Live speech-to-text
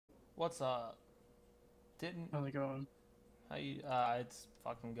What's up? Didn't How's it going? how you? It's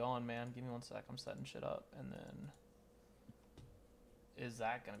fucking going, man. Give me 1 sec. I'm setting shit up, and then is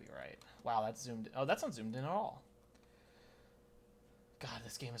that gonna be right? Wow, that's zoomed. Oh, that's not zoomed in at all. God,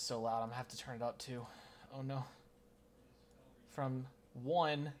 this game is so loud. I'm gonna have to turn it up too. Oh no. From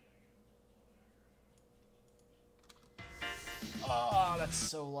 1. Oh, that's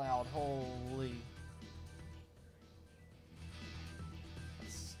so loud. Holy.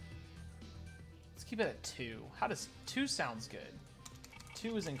 Let's keep it at 2. How does 2 sounds good?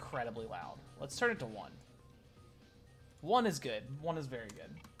 2 is incredibly loud. Let's turn it to 1. 1 is good. 1 is very good.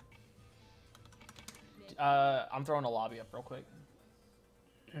 I'm throwing a lobby up real quick.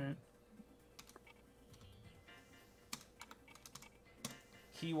 Alright.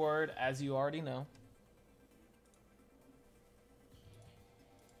 Keyword, as you already know.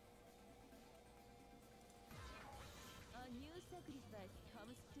 A new sacrifice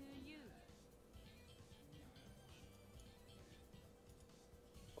comes to you.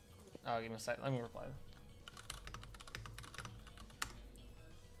 Oh, give me a sec. Let me reply.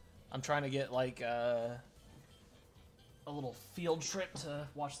 I'm trying to get like a little field trip to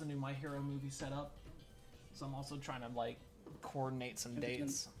watch the new My Hero movie set up. So I'm also trying to like coordinate some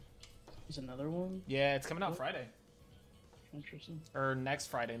dates. There's another one? Yeah, it's coming out Friday. Interesting. Or next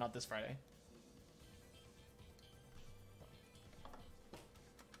Friday, not this Friday.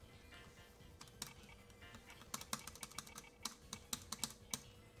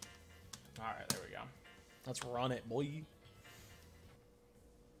 Alright, there we go. Let's run it, boy.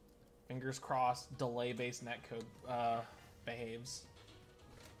 Fingers crossed, delay-based netcode behaves.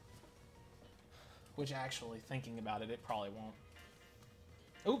 Which actually, thinking about it, it probably won't.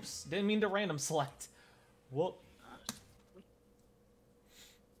 Oops, didn't mean to random select. Whoop.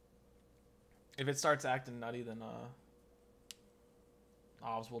 If it starts acting nutty, then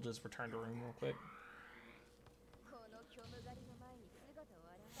Oz will just return to room real quick.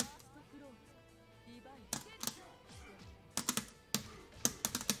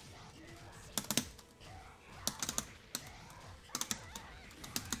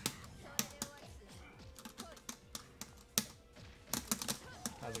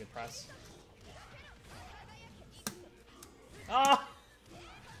 That was a good press. Ah!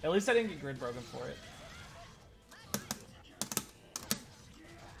 At least I didn't get grid broken for it.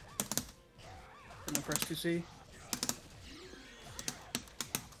 In the first 2C.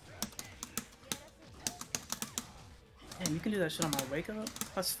 Damn, you can do that shit on my wake up?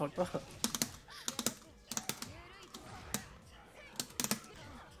 That's fucked up.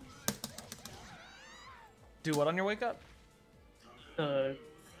 Do what on your wake up?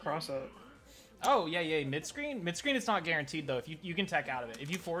 Cross up. Oh, yeah, yeah, mid-screen? Mid-screen is not guaranteed, though. If you can tech out of it.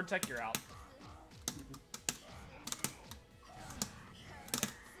 If you forward tech, you're out.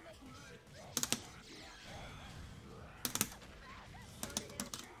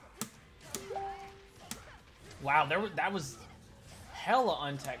 Wow, that was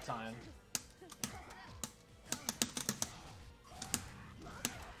hella untech time.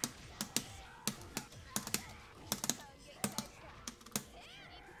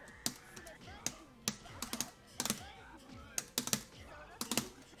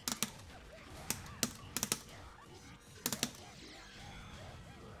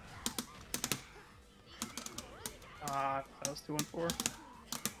 That was 2-1-4.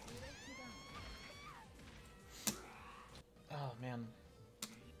 Oh, man.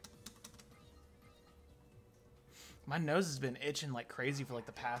 My nose has been itching like crazy for like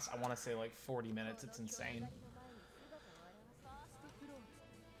the past, I want to say like 40 minutes. It's insane.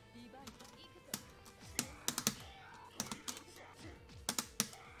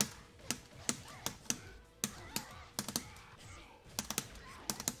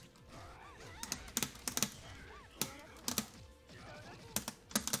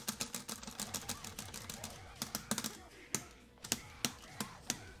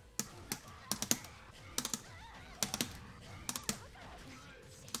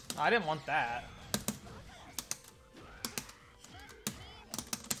 I didn't want that.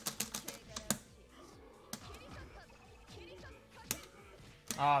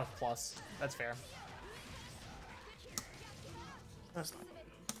 Ah, plus. That's fair. That's not.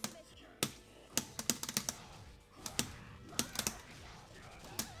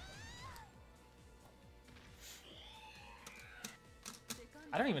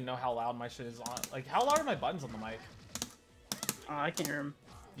 I don't even know how loud my shit is on. Like, how loud are my buttons on the mic? I can't hear him.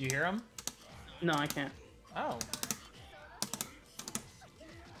 You hear them? No, I can't. Oh.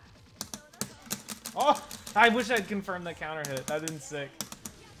 Oh! I wish I'd confirmed that counter hit. That would been sick.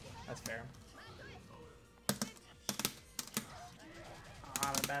 That's fair.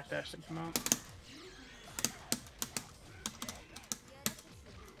 Ah, the backdash didn't come out.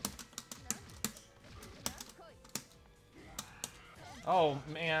 Oh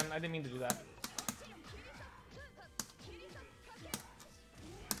man, I didn't mean to do that.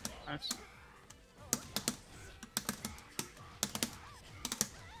 Nice.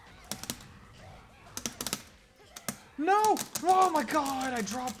 No! Oh my god, I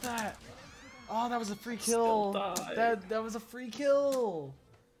dropped that. Oh, that was a free kill. Still That was a free kill.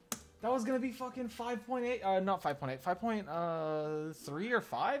 That was gonna be fucking 5.8. Not 5.8. 5.3 or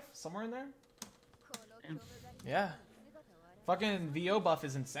 5, somewhere in there. Damn. Yeah. Fucking VO buff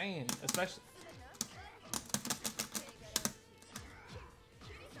is insane, especially.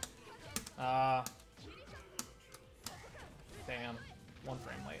 Damn. 1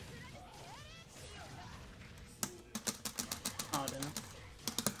 frame late. Oh, damn.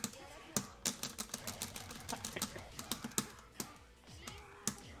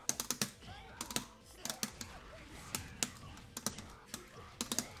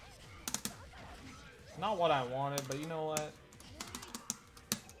 Not what I wanted, but you know what?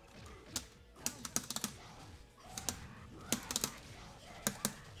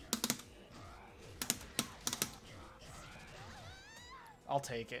 I'll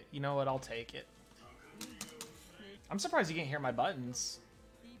take it. You know what? I'll take it. I'm surprised you can't hear my buttons.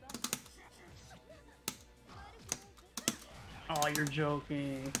 Oh, you're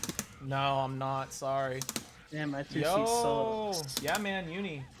joking. No, I'm not. Sorry. Damn, my 2C Yo! sucks. Yeah, man,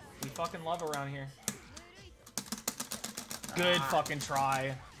 uni. We fucking love around here. Good fucking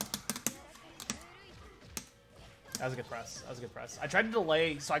try. That was a good press. That was a good press. I tried to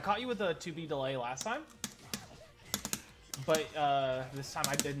delay, so I caught you with a 2B delay last time. But this time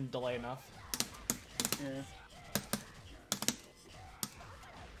I didn't delay enough. Yeah.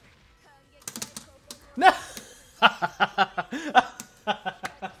 No!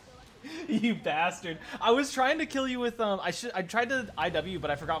 You bastard. I was trying to kill you with I tried to IW,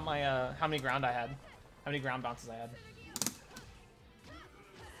 but I forgot my how many ground I had. How many ground bounces I had.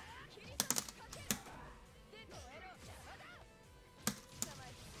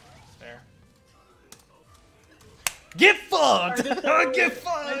 There. Get fucked! Get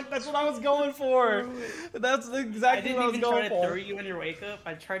fucked! That's what I was going for. That's exactly what I was going for. I didn't even try to throw you in your wake up.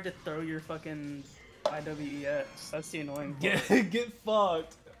 I tried to throw your fucking IWEX. That's the annoying part. Get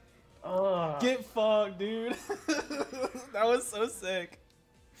fucked. Ugh. Get fucked, dude. That was so sick.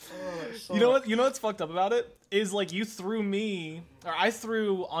 Oh, You know what? You know what's fucked up about it is like you threw me, or I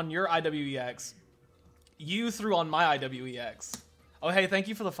threw on your IWEX. You threw on my IWEX. Oh hey, thank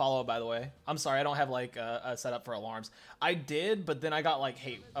you for the follow, by the way. I'm sorry, I don't have like a setup for alarms. I did, but then I got like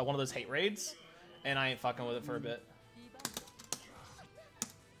hate one of those hate raids, and I ain't fucking with it for a bit.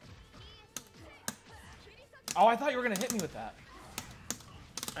 Oh, I thought you were gonna hit me with that.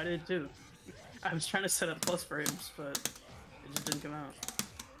 I did too. I was trying to set up plus frames, but it just didn't come out.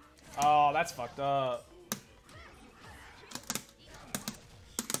 Oh, that's fucked up.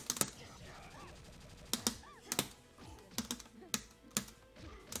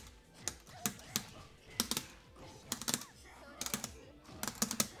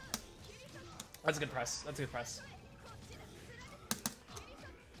 That's a good press. That's a good press.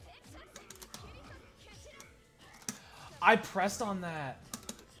 I pressed on that.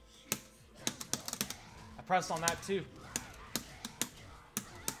 I pressed on that too.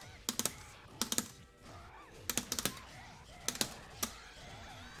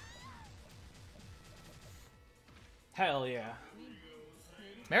 Hell yeah.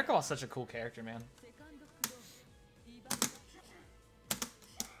 Merkava is such a cool character, man.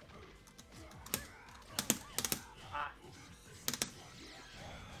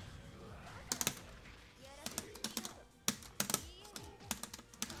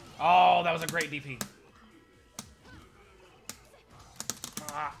 Oh, that was a great DP.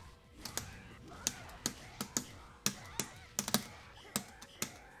 Ah.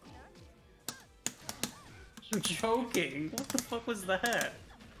 You're joking. What the fuck was that?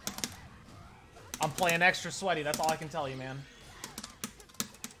 I'm playing extra sweaty. That's all I can tell you, man.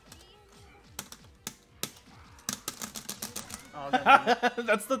 Oh, that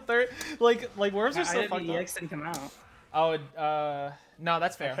That's the third. Like worms are so fucked up. IWEX didn't come out. Oh, no,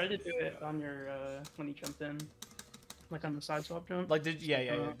 that's I fair. tried to do it on your when you jumped in, like on the side swap jump. Like,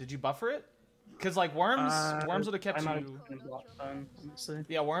 yeah. Did you buffer it? Because like worms would have kept I might have you. been blocked on, honestly.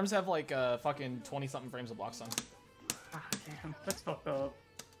 Yeah, worms have like fucking 20-something frames of block stun. Ah, damn, that's fucked up.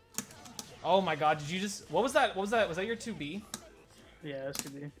 Oh my god, did you just? What was that? Was that your 2B? Yeah, this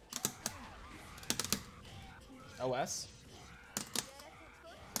could be. OS.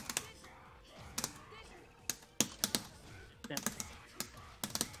 Damn.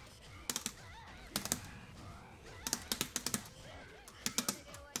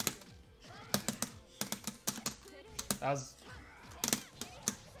 That was...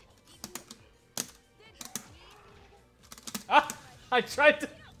 Ah! I tried to...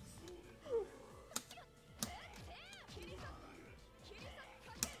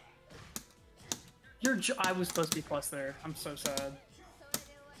 I was supposed to be plus there. I'm so sad.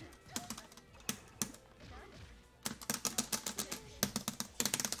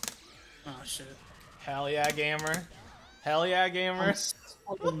 Oh shit. Hell yeah, gamer. Hell yeah, gamer. I'm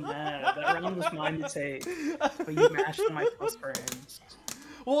so mad. That round was mine to take, but you mashed my plus frames.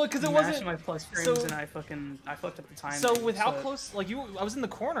 Well, because it You wasn't mashed my plus frames, so, and I fucked up the timing. So with how close, like I was in the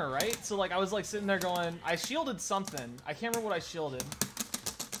corner, right? So like I was like sitting there going, I shielded something. I can't remember what I shielded.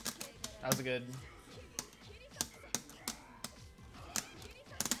 That was a good.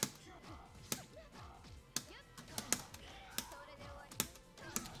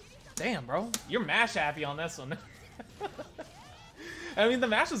 Damn, bro, you're mash happy on this one. I mean, the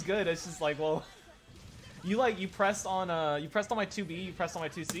mash was good. It's just like, well, you pressed on my 2B, you pressed on my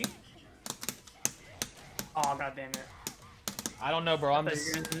 2C. Oh god damn it! I don't know, bro. I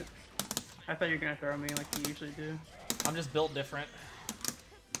thought you were gonna throw me like you usually do. I'm just built different.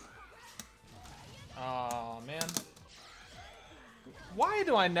 Oh man, why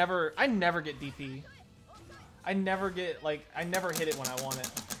do I never get DP? I never hit it when I want it.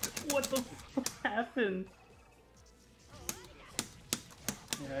 What the fuck happened?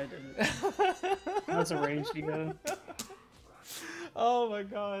 Yeah, I didn't. That was a rage ego. Oh my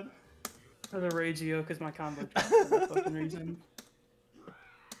god. That was a rage ego because my combo dropped for no fucking reason.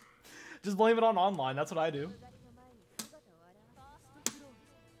 Just blame it on online. That's what I do.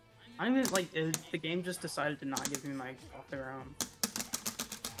 I mean, like, the game just decided to not give me my off the ground.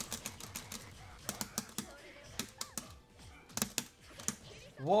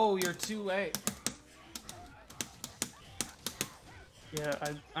 Whoa, you're 2-8. Yeah,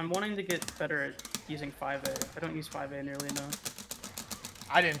 I'm wanting to get better at using 5A. I don't use 5A nearly enough.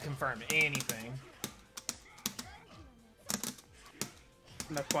 I didn't confirm anything.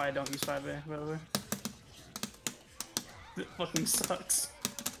 And that's why I don't use 5A, by the way. It fucking sucks.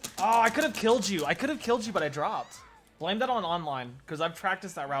 Oh, I could have killed you. I could have killed you, but I dropped. Blame that on online, because I've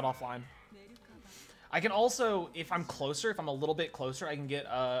practiced that route offline. I can also, if I'm closer, if I'm a little bit closer, I can get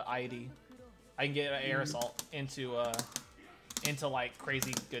IED. I can get air assault into like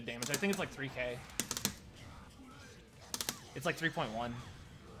crazy good damage. I think it's like 3k. It's like 3.1.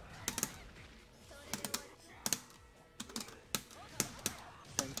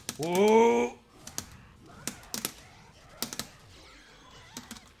 Whoa!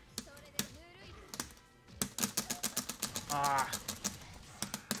 Ah.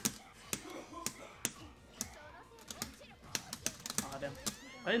 Oh, damn.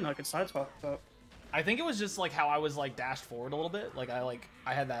 I didn't know I could side swap that. I think it was just like how I was like dashed forward a little bit. Like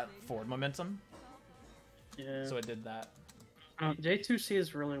I had that forward momentum. Yeah. So it did that. J2C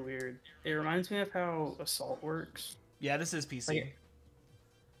is really weird. It reminds me of how Assault works. Yeah, this is PC.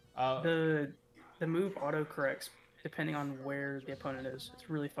 Like, the move auto corrects depending on where the opponent is. It's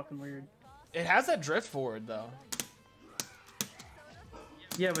really fucking weird. It has that drift forward though.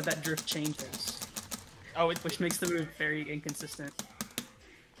 Yeah, but that drift changes. Oh, which makes the move very inconsistent.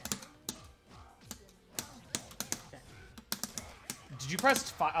 Did you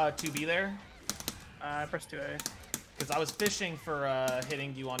press 2B there? I pressed 2A. Because I was fishing for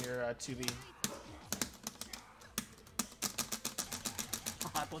hitting you on your 2B.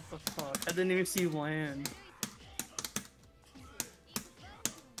 Oh, what the fuck? I didn't even see you land.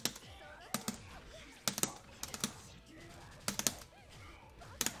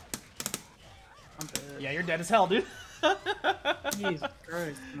 I'm dead. Yeah, you're dead as hell, dude. Jesus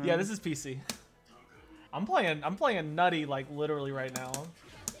Christ, man. Yeah, this is PC. I'm playing nutty like literally right now.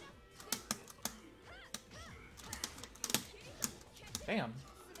 Damn.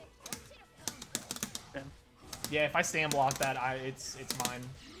 Yeah, if I stand block that, it's mine.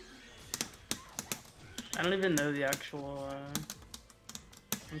 I don't even know the actual.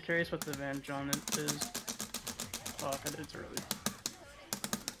 I'm curious what the advantage on it is. Fuck, I did it early.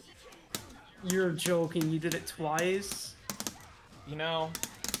 You're joking. You did it twice. You know.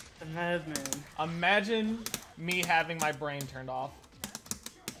 The madman. Imagine me having my brain turned off.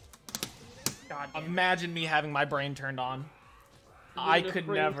 God damn. Imagine me having my brain turned on. I could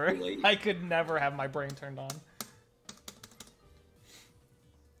never have my brain turned on.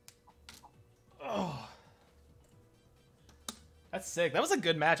 Oh. That's sick. That was a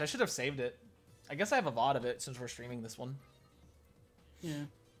good match. I should have saved it. I guess I have a VOD of it since we're streaming this one. Yeah.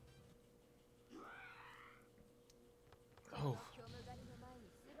 Oh.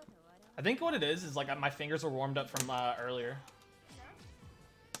 I think what it is like my fingers were warmed up from earlier.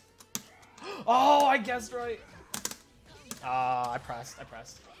 Oh, I guessed right. I pressed.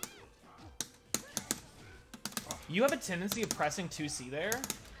 You have a tendency of pressing 2C there,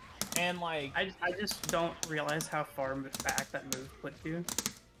 and like... I just don't realize how far back that move put you.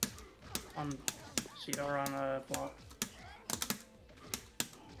 On sheet or on a block.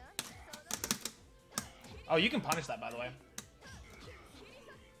 Oh, you can punish that, by the way.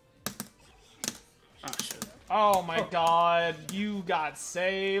 Oh, shit. Oh my god, you got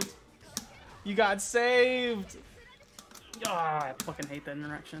saved. You got saved. Ah, I fucking hate that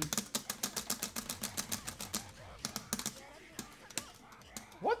interaction.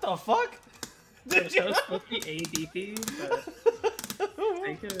 What the fuck? Did you? It was supposed to be ADP, but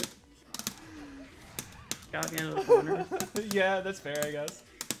take it. Got me into the corner. Yeah, that's fair, I guess.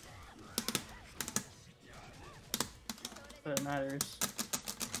 But it matters.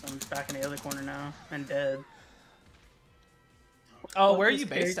 I'm back in the other corner now and dead. Oh, where are you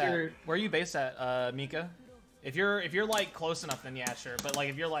based at? Where are you based at, Mika? If you're like close enough, then yeah, sure. But like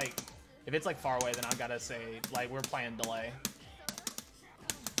if it's like far away, then I've gotta say like we're playing delay.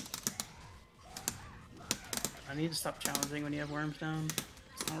 I need to stop challenging when you have worms down.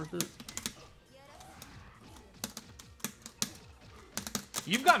 It's not worth it.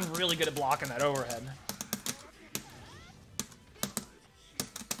 You've gotten really good at blocking that overhead.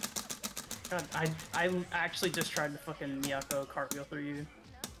 God, I actually just tried to fucking Miyako cartwheel through you.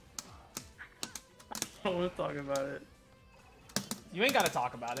 I don't want to talk about it. You ain't gotta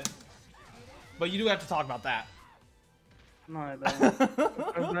talk about it. But you do have to talk about that. No, I don't.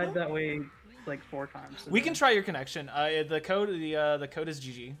 I've died that way like 4 times today. We can try your connection. The code is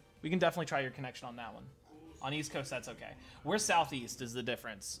GG. We can definitely try your connection on that one. On East Coast, that's okay. We're Southeast is the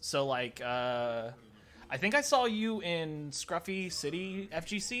difference. So like, I think I saw you in Scruffy City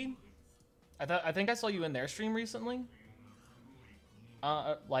FGC. I think I saw you in their stream recently.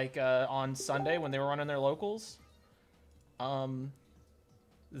 On Sunday when they were running their locals.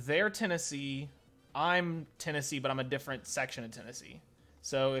 They're Tennessee. I'm Tennessee, but I'm a different section of Tennessee.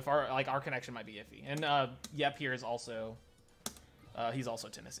 So if our connection might be iffy. And Yep here is also he's also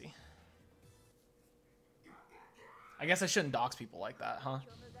Tennessee. I guess I shouldn't dox people like that, huh?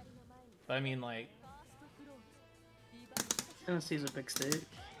 But I mean, like, Tennessee's a big state.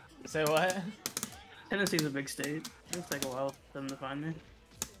 say what? Tennessee's a big state. It'll take a while for them to find me.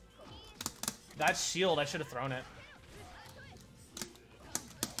 That shield, I should have thrown it.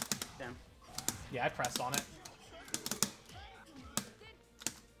 Damn. Yeah, I pressed on it.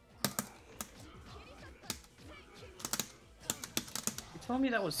 You telling me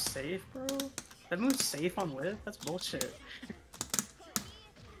that was safe, bro? That move's safe on Liv? That's bullshit.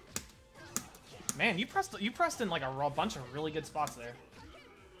 Man, you pressed in like a bunch of really good spots there.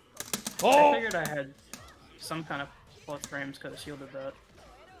 I Oh! figured I had some kind of plus frames because I shielded that.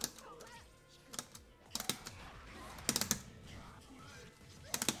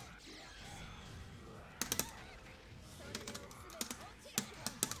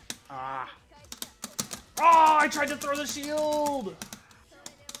 Ah. Oh, I tried to throw the shield!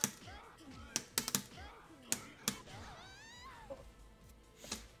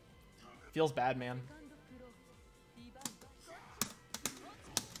 Feels bad, man.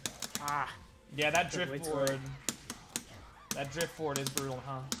 Ah. Yeah, that drift Wait till forward. That drift forward is brutal,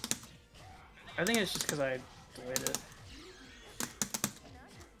 huh? I think it's just because I delayed it.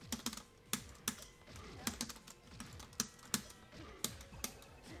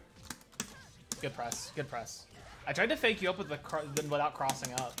 Good press. Good press. I tried to fake you up with without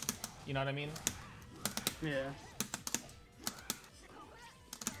crossing up. You know what I mean? Yeah.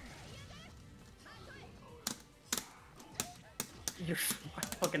 I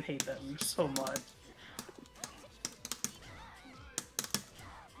fucking hate that move so much.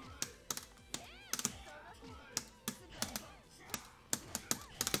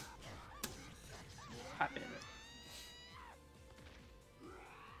 God damn it.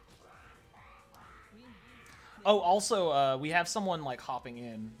 Oh, also, we have someone like hopping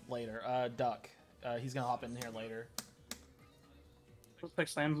in later. Duck. He's gonna hop in here later. Looks like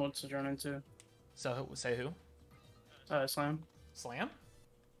Slam wants to join in too. So say who? Slam. Slam?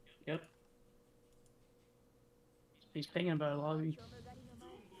 Yep. He's pinging about a lobby.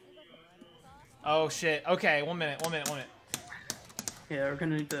 Oh shit. Okay, 1 minute. Yeah, we're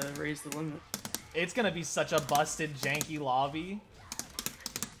gonna need to raise the limit. It's gonna be such a busted, janky lobby.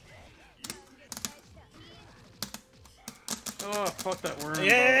 Oh, fuck that worm.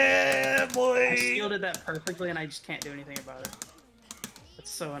 Yeah, boy! I shielded that perfectly and I just can't do anything about it. That's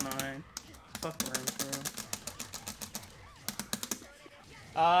so annoying. Fuck worms, bro.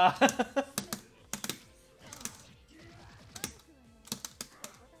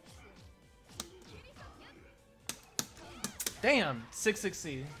 Damn,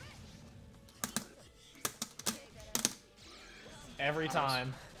 6-6C. Every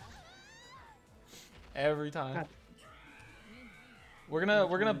time. Every time. We're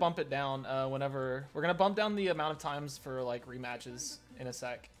gonna bump it down whenever we're gonna bump down the amount of times for like rematches in a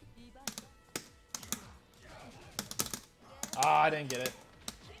sec. Ah, I didn't get it.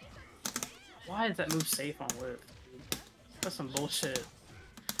 Why is that move safe on whip? That's some bullshit.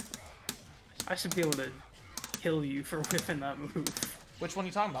 I should be able to kill you for whipping that move. Which one are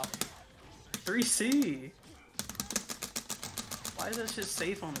you talking about? 3C. Why is that shit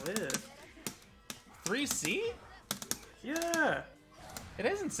safe on whip? 3C? Yeah. It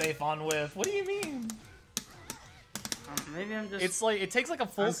isn't safe on whiff. What do you mean? Maybe I'm just. It's like it takes like a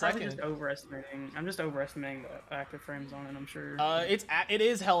full second. Just overestimating. I'm just overestimating the active frames on it. I'm sure. It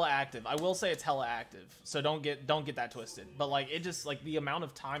is hella active. I will say it's hella active. So don't get that twisted. But like it just like the amount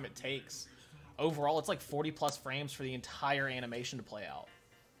of time it takes overall, it's like 40 plus frames for the entire animation to play out.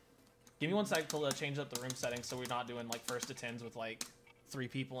 Give me 1 sec to change up the room settings so we're not doing like first to 10s with like 3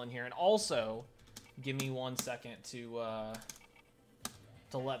 people in here. And also, give me 1 second to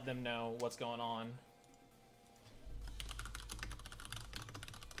let them know what's going on.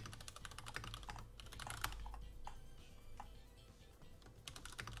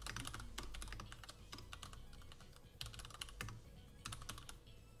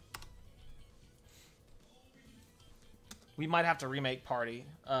 We might have to remake Party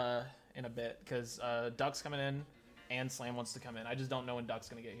in a bit because Duck's coming in and Slam wants to come in. I just don't know when Duck's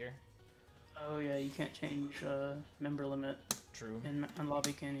gonna get here. Oh yeah, you can't change member limit. True. In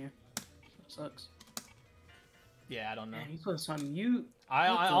lobby, can you? That sucks. Yeah, I don't know. Man, you put us on mute.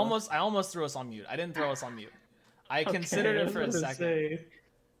 I almost threw us on mute. I didn't throw us on mute. I considered it for a second.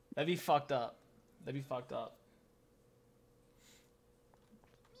 That'd be fucked up. That'd be fucked up.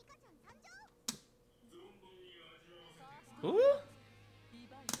 Ooh.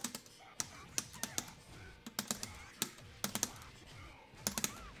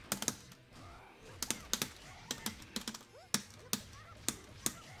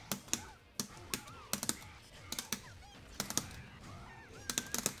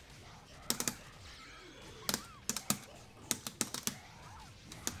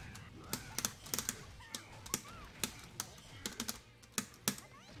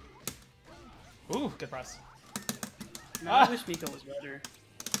 Ooh, good press. No, I wish Mika was better.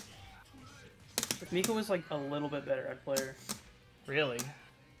 If Mika was like a little bit better, I'd play her. Really?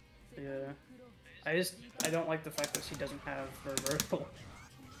 Yeah. I don't like the fact that she doesn't have reversal.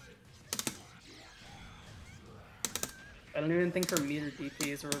 I don't even think her meter DP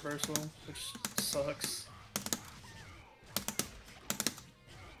is a reversal, which sucks.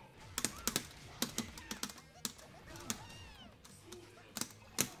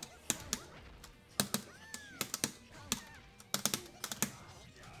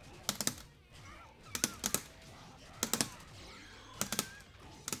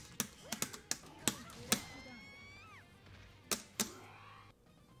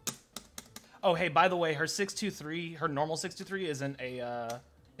 Oh, hey, by the way, her 623, her normal 623 isn't a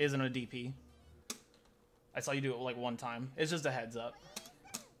DP. I saw you do it like 1 time. It's just a heads up.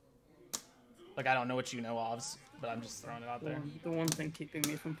 Like I don't know what you know of, but I'm just throwing it out there. The one thing keeping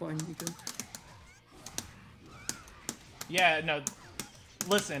me from playing Mika. Yeah, no.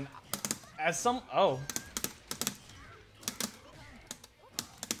 Listen, as some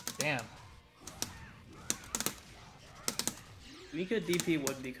damn. Mika DP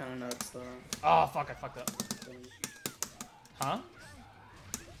would be kind of nuts, though. Oh, fuck, I fucked up. Huh?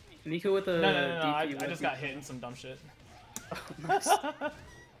 Mika with a No, DP I just got hit in some dumb shit. Oh, nice.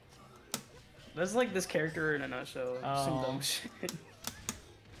 That's like this character in a nutshell. Like, some dumb shit.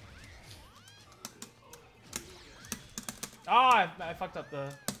 Ah, I fucked up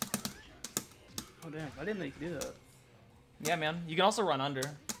the... Oh, damn. I didn't know you could do that. Yeah, man. You can also run under.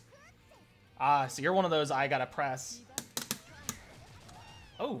 Ah, so you're one of those I gotta press.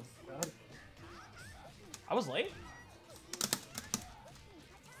 Oh. God. I was late?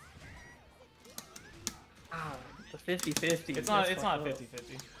 Ah, the 50-50. It's not a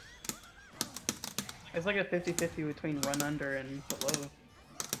 50-50. It's like a 50-50 between run under and below.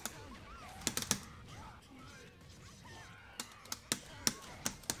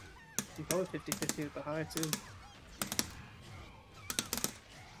 You go with 50-50 with the high, too.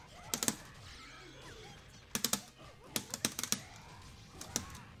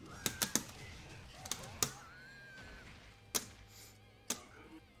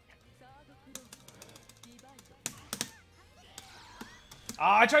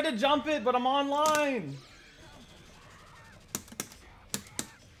 Ah, I tried to jump it, but I'm online.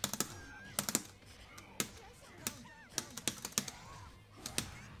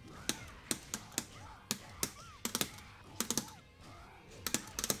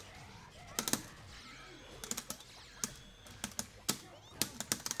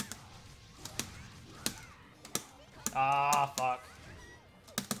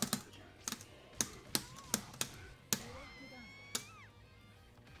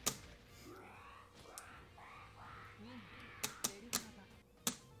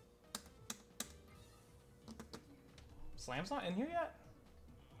 Slam's not in here yet?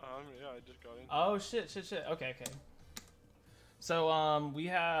 Yeah, I just got in. Oh shit. Okay. So we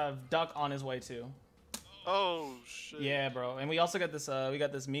have Duck on his way too. Oh shit. Yeah, bro. And we also got this we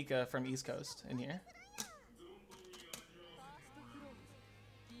got this Mika from East Coast in here.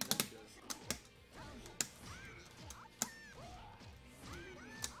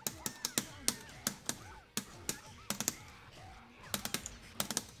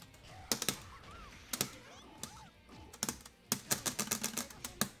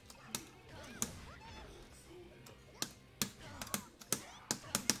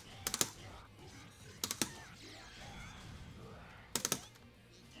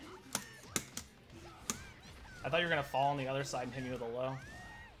 I thought you were gonna fall on the other side and hit me with a low.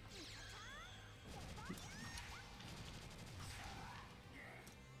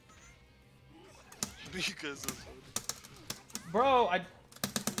 Because of... Bro,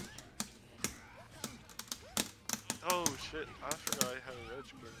 Oh shit, I forgot I had a red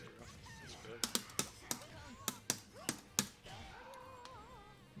square there. That's good.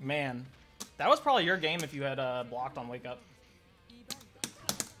 man, that was probably your game if you had blocked on Wake Up. Who are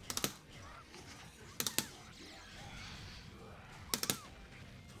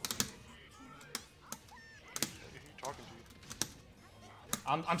you talking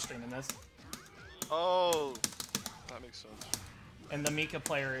to? I'm streaming this. Oh, that makes sense. And the Mika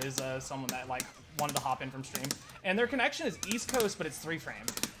player is someone that like wanted to hop in from stream. And their connection is East Coast, but it's 3 frame.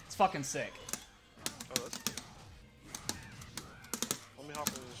 It's fucking sick. Oh, that's good. Let me hop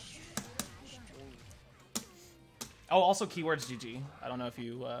in this stream. Oh, also keywords GG. I don't know if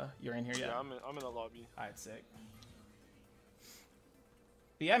you're in here yet. Yeah, I'm in the lobby. Alright, sick.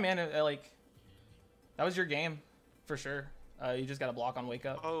 But yeah, man, like that was your game for sure. You just got to block on Wake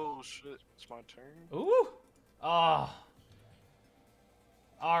Up. Oh shit, it's my turn. Ooh. Ah.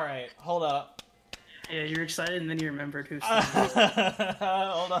 All right, hold up. Yeah, you're excited and then you remembered who's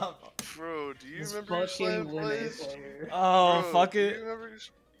Hold up. Bro, do you this remember your slam fucking Linne plays? player. Oh, Bro, fuck do it. you remember your...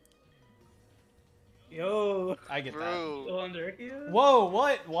 Yo, I get that. Bro, Londrekia? Whoa,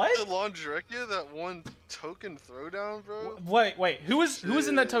 what? the What? Londrekia, that one token throwdown, bro? Wait. Who was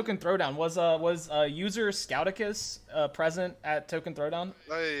in that token throwdown? Was Yuzuriha present at token throwdown?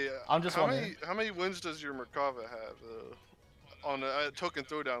 Hey, I'm just wondering. how many wins does your Merkava have on token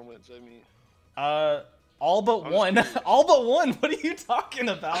throwdown wins? I mean, All but I'm one. just kidding. All but one. What are you talking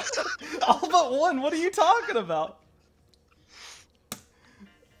about? All but one. What are you talking about?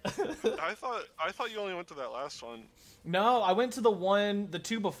 I thought you only went to that last one. No, I went to the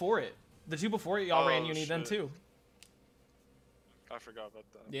two before it. The two before it, y'all ran Oh, uni then shit. too. I forgot about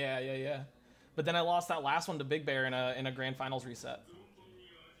that. Yeah. But then I lost that last one to Big Bear in a grand finals reset.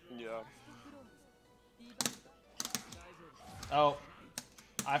 Yeah. Oh,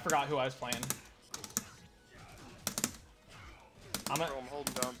 I forgot who I was playing. Bro, I'm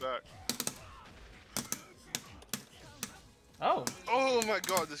holding down back. Oh, Oh my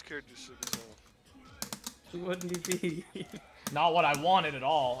god, this character's sick as hell. Who wouldn't he be? not what I wanted at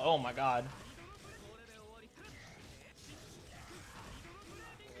all. Oh my god.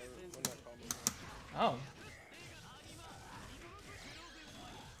 Oh.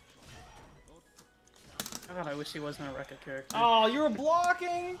 God, I wish he wasn't a Rekka character. Oh, you were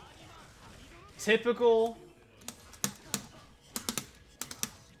blocking? Typical.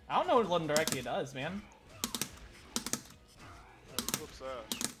 I don't know what Londrekia does, man. He flips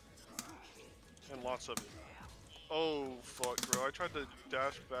ass. And lots of it. Oh, fuck, bro. I tried to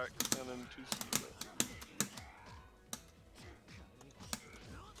dash back and then 2C.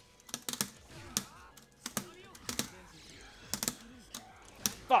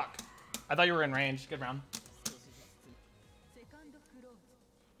 Fuck. I thought you were in range. Good round.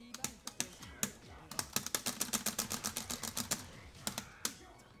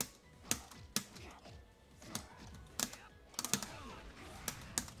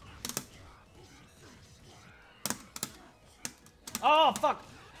 Oh, fuck.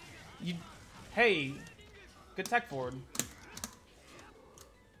 You. Hey. Good tech forward.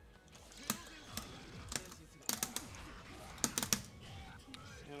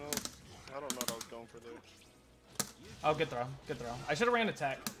 You know, I don't know what I was going for there. Oh, good throw. Good throw. I should have ran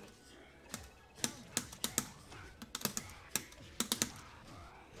attack.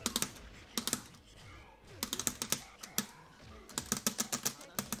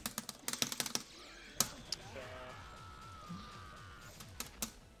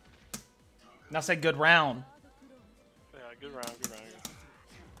 Now say good round. Yeah, good round, good round.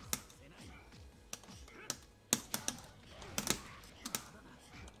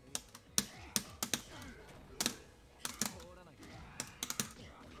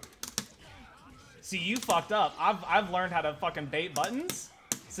 See, you fucked up. I've learned how to fucking bait buttons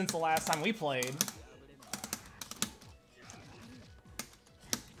since the last time we played.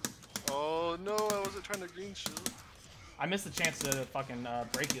 Oh no, I wasn't trying to green shield. I missed the chance to fucking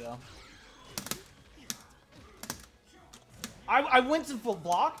break you though. I went to full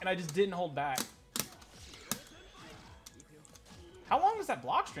block and I just didn't hold back. How long is that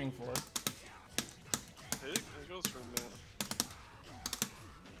block string for? It goes for a minute.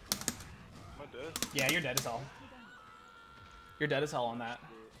 Am I dead? Yeah, you're dead as hell. You're dead as hell on that.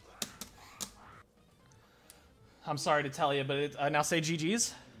 I'm sorry to tell you, but now say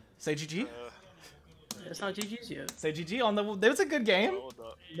GG's. Say GG. It's not GG's yet. Say GG on the. It was a good game.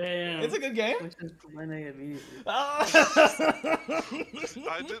 Damn. It's a good game. Which is Linne immediately. I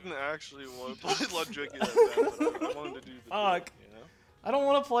didn't actually want to play Londrekia that bad, but I wanted to do the Fuck. thing, you know? I don't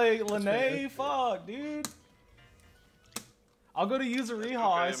want to play Linne. fair. Fuck, dude. I'll go to Yuzuriha,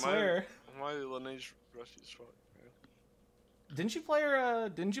 I swear. My Linne's rusty as fuck, man. Didn't you play her?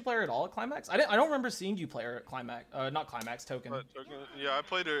 Didn't you play her at all at Climax? I don't remember seeing you play her at Climax. Not Climax, Token. Yeah, I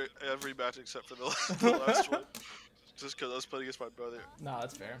played her every match except for the last one. Just because I was playing against my brother. Nah,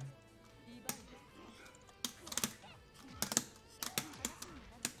 that's fair.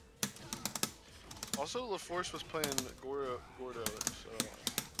 Also, LaForce was playing Gordo, so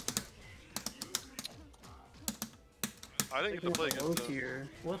I didn't get to play against them. Here.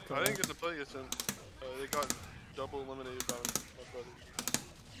 What the? I didn't get to play against them. They got double eliminated by my brother.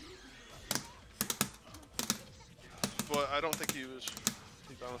 But I don't think he was.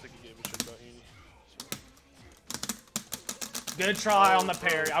 I don't think he gave a shit about Uni. Good try on the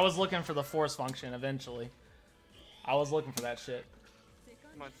parry. I was looking for the force function eventually. I was looking for that shit.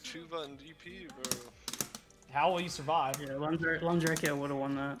 My 2-button DP, bro. How will you survive? Yeah, Londrekia would have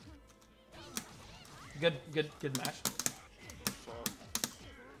won that. Good match. Fuck.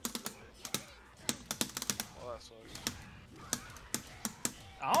 Oh, that sucks.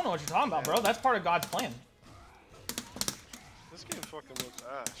 I don't know what you're talking about, bro. That's part of God's plan. This game fucking looks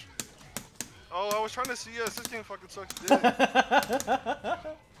ass. Oh, I was trying to see yes. This game fucking sucks dick.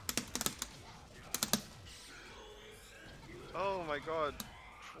 Oh my god.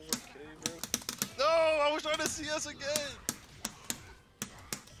 4K, bro. No, I was trying to CS again.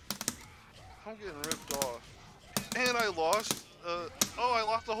 I'm getting ripped off. And I lost. I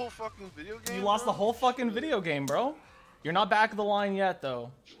lost the whole fucking video game. You lost the whole fucking video game, bro. You're not back of the line yet,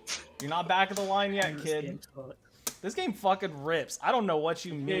 though. You're not back of the line yet, kid. This game fucking rips. I don't know what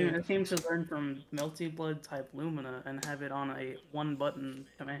you mean. This game should learn from Melty Blood type Lumina and have it on a one-button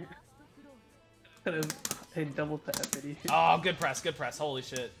command. Could have a double tap video. Oh, good press, good press. Holy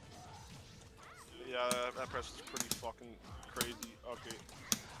shit. Yeah, that press is pretty fucking crazy. Okay.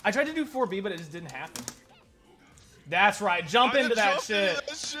 I tried to do 4B, but it just didn't happen. That's right. Jump into that shit.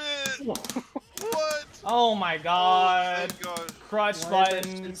 What? Oh my god. Oh, God. Crutch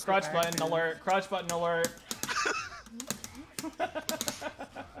button. Crutch button alert. Crutch button alert.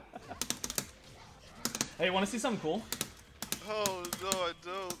 Hey, want to see something cool? Oh, no, I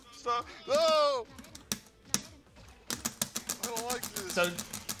don't. Stop. No! I don't like this. So,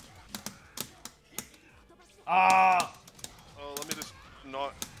 Oh, let me just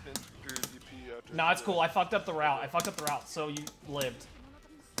not enter DP after. nah, it's cool. I fucked up the route. So you lived.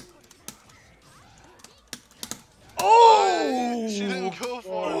 Oh! She didn't go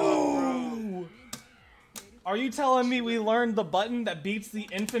far enough, bro. Are you telling me we learned the button that beats the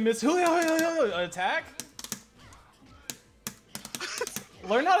infamous attack?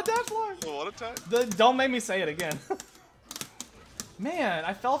 Learn how to dash forward. Oh, what attack? Don't make me say it again. Man,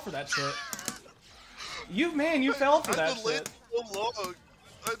 I fell for that shit. You fell for that shit. So long.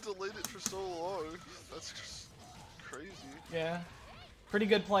 I delayed it for so long. That's just crazy. Yeah. Pretty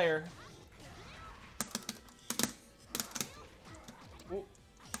good player. Ooh.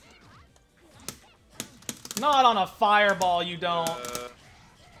 Not on a fireball, you don't. That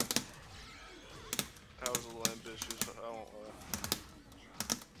was a little ambitious. I won't lie.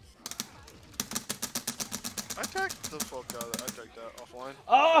 I tagged the fuck out of that. I tagged that offline.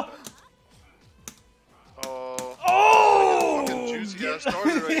 Oh! Oh. Oh! Fucking juicy ass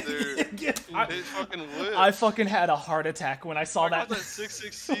starter right there. It fucking whipped. I fucking had a heart attack when I saw that. that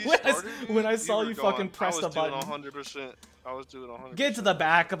 6-6C starter, when I saw were you gone. fucking press the button. I was doing 100%. I was doing 100%. Get to the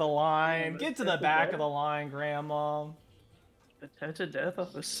back of the line. Get to the back of the line, Grandma. The touch of death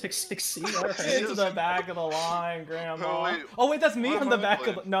off a 6-6C. Get to the back of the line, Grandma. Oh, Oh, wait, that's me What on am the I back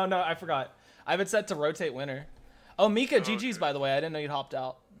playing? of the... No, I forgot. I have it set to rotate winner. Oh, Mika, GG's, okay. by the way. I didn't know you'd hopped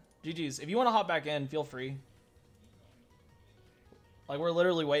out. GG's. If you want to hop back in, feel free. Like, we're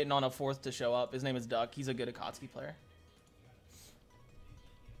literally waiting on a fourth to show up. His name is Duck. He's a good Akatsuki player.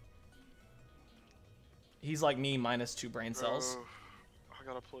 He's like me minus 2 brain cells. I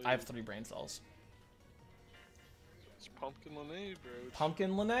gotta play. I have 3 brain cells. It's Pumpkin-Linne, bro.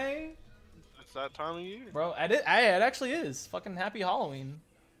 Pumpkin-Linne? It's that time of year. Bro, it actually is. Fucking happy Halloween.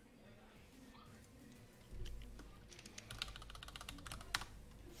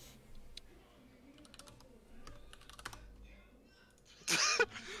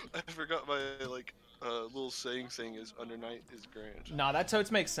 I forgot my like little saying thing is under night is grand. Nah, that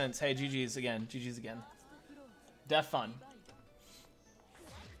totes makes sense. Hey, GG's again. GG's again. Def fun.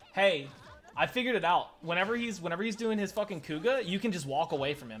 Hey, I figured it out. Whenever he's doing his fucking Kuga, you can just walk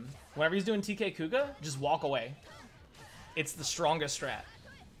away from him. Whenever he's doing TK Kuga, just walk away. It's the strongest strat.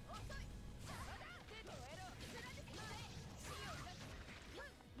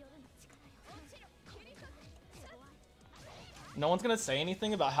 No one's gonna say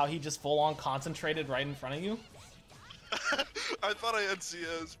anything about how he just full on concentrated right in front of you? I thought I had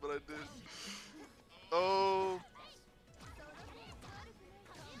CS, but I didn't. Oh.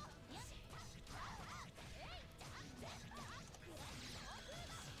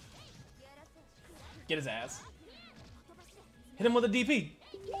 Get his ass. Hit him with a DP.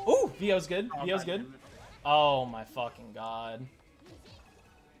 Ooh, VO's good. VO's good. Oh my fucking god.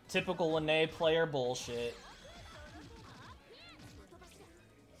 Typical Linne player bullshit.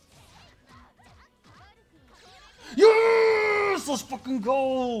 Yes! Let's fucking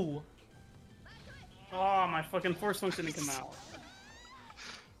go! Oh, my fucking force function didn't come out.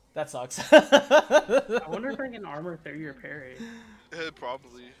 That sucks. I wonder if I can armor through your parry. Yeah,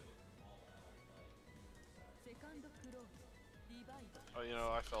 probably. Oh, you know,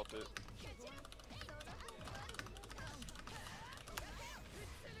 I felt it.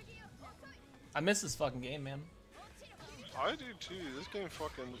 I miss this fucking game, man. I do too. This game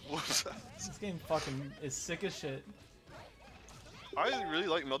fucking whoops ass. This game fucking is sick as shit. I really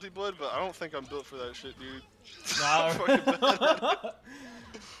like Melty Blood, but I don't think I'm built for that shit, dude. Nah,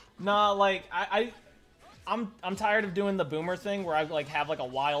 nah, like I'm tired of doing the boomer thing where I like have like a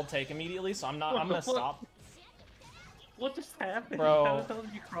wild take immediately, so I'm gonna stop. What just happened? Bro. How the hell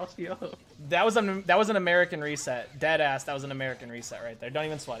did you cross you up? That was an American reset. Dead ass, that was an American reset right there. Don't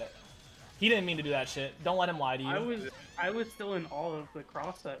even sweat it. He didn't mean to do that shit. Don't let him lie to you. I was still in all of the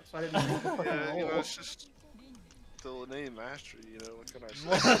cross up, so I didn't know what the Yeah, you know, roll. it's just the Linne mastery, you know, what can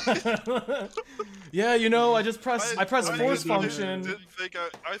I say? Yeah, you know, I press force function.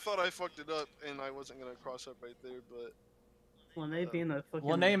 I thought I fucked it up and I wasn't gonna cross up right there, but Linne being a fucking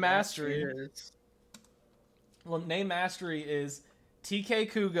Linne mastery. is- Linne mastery is TK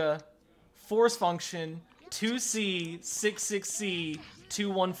Kuga, force function, 2C, 66C,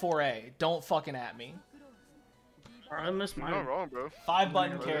 214A. Don't fucking at me. I missed you're mine. not wrong, bro. 5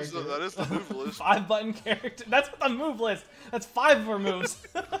 button That is character. that is the move list. 5 button character. That's what the move list. That's 5 for moves.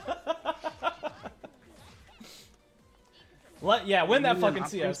 Yeah, win that fucking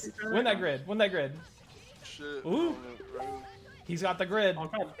CS. Win that grid. Win that grid. Shit. Ooh. Bro. He's got the grid. Oh,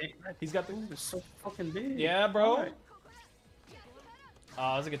 God, that He's got the. move is so fucking big. Yeah, bro. Alright.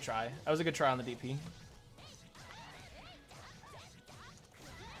 Oh, that was a good try. That was a good try on the DP.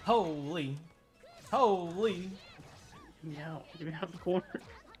 Holy. Holy. Yeah, get me out the corner.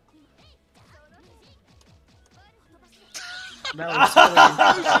 That was so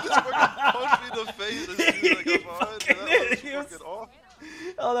He just fucking punched me in the face as soon as I got behind. fucking That did. was He was- fucking awful.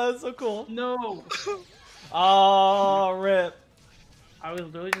 Oh, that was so cool. no. Oh, rip. I was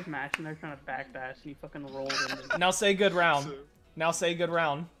literally just mashing there trying to backdash, and he fucking rolled into. Now say good round. So, Now say good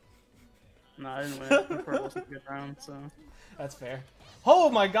round. No, I didn't win. It wasn't a good round, so. That's fair. Oh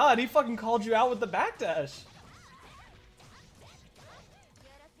my god, he fucking called you out with the backdash.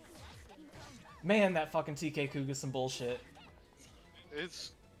 Man, that fucking TK Kuga's some bullshit.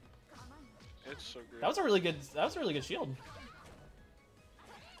 it's so great. That was a really good shield.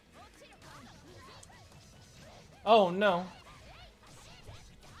 Oh no.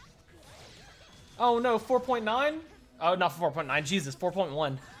 Oh no, 4.9? Oh, not 4.9, Jesus,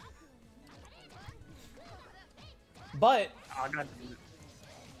 4.1. But, Oh, God.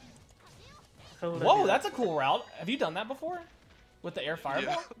 whoa, that's a cool route. Have you done that before? With the air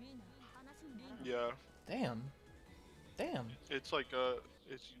fireball? Yeah. Damn. Damn. It's like you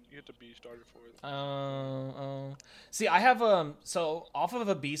have to be started for it. See, I have so off of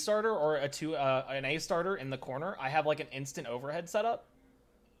a B starter or an A starter in the corner, I have like an instant overhead setup,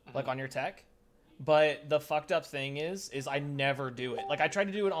 like on your tech. But the fucked up thing is I never do it. Like I tried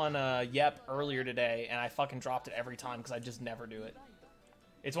to do it on Yep earlier today, and I fucking dropped it every time because I just never do it.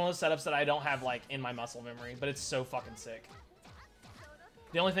 It's one of those setups that I don't have like in my muscle memory, but it's so fucking sick.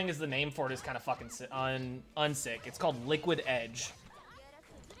 The only thing is the name for it is kind of fucking unsick. It's called Liquid Edge.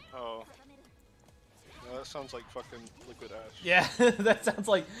 Oh. that sounds like fucking liquid ash. Yeah, that sounds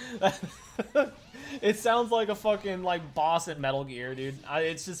like... It sounds like a fucking, like, boss at Metal Gear, dude.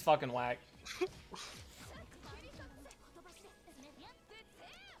 It's just fucking whack.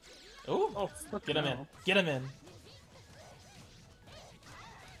 Ooh, Oh, get him in. Get him in.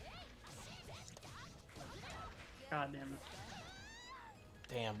 God damn it.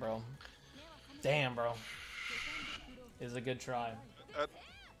 Damn, bro. Damn, bro. Is a good try.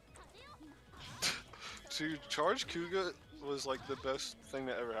 To charge Kuga was like the best thing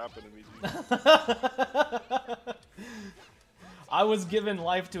that ever happened to me, dude. I was given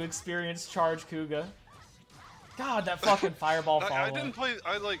life to experience Charge Kuga. God, that fucking fireball follow. I didn't play.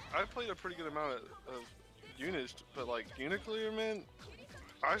 I played a pretty good amount of units, but like Uniclear, man.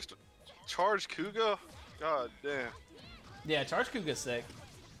 Charge Kuga. God damn. Yeah, Charge Kuga's sick.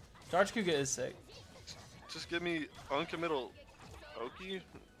 Charge Kuga is sick. Just give me uncommittal Oki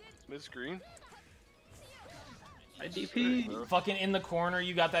mid-screen. IDP. Fucking in the corner,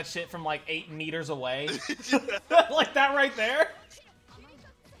 you got that shit from like 8 meters away. Like that right there?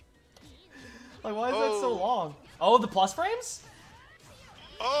 Like, why is that so long? Oh, the plus frames?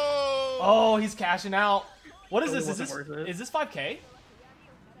 Oh, he's cashing out. What is this? Is this 5K?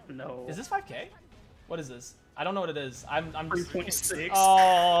 No. Is this 5K? What is this? I don't know what it is. I'm 3.6.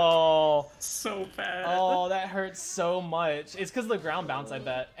 Oh. So bad. Oh, that hurts so much. It's because of the ground bounce, I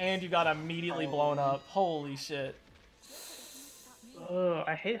bet. And you got immediately blown up. Holy shit. Oh,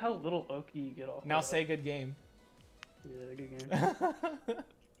 I hate how little Oki you get off. Now of. say good game. Yeah, good game.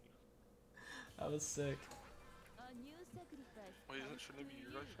 That was sick. Wait, shouldn't it be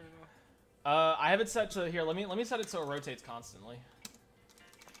your guys' turn now? I have it set to here. Let me set it so it rotates constantly.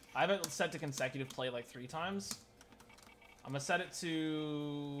 I have it set to consecutive play like 3 times. I'm gonna set it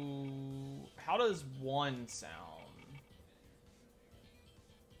to. How does 1 sound?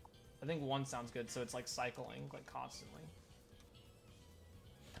 I think 1 sounds good, so it's like cycling like constantly.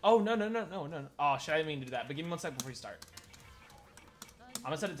 Oh no. Oh shit, I didn't mean to do that. But give me 1 second before you start. I'm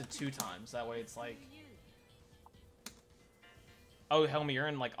gonna set it to 2 times. That way it's like. Oh, Helmy, you're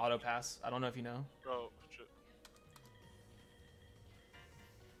in like auto pass. I don't know if you know. Oh shit.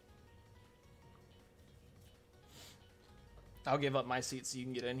 I'll give up my seat so you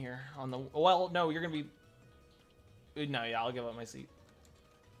can get in here on the. Well, no, you're gonna be. No, yeah, I'll give up my seat.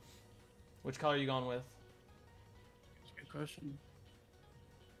 Which color are you going with? Good question.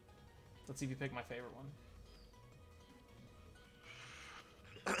 Let's see if you pick my favorite one.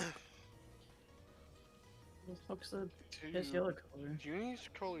 What the fuck's that? Yes, yellow color. Uni's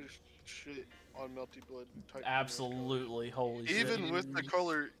colors shit on Melty Blood type. Absolutely, holy shit. Even with the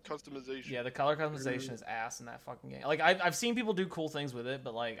color customization. Yeah, the color customization is ass in that fucking game. Like, I've seen people do cool things with it,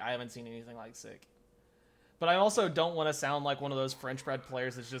 but like, I haven't seen anything like sick. But I also don't want to sound like one of those French bread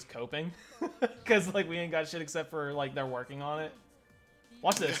players that's just coping. Because, like, we ain't got shit except for, like, they're working on it.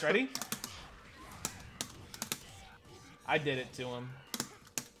 Watch this, ready? I did it to him.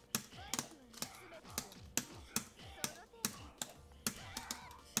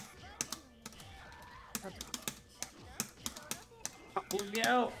 Leave me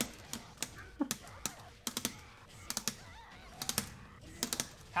out.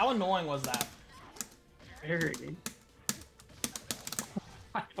 How annoying was that? Very.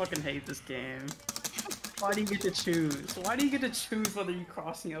 I fucking hate this game. Why do you get to choose? Why do you get to choose whether you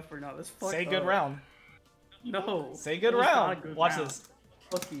cross me up or not? This fucked Say up. good round. No. Say good It was not a round. good Watch round. this.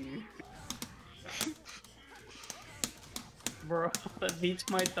 Fuck you. Bro, that beats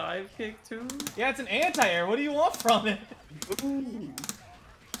my dive kick too? Yeah, it's an anti-air. What do you want from it? Ooh.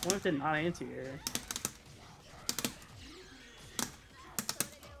 What if it's not anti-air?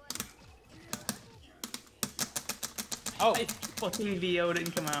 Oh, My fucking VO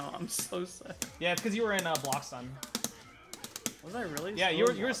didn't come out. I'm so sad. yeah, it's because you were in block stun. Was I really? Yeah, you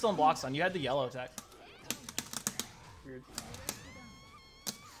were still in block stun. You had the yellow attack. Weird.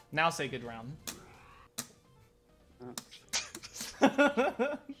 Now say good round.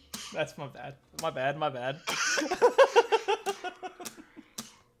 Oh. That's my bad. My bad. My bad.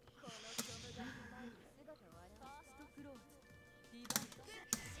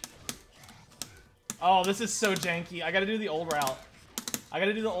 Oh, this is so janky. I gotta do the old route. I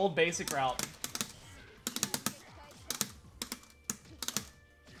gotta do the old basic route.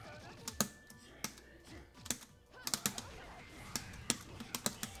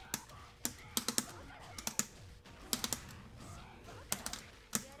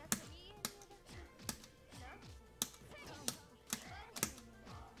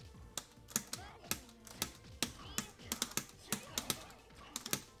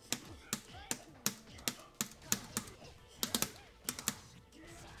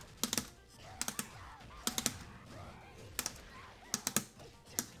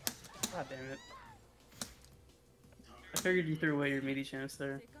 damn it. I figured you threw away your meaty chance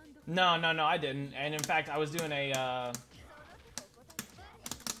there. No, I didn't. And in fact, I was doing a,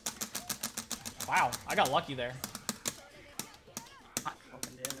 Wow, I got lucky there. Hot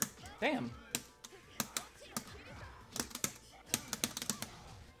fucking damn it. Damn.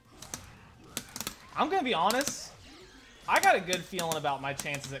 I'm gonna be honest. I got a good feeling about my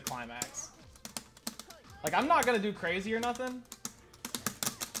chances at climax. Like, I'm not gonna do crazy or nothing,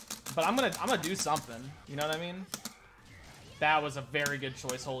 but I'm gonna do something. You know what I mean? That was a very good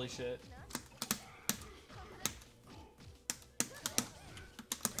choice. Holy shit.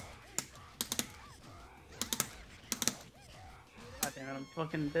 God damn it, I'm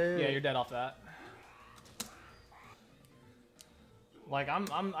fucking dead. Yeah, you're dead off that. Like,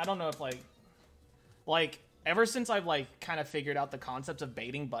 I don't know if like ever since I've like kind of figured out the concept of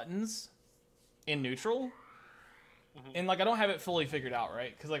baiting buttons in neutral, and like I don't have it fully figured out,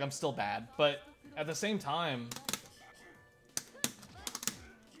 right? Because like I'm still bad, but at the same time,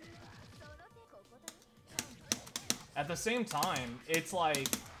 it's like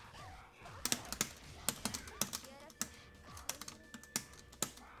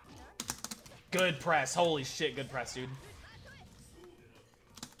good press. Holy shit, good press, dude.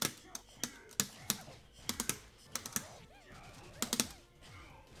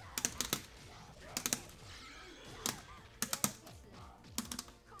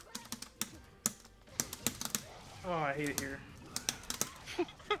 Oh, I hate it here.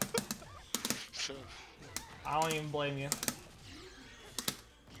 I don't even blame you.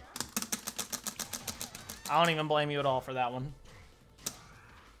 I don't even blame you at all for that one.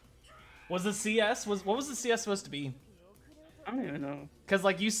 Was the CS what was the CS supposed to be? I don't even know. Cause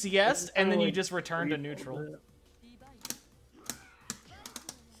like you CS and then you just return to neutral.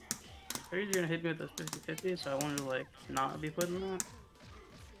 I figured you're gonna hit me with those 50-50, so I wanted to like not be putting that.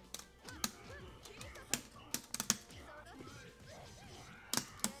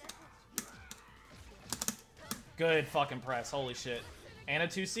 Good fucking press. Holy shit. And a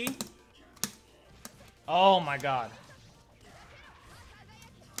 2C? Oh my god.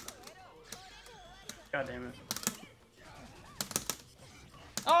 God damn it.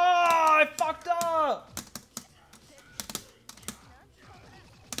 Oh, I fucked up!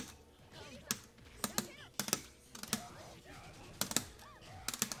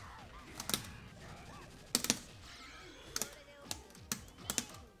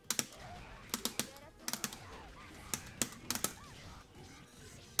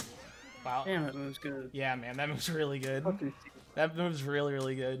 Wow. Damn, that move's good. Yeah, man, that move's really good. Fucking That move's really,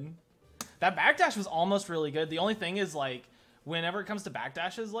 really good. That backdash was almost really good. The only thing is, like, whenever it comes to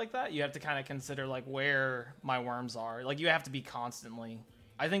backdashes like that, you have to kind of consider, like, where my worms are. Like, you have to be constantly.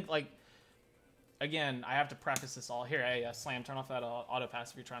 I think, like, again, I have to preface this all. Here, hey, Slam, turn off that auto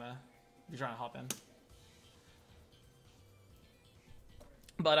pass if you're trying to hop in.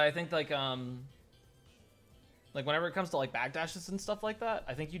 But I think, like whenever it comes to like backdashes and stuff like that,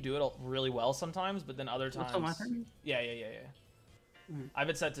 I think you do it really well sometimes, but then other times. What's on my turn? Yeah. I have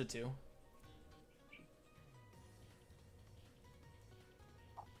it set to 2.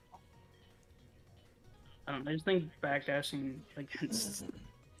 I don't know, I just think backdashing against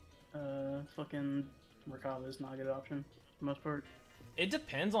fucking Merkava is not a good option for the most part. It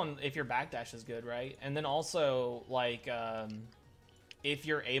depends on if your backdash is good, right? And then also like if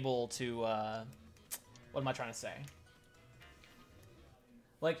you're able to what am I trying to say?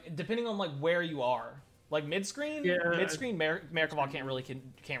 Like depending on like where you are. Like mid-screen, Merkava can't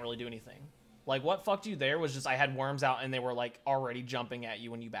really do anything. Like what fucked you there was just I had worms out and they were like already jumping at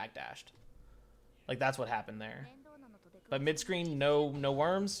you when you backdashed. Like that's what happened there. But mid-screen, no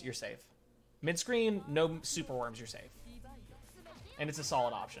worms, you're safe. Mid-screen, no super worms, you're safe. And it's a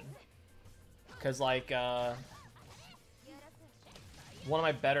solid option. Cause like one of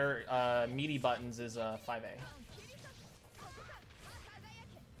my better meaty buttons is 5A.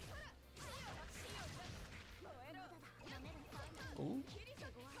 Ooh.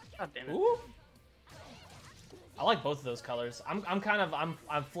 God damn it. Ooh. I like both of those colors. I'm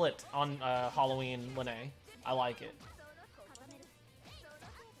flipped on Halloween-Linne. I like it.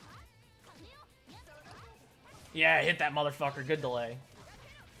 Yeah, hit that motherfucker. Good delay.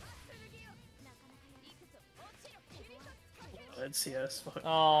 That's CS. Fuck.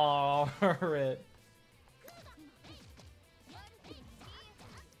 Oh, rip.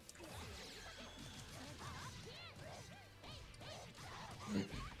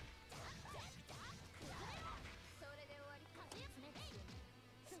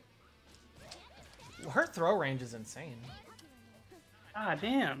 Her throw range is insane. God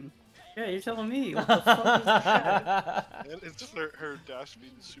damn. Yeah, you're telling me. What the fuck is that? And it's just her dash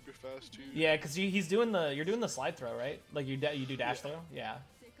speed is super fast too. Yeah, because he's doing you're doing the slide throw, right? Like you do dash throw? Yeah.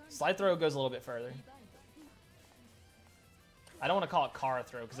 Slide throw goes a little bit further. I don't want to call it Kara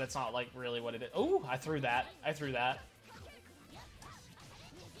throw because that's not like really what it is. Oh, I threw that. I threw that.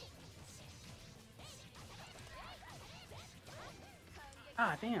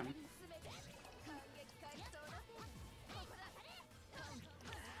 Ah, damn.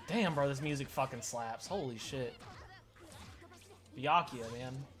 Damn, bro, this music fucking slaps. Holy shit. Byakuya,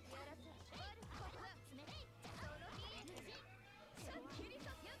 man.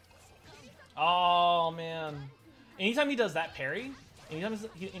 Oh man. Anytime he does that parry,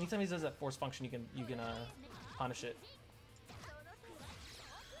 anytime he does that force function, you can punish it.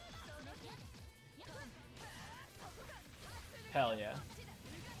 Hell yeah.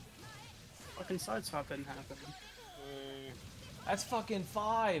 Fucking side swap didn't happen. That's fucking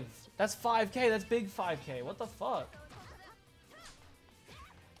 5. That's 5K. That's big 5K. What the fuck?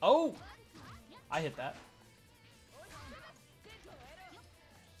 Oh! I hit that.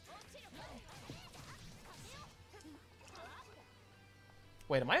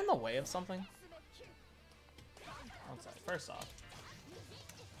 Wait, am I in the way of something? One sec. First off.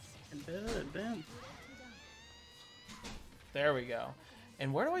 Bam. There we go.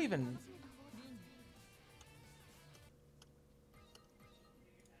 And where do I even...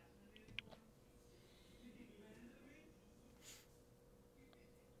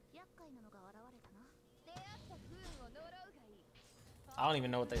 I don't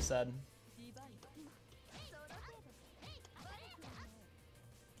even know what they said.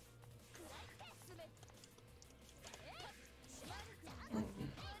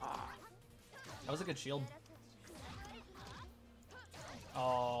 That was a good shield.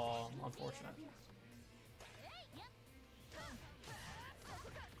 Oh, unfortunate.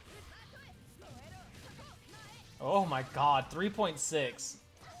 Oh my god, 3.6.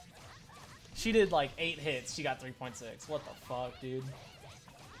 She did like 8 hits, she got 3.6. What the fuck, dude?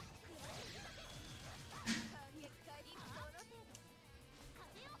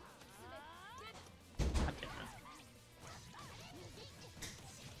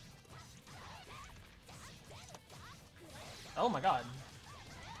 Oh my god.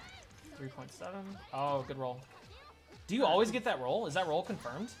 3.7. Oh, good roll. Do you always get that roll? Is that roll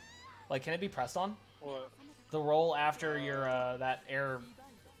confirmed? Like, can it be pressed on? What? The roll after your that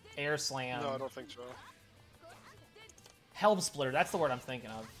air slam. No, I don't think so. Helm splitter. That's the word I'm thinking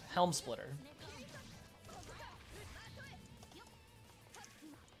of. Helm splitter.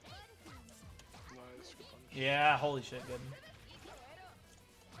 Nice. Good punch. Yeah. Holy shit. Good.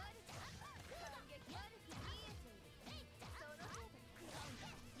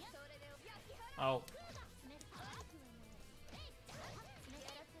 Oh.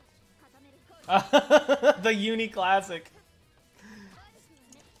 The Uni Classic.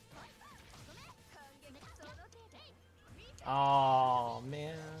 Oh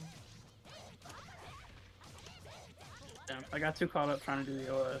man. Damn, I got too caught up trying to do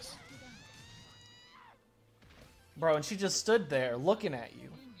the OS. Bro, and she just stood there looking at you.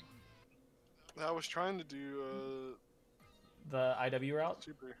 I was trying to do The IW route?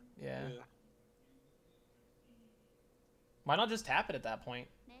 super. Yeah. Why not just tap it at that point?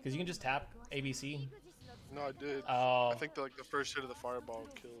 Because you can just tap ABC. No, I did. Oh. I think the first hit of the fireball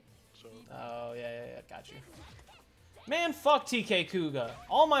killed. So. Oh, yeah, got you. Man, fuck TK Kuga.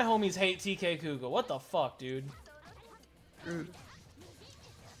 All my homies hate TK Kuga. What the fuck, dude?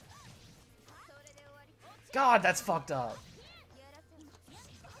 God, that's fucked up.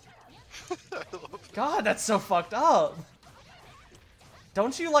 God, that's so fucked up.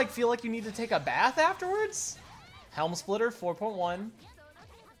 Don't you, like, feel like you need to take a bath afterwards? Helm Splitter, 4.1.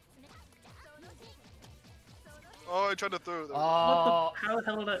 Oh, I tried to throw that. Oh. How the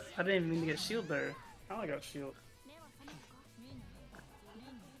hell did I didn't even mean to get shield there. How I got shield?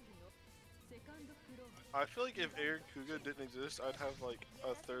 I feel like if Air Kuga didn't exist, I'd have like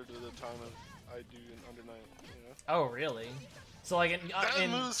a third of the time I do in Under Night, you know? Oh, really? So, like, That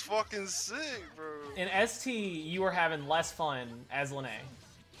move's fucking sick, bro. in ST, you were having less fun as Linne.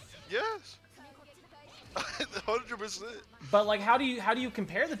 Yes. 100%. But, like, how do you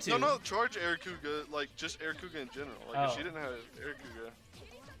compare the two? No, charge Air Kuga, like, just Air Kuga in general. Like, if she didn't have Air Kuga.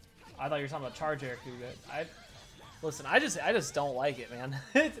 I thought you were talking about charge Air Kuga. Listen, I just don't like it, man.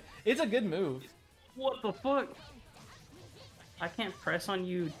 It's a good move. What the fuck? I can't press on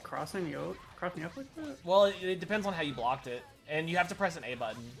you crossing me up like that? Well, it depends on how you blocked it. And you have to press an A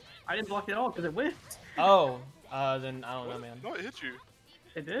button. I didn't block it at all because it whiffed. Oh, then I don't know, man. No, it hit you.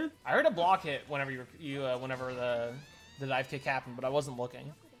 It did? I heard a block hit whenever whenever the dive kick happened, but I wasn't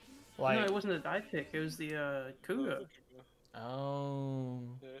looking. Like, No, it wasn't a die pick. It was the Kuga. oh.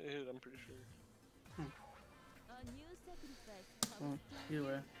 Yeah, it hit, I'm pretty sure. A new sacrifice Well, comes to either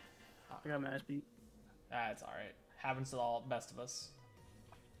way, I got my ass beat. That's alright. Happens to the best of us.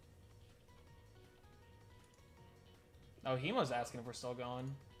 Oh, Hemo's asking if we're still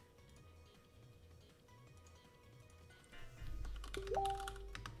going.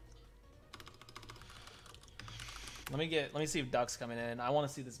 Let me see if Duck's coming in. I want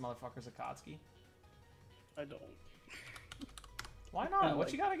to see this motherfucker's Akatsuki. I don't. Why not? Yeah, What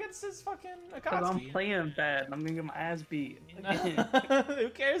like- you got against his fucking Cause I'm Akatsuki? playing bad. And I'm gonna get my ass beat. Who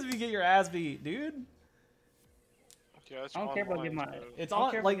cares if you get your ass beat, dude? Yeah, it's I don't care about getting my. online, so- It's I don't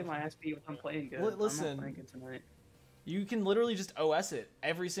on care if I like get my ass beat when I'm playing good. listen. I'm not playing good tonight. you can literally just OS it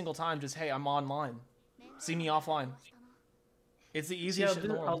every single time. Just hey, I'm online. See me offline. It's the See, easiest shit in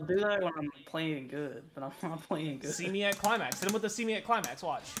the I'll world. do that when I'm playing good, but I'm not playing good. See me at climax. Hit him with the see me at climax.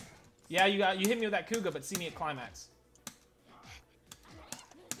 Watch. Yeah, you hit me with that Kuga, but see me at climax.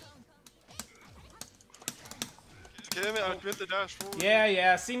 Damn it, I meant the dash forward.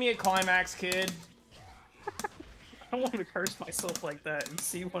 Yeah. See me at climax, kid. I want to curse myself like that and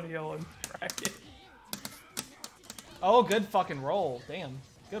see one of y'all in bracket. Oh, good fucking roll. Damn.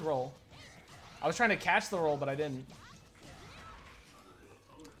 Good roll. I was trying to catch the roll, but I didn't.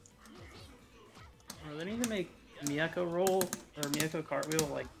 They need to make Miyako roll or Miyako cartwheel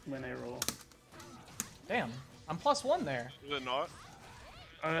like Linne roll. Damn. I'm +1 there. Is it not?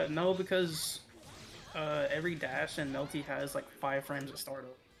 No, because every dash in Melty has like 5 frames of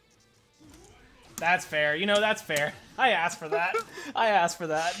startup. That's fair. You know, that's fair. I asked for that. I asked for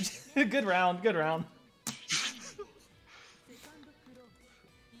that. Good round. Good round.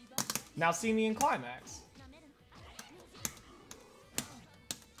 Now see me in climax.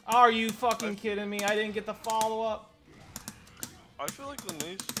 Are you fucking kidding me? I didn't get the follow-up. I feel like the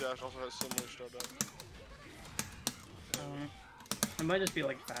Nanase dash also has similar startup. It might just be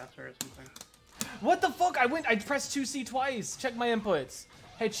like faster or something. What the fuck? I pressed 2C twice. Check my inputs.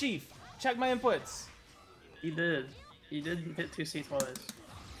 Hey, Chief. Check my inputs. He did. He did hit 2C twice.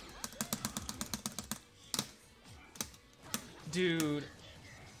 Dude.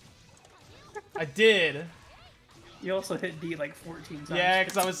 I did. You also hit D like 14 times. Yeah,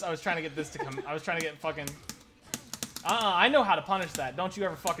 because I was trying to get this to come. I was trying to get fucking. I know how to punish that. Don't you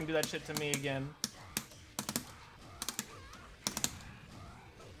ever fucking do that shit to me again.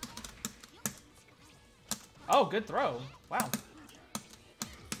 Oh, good throw. Wow.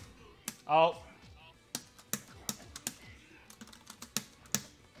 Oh.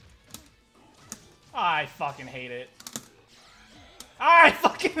 I fucking hate it. I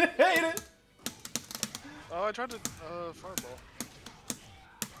fucking hate it. Oh, I tried to fireball.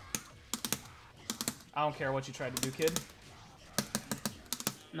 I don't care what you tried to do, kid.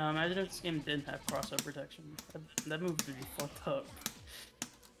 No, imagine if this game didn't have cross-up protection. That move would be fucked up.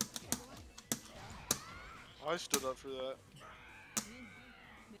 I stood up for that.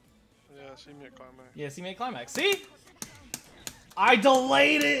 Yeah, see me at climax. Yeah, see me at climax. See? I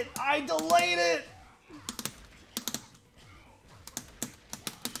delayed it! I delayed it!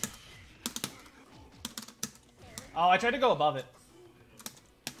 Oh, I tried to go above it.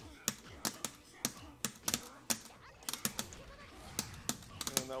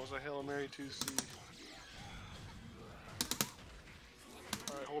 And that was a Hail Mary 2C.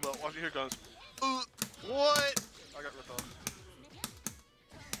 Alright, hold up. Watch it. Here it comes. What? I got ripped off.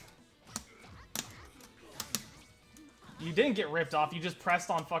 You didn't get ripped off, you just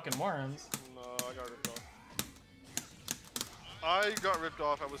pressed on fucking worms. No, I got ripped off. I got ripped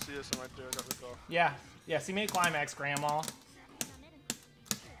off. I was CSing right there. I got ripped off. Yeah. Yeah, see me at climax, grandma.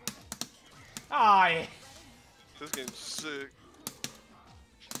 Ah, This game's sick.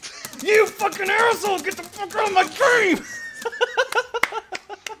 you fucking asshole! Get the fuck out of my game!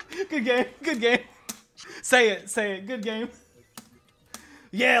 Good game, good game. Say it, good game.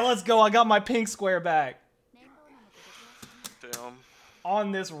 Yeah, let's go, I got my pink square back. Damn.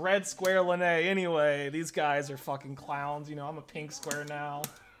 On this red square Linne anyway. These guys are fucking clowns, you know, I'm a pink square now.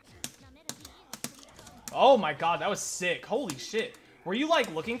 Oh my god, that was sick. Holy shit. Were you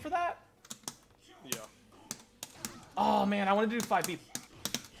like looking for that? Yeah. Oh man, I wanted to do 5B.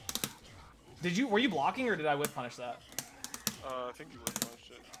 Were you blocking or did I whip punish that? I think you would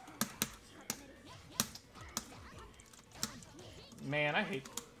punched it. Man, I hate.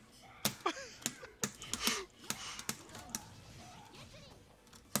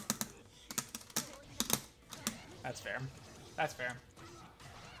 That's fair. That's fair.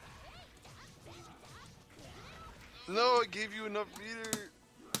 No, it gave you enough meter.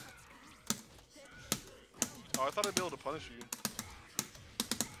 Oh, I thought I'd be able to punish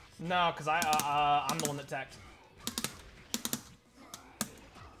you. No, because I'm the one that teched.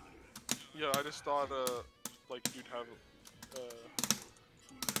 Yeah, I just thought like you'd have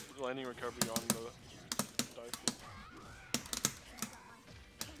landing recovery on the dive kick.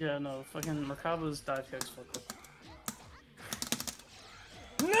 Yeah, no, fucking Merkava's dive kicks fucked up.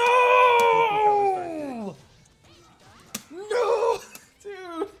 No! No!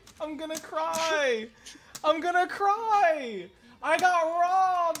 Dude, I'm gonna cry! I'm gonna cry! I got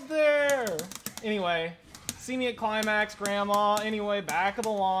robbed there! Anyway, see me at Climax, Grandma. Anyway, back of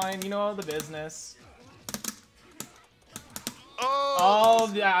the line. You know the business.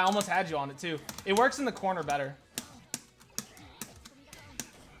 Oh, yeah, I almost had you on it, too. It works in the corner better.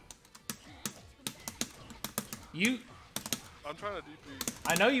 I'm trying to DP.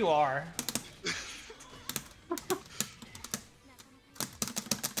 I know you are.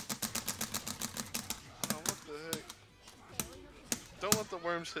 Oh, what the heck? Don't let the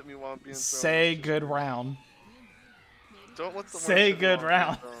worms hit me while I'm being thrown. Say good round. Don't let the worms Say hit me good while I'm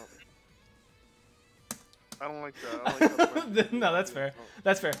round. being thrown. I don't like that. I don't like that. No, that's fair.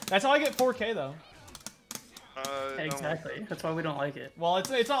 That's fair. That's how I get 4K though. Exactly. Like That's why we don't like it. Well,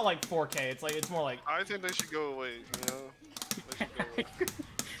 it's not like 4K. It's more like. I think they should go away. You know, they should go away.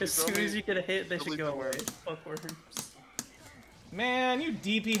 As soon as you get a hit, they should go away. Fuck worms. Man, you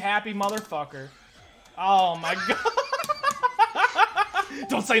DP happy motherfucker. Oh my god.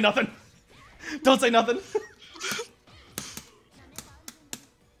 Don't say nothing. Don't say nothing.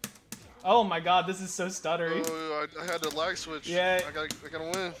 Oh my god, this is so stuttery. Oh, I had the lag switch. Yeah. I gotta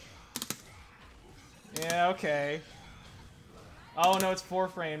win. Yeah, okay. Oh no, it's 4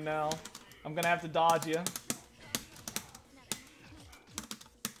 frame now. I'm gonna have to dodge you.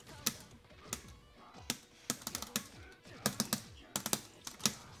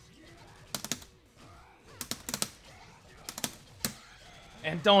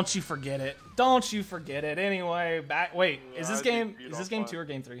 And don't you forget it. Don't you forget it. Anyway, back. Wait, Yeah, is this game 2 or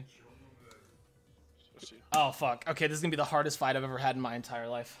game 3? Let's see. Oh fuck. Okay, this is gonna be the hardest fight I've ever had in my entire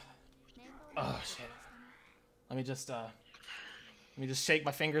life. Oh shit. Let me just shake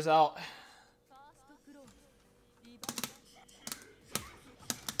my fingers out.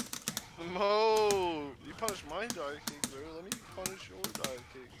 No, you punished my dive kick, bro. Let me punish your dive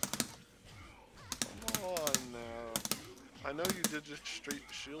kick. Come on now. I know you did just straight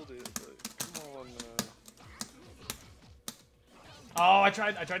shield it, but come on now. Oh, I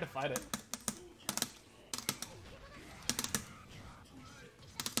tried to fight it.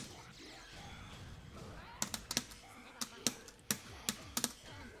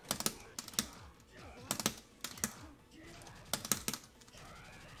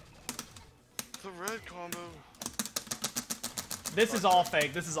 The red combo. This is all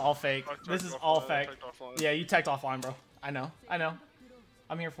fake. This is all fake. I teched This is offline, all I fake. teched offline. Yeah, you teched offline, bro. I know. I know.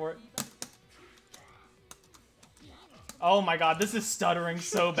 I'm here for it. Oh my god, this is stuttering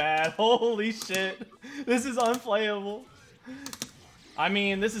so bad. Holy shit. This is unplayable. I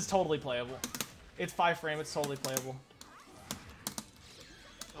mean, this is totally playable. It's 5 frame, it's totally playable.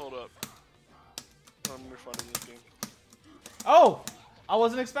 Hold up. I'm refunding this game. Oh! I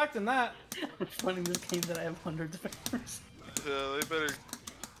wasn't expecting that. We're funding this game that I have hundreds of hours. Yeah, they better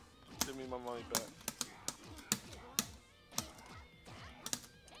give me my money back.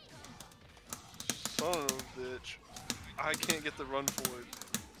 Son of a bitch. I can't get the run forward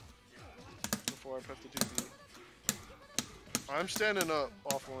before I press the 2B. I'm standing up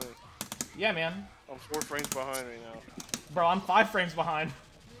offline. Yeah, man. I'm 4 frames behind right now. Bro, I'm 5 frames behind.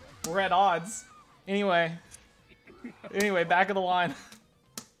 We're at odds. Anyway, back of the line.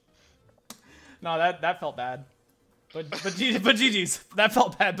 No, that felt bad. But GG's. That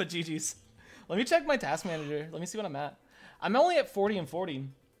felt bad, but GG's. Let me check my task manager. Let me see what I'm at. I'm only at 40 and 40.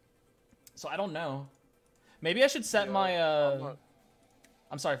 So I don't know. Maybe I should set my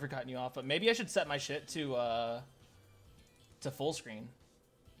I'm sorry for cutting you off, but maybe I should set my shit to full screen.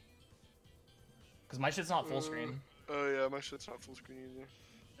 Cuz my shit's not full screen. Oh yeah, my shit's not full screen either.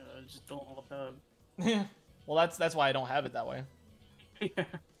 Just don't look up. Well, that's why I don't have it that way. Yeah.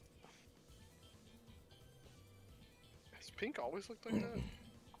 Has pink always looked like that?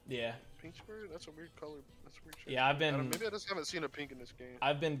 Yeah. Pink square? That's a weird color. That's a weird shade. Yeah, maybe I just haven't seen a pink in this game.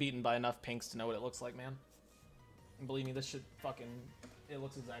 I've been beaten by enough pinks to know what it looks like, man. And believe me, this shit it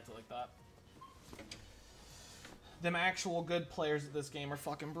looks exactly like that. Them actual good players of this game are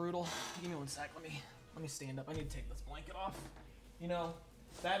fucking brutal. Give me one sec, let me stand up. I need to take this blanket off. You know,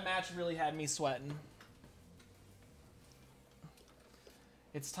 that match really had me sweating.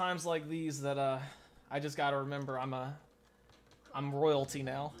 It's times like these that I just gotta remember I'm royalty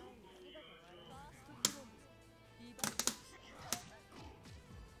now.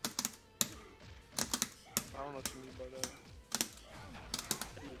 don't know what you mean by that.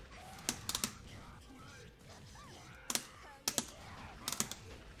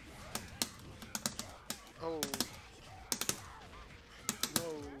 Oh. No.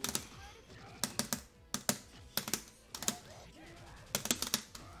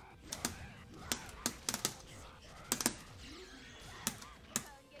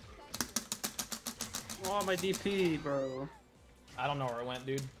 Oh, my DP, bro. I don't know where it went,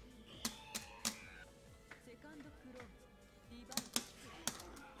 dude.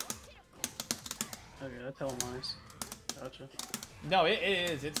 Okay, that's hella nice. Gotcha. No, it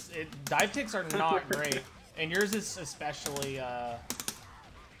is. Dive ticks are not great, and yours is especially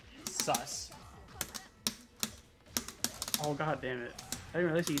sus. Oh, god damn it. I didn't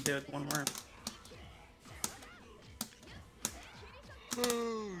realize you could do it with one worm.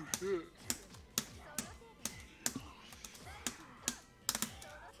 Oh, shit.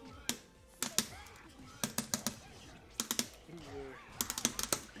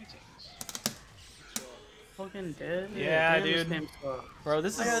 Fucking dead? Yeah, damn, this dude. game sucks. Bro,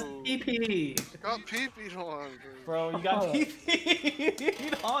 this I is... got DP! Got pee-peed on, dude. Bro, you got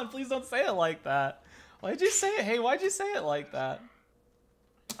PP'd on. Please don't say it like that. Why'd you say it? Hey, why'd you say it like that?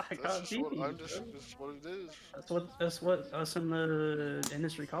 I That's got just what, DP. that's what it is. That's what us in the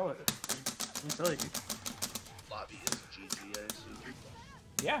industry call it. Let me tell you. Lobby is GG, I assume.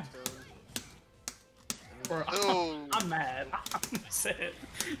 Yeah. Bro, No. I'm mad. I'm upset.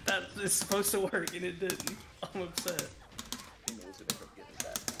 That is supposed to work and it didn't. I'm upset. He knows it if I'm getting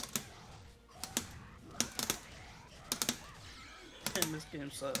that. And this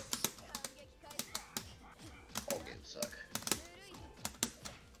game sucks. All games suck.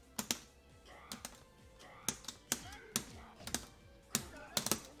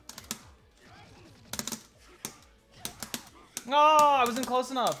 Oh, I wasn't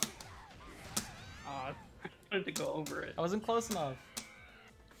close enough. I wanted to go over it. I wasn't close enough.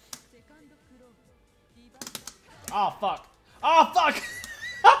 Oh, fuck. Oh, fuck!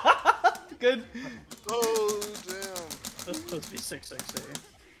 Good. Oh, damn. That's supposed to be 660.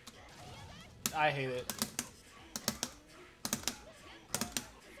 I hate it.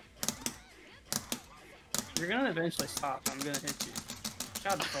 You're gonna eventually stop. I'm gonna hit you.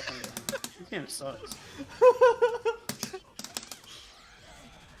 God the fucking damn. This game sucks.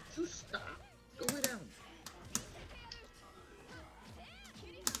 Just stop. Go way down.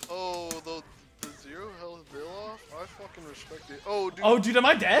 Oh, the zero health bill off? I fucking respect it. Oh, dude. Oh, dude, am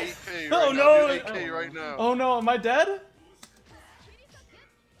I dead? 8K Oh, right no. now, dude, 8K right now. Oh, no, am I dead?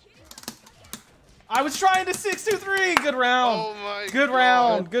 I was trying to 6-2-3. Good round. Oh my Good God.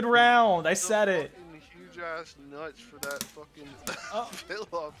 round. Good round. I The said it. fucking huge ass nuts for that fucking Oh. bill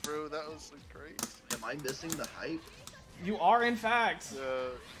off, bro. That was like crazy. Am I missing the hype? You are, in fact.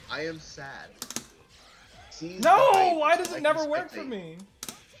 I am sad. Seize the No! hype Why does so I it can never work for spectate. me?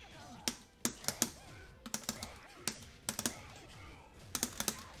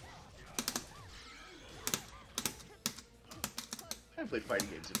 I haven't played fighting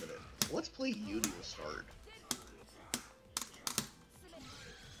games in a minute. Let's play Uni will start.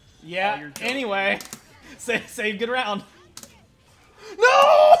 Yeah, you're joking. anyway. Say good round.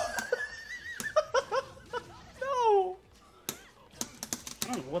 No! No!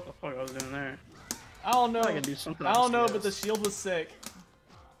 I don't know what the fuck I was doing there. I don't know. I can do something I don't else, know, yes. but the shield was sick.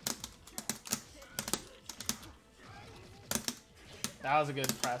 That was a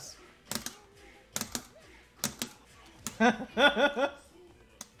good press.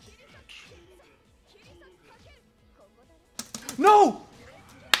 No!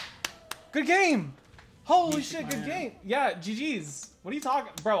 Good game! Holy You shit, shook my good hand. game! Yeah, GG's. What are you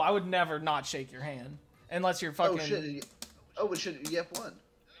talking? Bro, I would never not shake your hand. Unless you're fucking... Oh shit. Oh shit, Yep-Wagner.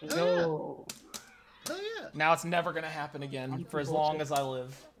 No. Oh yeah. Now it's never gonna happen again for as long as I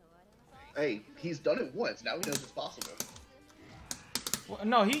live. Hey, he's done it once. Now he knows it's possible. Well,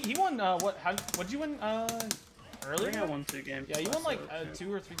 no, he won, what'd you win, I earlier? think I won 2 games. Yeah, you won like Yeah.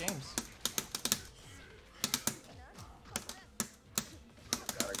 2 or 3 games.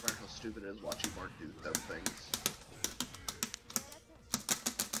 God, I learned how stupid it is watching Mark do dumb things.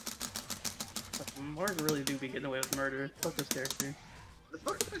 Mark really do be getting away with murder. Fuck this character. The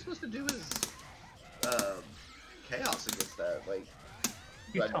fuck am I supposed to do is, chaos against that? Like,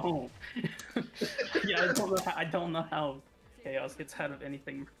 You but- don't. Yeah, I don't know how Chaos gets out of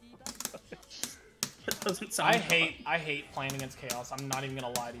anything. It doesn't sound. I hate playing against Chaos. I'm not even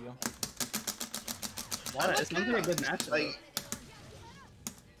gonna lie to you. Why? It's not a good matchup. Like,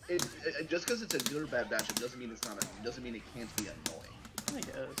 just because it's a good or bad match, it doesn't mean it's not. It doesn't mean it can't be annoying. I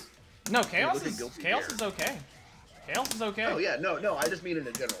guess. No, Chaos look at is Guilty Chaos Gear. is okay. Chaos is okay. Oh yeah, no, I just mean in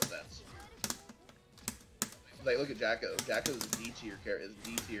a general sense. like look at Jacko. Jacko's D tier character is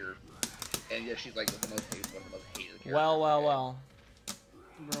D tier, and yeah, she's like one of the most hated characters. Well.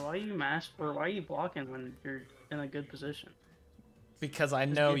 Bro, why you why are you blocking when you're in a good position? Because I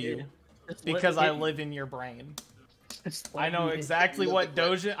know you. Because I live in your brain. I know exactly what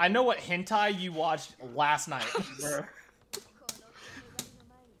doja. I know what hentai you watched last night. Bro.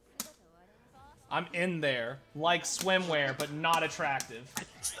 I'm in there, like swimwear, but not attractive.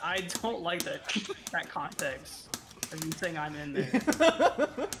 I don't like that context of you saying I'm in there.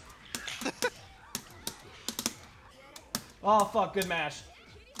 Oh fuck, good match.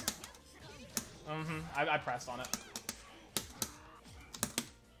 I pressed on it.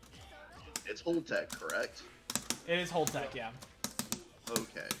 It's hold tech, correct? It is hold tech, yeah.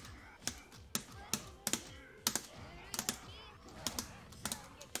 Okay.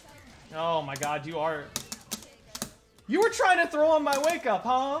 Oh my god, you are... You were trying to throw on my wake up,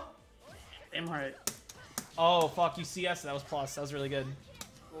 huh? Damn right. Oh fuck, you CS, that was plus, that was really good.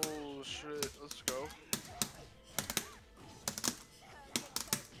 Oh shit, let's go.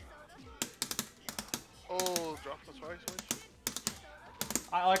 Oh, drop the swag switch.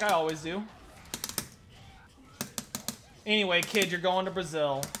 Like I always do. Anyway, kid, you're going to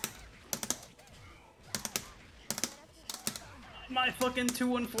Brazil. My fucking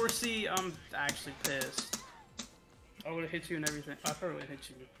 214C, I'm actually pissed. I would have hit you and everything. I probably would have hit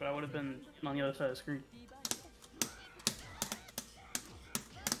you, but I would have been on the other side of the screen.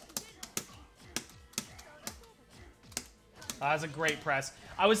 That was a great press.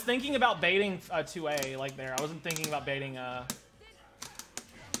 I was thinking about baiting 2A, like there. I wasn't thinking about baiting,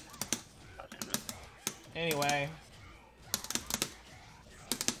 Anyway.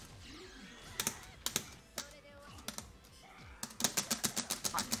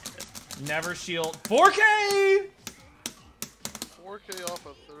 Never shield. 4K! 4K off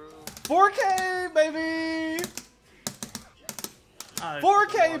a throw. 4K, baby!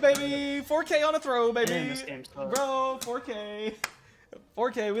 4K, baby! 4K on a throw, baby! This game's tough. Bro, 4K.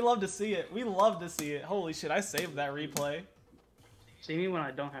 4K, we love to see it. We love to see it. Holy shit, I saved that replay. See me when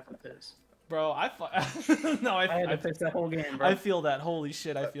I don't have to piss. Bro, I had to piss that whole game, bro. I feel that. Holy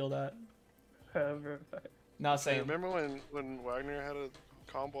shit, I feel that. Not Hey, saying. remember when Wagner had a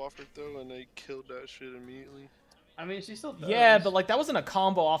combo offer though and they killed that shit immediately? I mean, she still does. Yeah, but like that wasn't a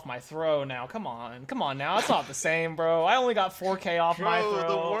combo off my throw. Now, come on now. It's not the same, bro. I only got 4K off my throw.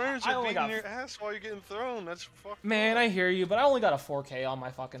 The worms I are only beating got. your ass while you're getting thrown. That's fucked Man, up. I hear you, but I only got a 4K on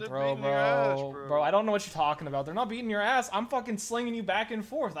my fucking They're throw, beating your ass, bro. bro. Bro, I don't know what you're talking about. They're not beating your ass. I'm fucking slinging you back and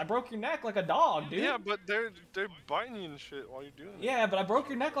forth. I broke your neck like a dog, dude. Yeah, but they're biting you and shit while you're doing it. Yeah, but I broke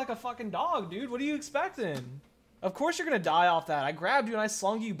your neck like a fucking dog, dude. What are you expecting? Of course you're gonna die off that. I grabbed you and I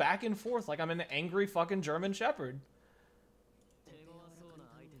slung you back and forth like I'm an angry fucking German Shepherd.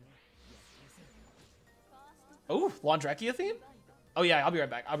 Oh, Londrekia theme? Oh yeah, I'll be right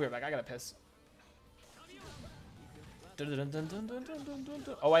back. I gotta piss.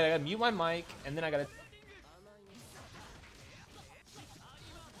 Oh wait, I gotta mute my mic, and then I gotta...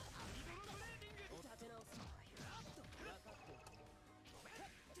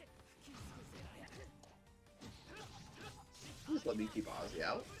 Just let me keep Ozzy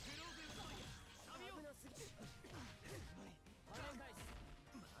out.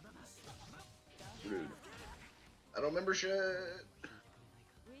 Rude. I don't remember shit.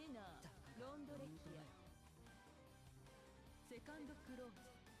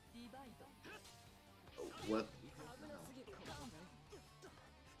 Oh, what?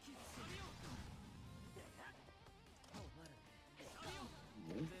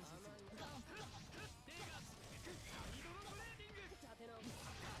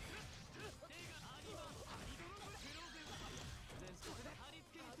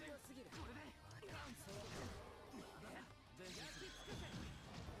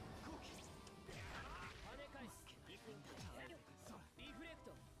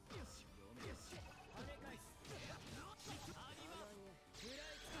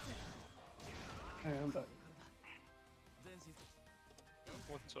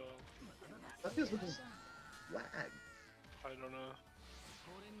 What's up? What is with this lag? I don't know.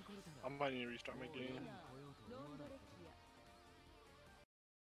 I might need to restart my game.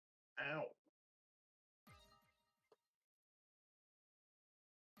 Ow.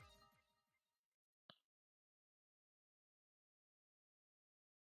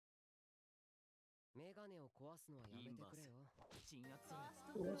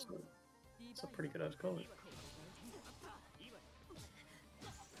 Ooh, that's a pretty good ass color.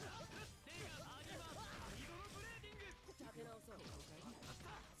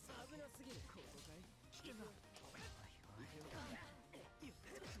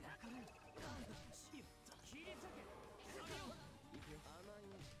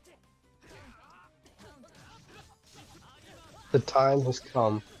 The time has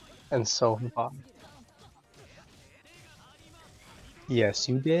come, and so have I. Yes,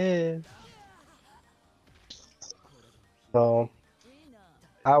 you did. So,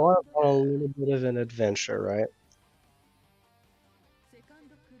 I want on a little bit of an adventure, right?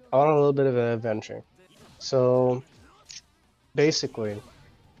 I want a little bit of an adventure. So, basically,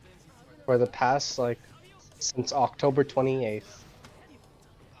 for the past, like, since October 28th,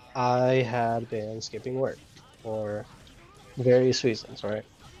 I had been skipping work for various reasons, right?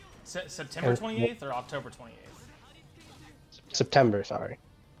 September And 28th or October 28th? September, sorry.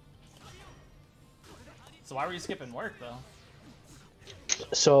 So why were you skipping work though?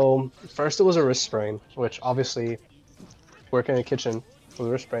 So, first it was a wrist sprain, which obviously, working in a kitchen with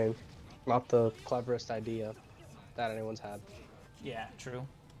a wrist sprain, not the cleverest idea that anyone's had. Yeah, true.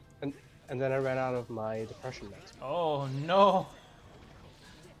 And then I ran out of my depression meds. Oh no.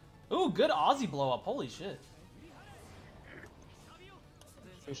 Ooh, good Aussie blow up. Holy shit.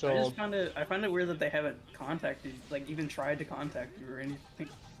 So, I find it weird that they haven't contacted, like even tried to contact you or anything.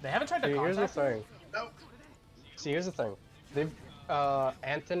 They haven't tried to here's the contact thing. No. See, here's the thing. They've,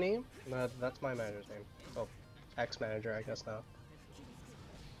 Anthony, that's my manager's name. Oh, ex-manager, I guess now.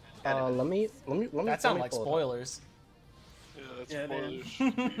 Let me. That sounds like spoilers. Yeah, that's Yeah, man.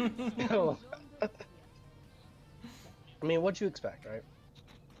 spoilers. I mean, what'd you expect, right?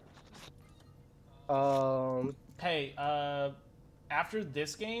 Hey, after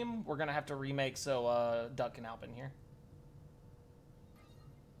this game, we're gonna have to remake so Duck can help in here.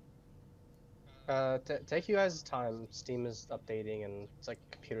 Take you guys' time. Steam is updating, and it's like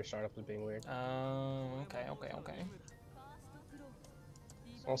computer startup is being weird. Okay.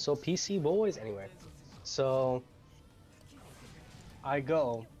 Also, PC boys. Anyway, so I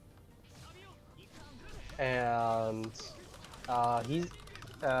go, and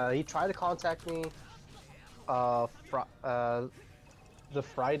he tried to contact me the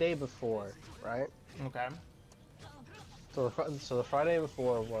Friday before, right? Okay. So the Friday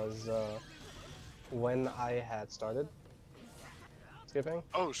before was when I had started skipping.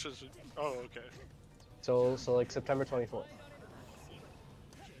 Oh shit. Oh okay. So like September 24th.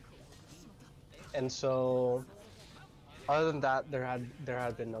 And so, other than that, there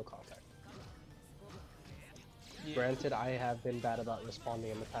had been no contact. Yeah. Granted, I have been bad about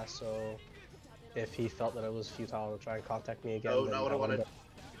responding in the past, so if he felt that it was futile to try and contact me again, Oh, then not what I wanted. would've-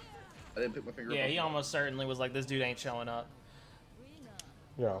 I didn't pick my finger Yeah, up. he almost certainly was like, this dude ain't showing up.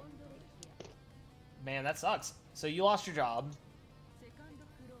 You know. Man, that sucks. So you lost your job,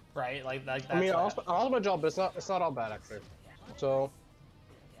 right? Like that's I mean, I what lost my job, but it's not all bad actually. So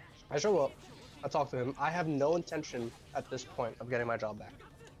I show up, I talk to him. I have no intention at this point of getting my job back.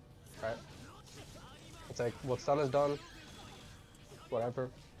 Right? It's like what's done is done. Whatever.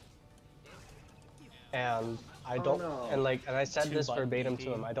 And I don't, no. and I said Two this button verbatim BP.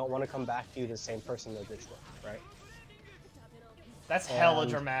 to him. I don't want to come back to you the same person that did work, right? That's hella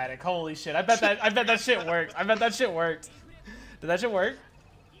And- dramatic. Holy shit! I bet that shit worked. I bet that shit worked. Did that shit work?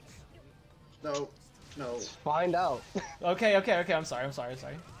 No. No. Find out. Okay. I'm sorry.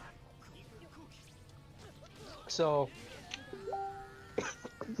 So,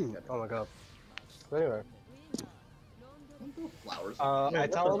 oh my god. But anyway, Flowers. I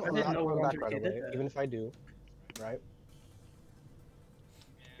tell him I I'm didn't not know coming back Londrekia right did away, that. even if I do, right?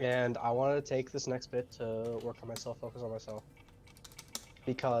 And I wanted to take this next bit to work on myself, focus on myself,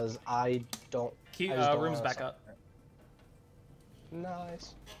 because I don't. Keep I just don't room's wanna back stop. up.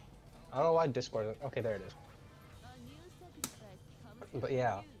 Nice. I don't know why Discord. Okay, there it is. But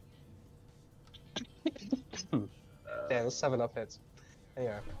yeah. Damn, those 7-up hits.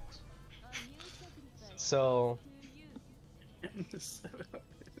 Anyway. So,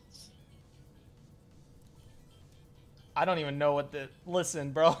 I don't even know what the.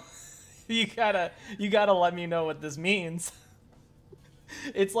 Listen, bro. you gotta let me know what this means.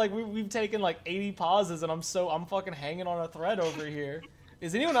 It's like we've taken like 80 pauses, and I'm fucking hanging on a thread over here.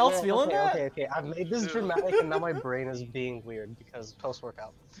 Is anyone else feeling that? okay. I've made this dramatic, and now my brain is being weird because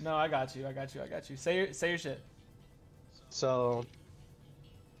post-workout. No, I got you. Say your shit. So,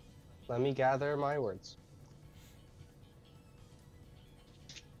 let me gather my words.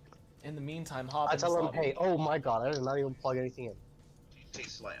 In the meantime, hop I in tell this him, lobby. hey, oh my god, I did not even plug anything in. Hey,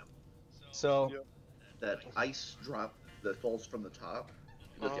 Slam. So, Yeah. That ice drop that falls from the top.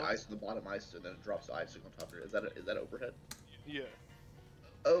 You got the Uh-huh. ice on the bottom ice, and then it drops the ice on top of it. Is that overhead? Yeah.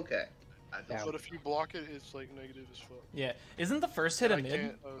 Okay. I Yeah. thought But if you block it, it's like negative as fuck. Yeah. Isn't the first hit a I mid?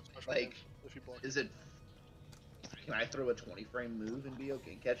 can't special Like, damage if you block it. Is it? Can I throw a 20-frame move and be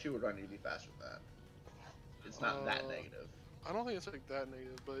okay and catch you, or do I need to be faster than that? It's not that negative. I don't think it's like that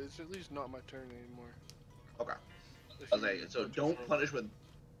negative, but it's at least not my turn anymore. Okay. If I was like, you so touch don't him. punish with.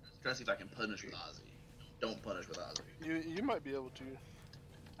 Trying to see if I can punish with Ozzy. Don't punish with Ozzy. You might be able to.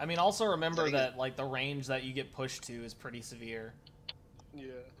 I mean, also remember Dang it. that like the range that you get pushed to is pretty severe. Yeah.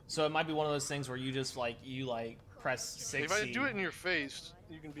 So it might be one of those things where you just like press 6. If I do it in your face,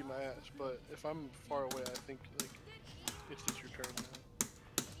 you can beat my ass. But if I'm far away, I think like it's just your turn now.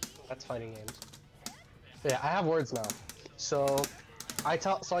 That's fighting games. Yeah, I have words now. So I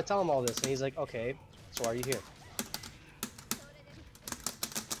tell him all this, and he's like, okay, so why are you here?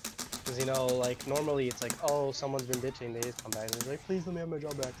 Because, you know, like, normally it's like, oh, someone's been bitching, they just come back, and he's like, please let me have my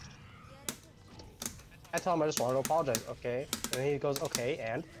job back. I tell him I just wanted to apologize, okay? And then he goes, okay,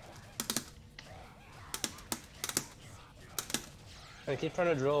 and I keep trying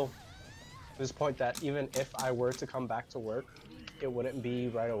to drill this point that even if I were to come back to work, it wouldn't be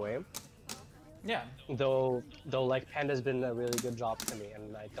right away. Yeah. Though like Panda's been a really good job to me,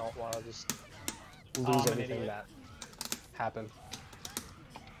 and I don't want to just lose I'm an everything idiot. that happened.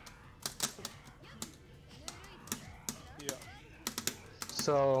 Yeah.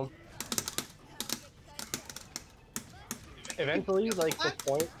 So eventually, like the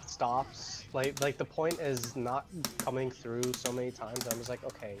point stops. Like the point is not coming through so many times. I'm just like,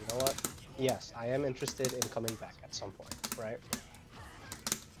 okay, you know what? Yes, I am interested in coming back at some point, right?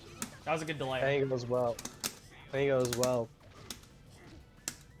 That was a good delay. I think it goes well. I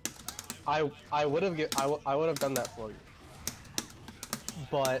would have done that for you.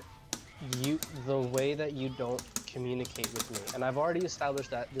 But the way that you don't communicate with me, and I've already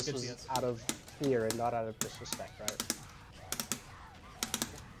established that this Good was CS. out of fear and not out of disrespect, right?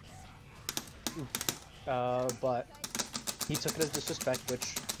 But he took it as disrespect,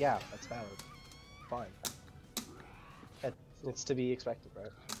 which, yeah, that's valid. Fine. It's to be expected,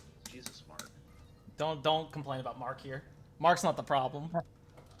 right? Jesus, Mark. Don't complain about Mark here. Mark's not the problem. Fuck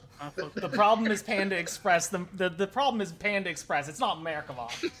The problem is Panda Express. The problem is Panda Express. It's not Merkava.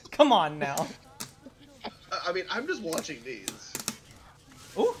 Come on now. I mean, I'm just watching these.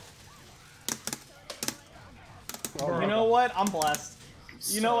 Ooh. Oh, You know what? I'm blessed.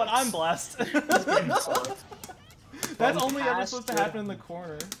 You know what? I'm blessed. That's only ever supposed to happen in the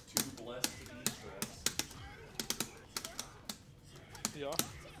corner. Too blessed to be stressed. Yeah.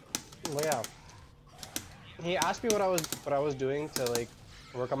 Well, yeah. He asked me what I was doing to like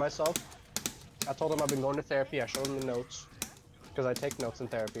work on myself. I told him I've been going to therapy. I showed him the notes because I take notes in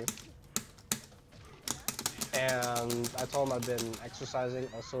therapy. And I told him I've been exercising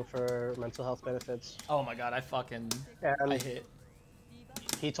also for mental health benefits. Oh my god, I And hit.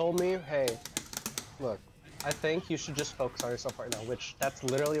 he told me, hey, look, I think you should just focus on yourself right now, which that's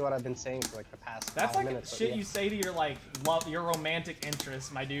literally what I've been saying for like the past That's 5 like minutes. but shit yeah. you say to your like your romantic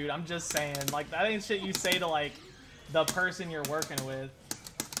interest, my dude. I'm just saying, like that ain't shit you say to like the person you're working with.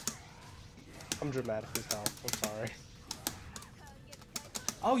 I'm dramatic as hell. I'm sorry.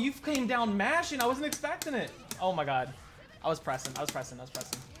 Oh, you came down mashing. I wasn't expecting it. Oh my god. I was pressing.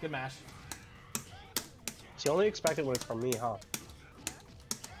 Good mash. She only expected when it's from me, huh?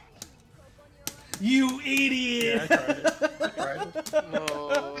 You idiot! Yeah, I tried it.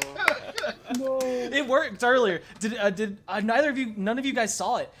 No. It worked earlier. Did none of you guys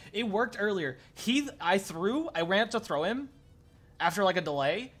saw it? It worked earlier. I ran up to throw him after like a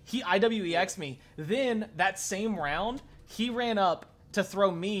delay. He IWEX'd me. Then that same round, he ran up to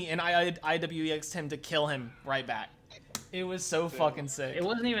throw me and I IWEX'd him to kill him right back. It was so fucking sick. It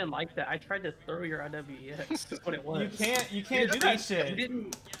wasn't even like that. I tried to throw your IWEX. That's what it was. You can't do that You shit.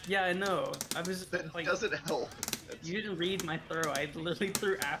 didn't. Yeah, I know. I was That like, doesn't help. That's- you didn't read my throw. I literally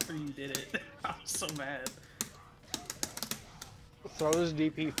threw after you did it. I was so mad. Throw this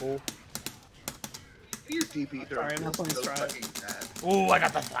DP, fool. Your DP throw Sorry, I'm not feels playing so Strive. fucking bad. Ooh, I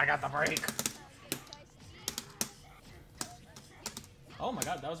got the break. Oh my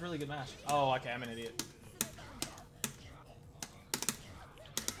god, that was a really good match. Oh, okay, I'm an idiot.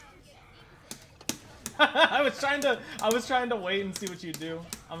 I was trying to wait and see what you do.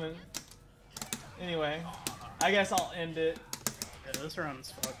 Anyway, I guess I'll end it. Yeah, this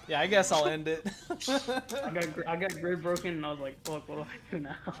round's fucked. Yeah, I guess I'll end it. I got grid broken and I was like, fuck, what do I do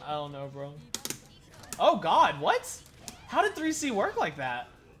now? I don't know, bro. Oh god, what? How did 3C work like that?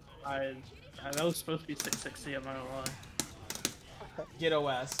 That was supposed to be 660, I'm not gonna lie. Ghetto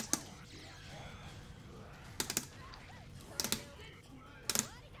West.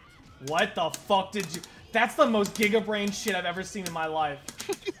 What the fuck did you... That's the most Giga Brain shit I've ever seen in my life.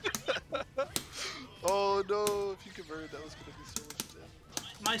 Oh no, if you converted, that was gonna be so much damage.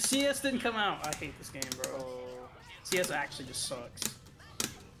 My CS didn't come out. I hate this game, bro. Oh. CS actually just sucks.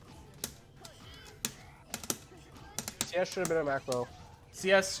 CS should have been a macro.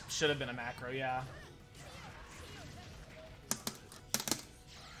 CS should have been a macro, yeah.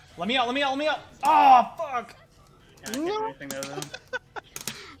 Let me out, let me out, let me out! Oh, fuck! Yeah, I can't do anything there though.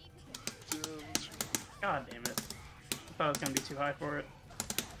 God damn it. I thought it was gonna be too high for it.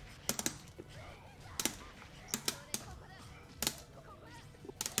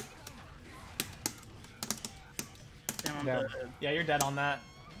 Damn, I'm Yeah. dead. Yeah, you're dead on that.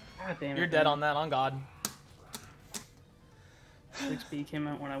 God damn it. You're dead man. on that, on God. 6B came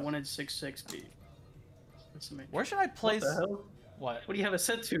out when I wanted 6B. Where should I place... What the hell? What? What do you have it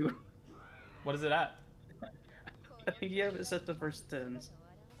set to? What is it at? I think you have it set to first 10s.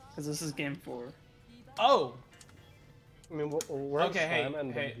 Because this is game 4. Oh! I mean, we're Okay, hey, Slam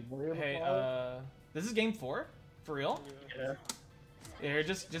and hey, Yuzuriha hey, before. this is game 4? For real? Yeah. Here,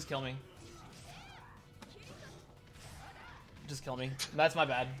 just kill me. Just kill me. That's my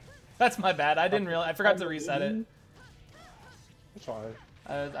bad. That's my bad. I didn't realize. I forgot to reset it. It's fine.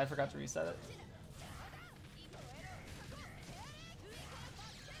 I forgot to reset it.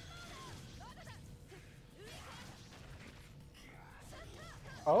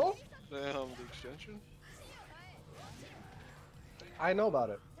 Oh, Damn, the extension? I know about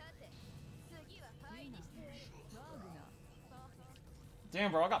it.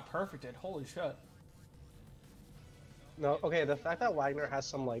 Damn, bro, I got perfected. Holy shit. No, okay, the fact that Wagner has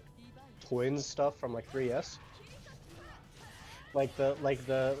some like twins stuff from like 3S, like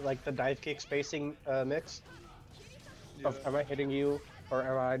the dive kick spacing mix. Yeah. Of, am I hitting you, or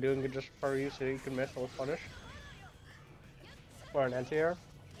am I doing it just for you so you can miss or punish? Or an anti-air?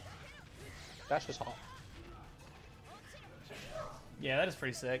 That's just hot. Yeah, that is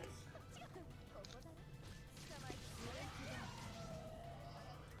pretty sick.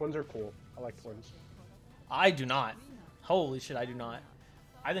 Twins are cool. I like twins. I do not. Holy shit, I do not.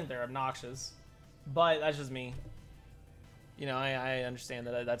 I think they're obnoxious. But that's just me. You know, I understand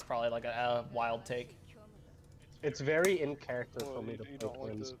that that's probably like a wild take. It's very in character for Well, me to you play don't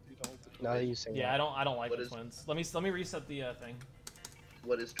like twins. you don't like the Now that you say Yeah, that. I don't like What the is- twins. Let me reset the thing.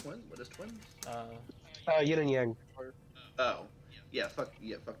 What is twin? What is twins? Yin and Yang. Oh, yeah, fuck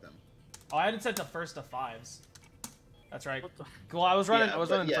them. Oh, I had it set to first to 5s. That's right. What the? Well, I was running. Yeah, I was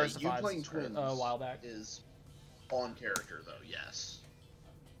but running yeah, first to you 5s playing twins a while back. is on character though, yes.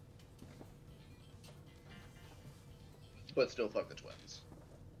 But still, fuck the twins.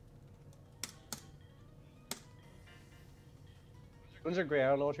 Twins are great. I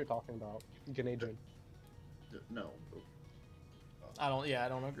don't know what you're talking about. Ganadrian. No, I don't. Yeah, I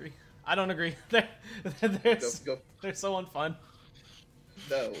don't agree. I don't agree. They're go. they're so unfun.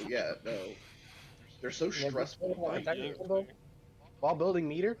 No, yeah, no. They're so stressful. Like, Like, yeah. combo, while building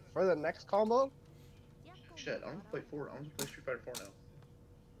meter for the next combo. shit, I want to play 4. I want to play Street Fighter 4 now.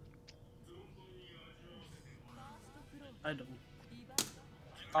 I don't.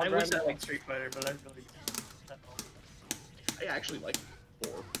 I'll I wish grab I it. liked Street Fighter, but I really I actually like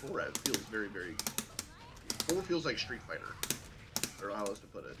 4. 4 feels very, very... 4 feels like Street Fighter. I don't know how else to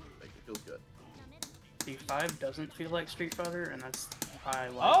put it. Like, it feels good. D5 doesn't feel like Street Fighter, and that's why I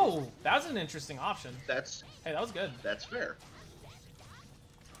like Oh, that's an interesting option. That's Hey, that was good. fair.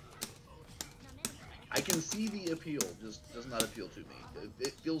 I can see the appeal, just does not appeal to me.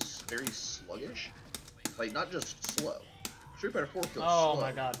 It feels very sluggish. Like, not just slow. Street Fighter 4 feels Oh slow,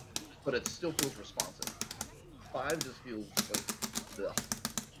 my god. but it still feels responsive. 5 just feels like, ugh.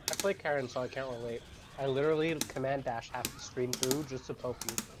 I play Karen, so I can't relate. I literally command dash half the stream through just to poke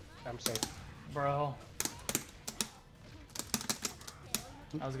you. I'm safe. Bro.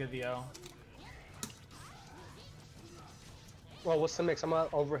 That was a good VO. Well, what's the mix? I'm gonna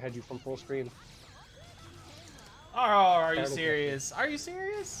overhead you from full screen. Oh, are you Terrible. serious? Are you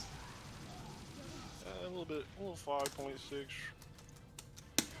serious? A little 5.6.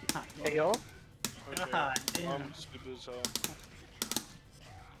 Hey, yo. Okay. God damn. I'm stupid as hell.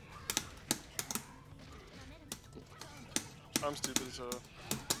 I'm stupid as hell.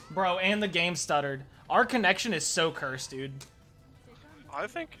 Bro, and the game stuttered. Our connection is so cursed, dude. I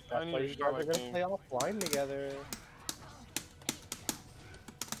think I That's need why to you start guys my are gonna game. play offline together.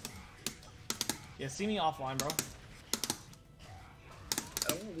 Yeah, see me offline, bro. I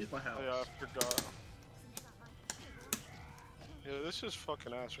don't want to leave my house. Oh, yeah, I forgot. Yeah, this is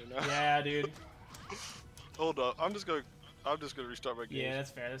fucking ass right now. Yeah, dude. Hold up, I'm just gonna restart my game. Yeah, that's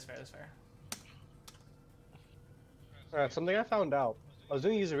fair, that's fair, that's fair. Alright, something I found out. I was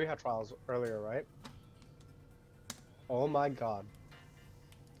doing Yuzuriha trials earlier, right? Oh my god.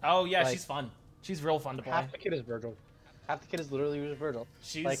 Oh, yeah, Like- she's fun. She's real fun to play. Half the kid is Virgil. Half the kid is literally just Virgil.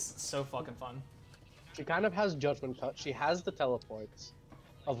 She's like- so fucking fun. She kind of has judgment cut. She has the teleports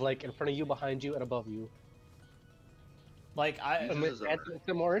of like in front of you, behind you, and above you. Like, And This is it's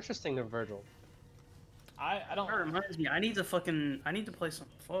more interesting than Virgil. I don't. That reminds me, I need to play some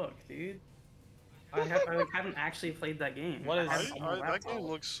fuck, dude. I haven't actually played that game. What is- I have it on my That laptop. game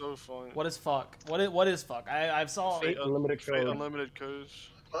looks so fun. What is fuck? What is fuck? I've saw. Fate Unlimited Fate Code. Unlimited Codes.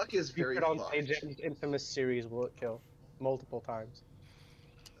 Fuck is very Featured on fucked. Sage's infamous series Will It Kill multiple times.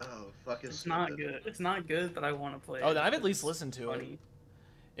 Oh, fuck is It's not good. It's not good, but I want to play. Oh, it then I've at because least it's listened to it. funny.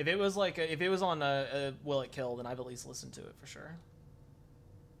 If it was like if it was on Will It Kill, then I've at least listened to it for sure.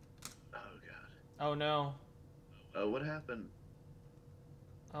 Oh god. Oh no. Oh, what happened?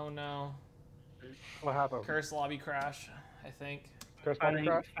 Oh no. What happened? Curse lobby crash. I think. Curse Lobby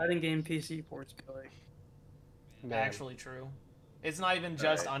Crash? Fighting game PC ports be like. Man. Actually true. It's not even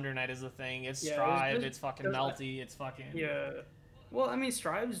just Alright. Undernight is the thing. It's Yeah, it was Strive. just- It's fucking it was- Melty. It's fucking. Yeah. Well, I mean,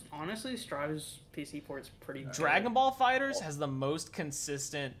 Strive's PC port's pretty. good. Dragon Ball Fighters has the most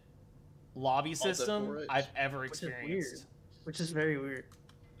consistent lobby Alt F4 system it. I've ever Which is weird. experienced. Which is very weird.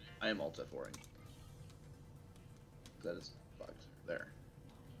 I am alt F4ing. That is fucked. There.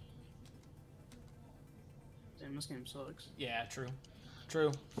 Damn, this game sucks. Yeah, true.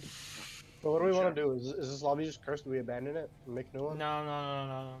 True. So what do we want to do? Is this lobby just cursed? Do we abandon it and make a new one?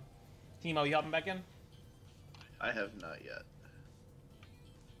 No. Hemo, you hopping back in? I have not yet.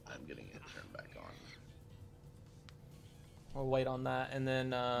 I'm getting it turned back on. We'll wait on that, and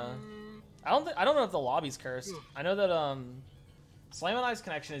then I don't know if the lobby's cursed. I know that Slam and I's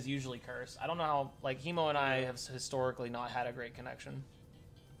connection is usually cursed. I don't know how like Hemo and I have historically not had a great connection.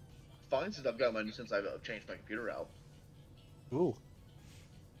 Fine since I've changed my computer out. Ooh.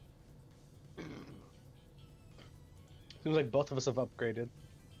 Seems like both of us have upgraded.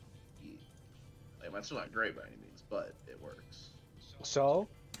 Like, mine's still not great by any means, but it works. So,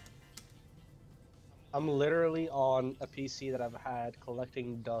 I'm literally on a PC that I've had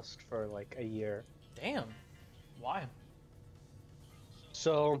collecting dust for like a year. Damn. Why?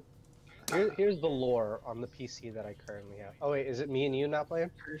 So, here's the lore on the PC that I currently have. Oh wait, is it me and you now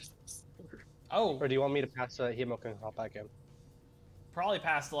playing? Oh, Or do you want me to pass Hemo can hop back in? probably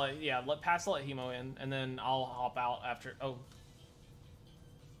pass to let Hemo in, and then I'll hop out after. Oh,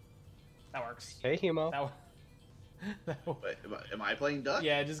 that works. Hey Hemo. That wo- Wait, am I playing Duck?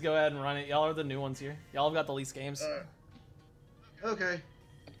 yeah, just go ahead and run it. Y'all are the new ones here. Y'all have got the least games. Okay.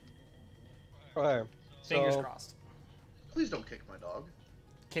 Okay. Fingers so- crossed. Please don't kick my dog.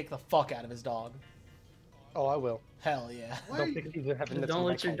 Kick the fuck out of his dog. Oh, I will. Hell yeah. Don't think he's having Don't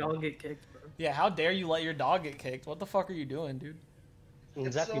let your dog get kicked, bro. Yeah, how dare you let your dog get kicked? What the fuck are you doing, dude?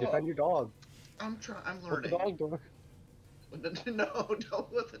 Exactly. so- Defend your dog. I'm What the learning. dog doing? No,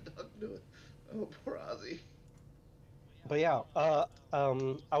 don't let the dog do it. Oh, poor Ozzy. But yeah,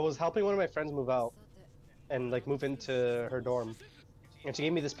 I was helping one of my friends move out and like move into her dorm, and she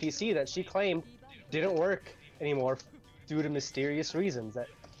gave me this PC that she claimed didn't work anymore due to mysterious reasons that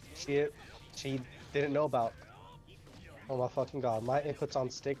she didn't know about. Oh my fucking god, my inputs on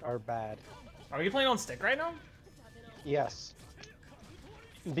stick are bad. Are you playing on stick right now? Yes,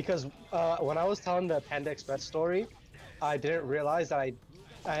 because when I was telling the Panda Express story, I didn't realize that I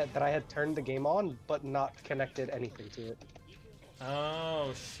had turned the game on but not connected anything to it.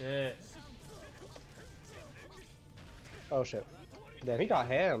 Oh shit. Oh shit. Damn, he got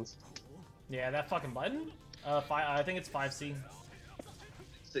hands. Yeah, that fucking button? I think it's 5C.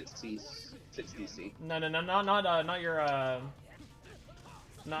 6DC. No, not your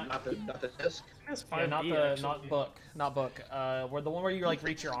Not the disc. That's yeah, 5B, not book. Where the one where you like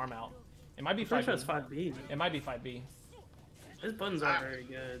reach your arm out. It might be I'm pretty sure 5B. it's 5B. It might be 5B. His buttons aren't very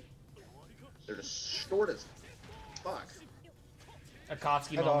good. They're just short as fuck.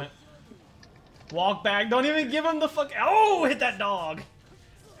 Akatsuki Hi, dog. moment. Walk back. Don't even give him the fuck. Oh, hit that dog.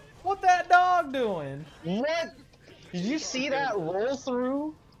 What that dog doing? What? Did you see that roll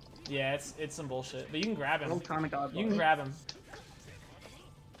through? Yeah, it's some bullshit. But you can grab him. I'm trying to god. You can grab him.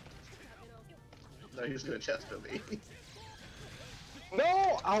 No, he's gonna chest to me.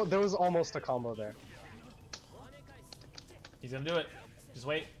 No! Oh, there was almost a combo there. He's gonna do it. Just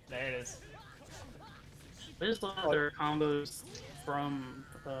wait. There it is. I just love their combos from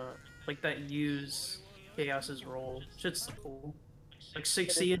like that use Chaos's roll. Shit's so cool. Like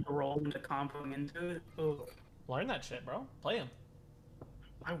 6C in the roll into comboing into it. Oh, Learn that shit, bro. Play him.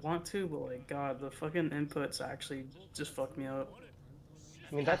 I want to, but like God, the fucking inputs actually just fuck me up.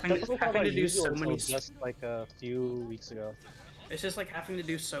 I mean, that's Having- something having I to do used so until many- just like a few weeks ago. It's just like having to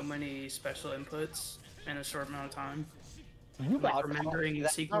do so many special inputs in a short amount of time. You Like got remembering the that. I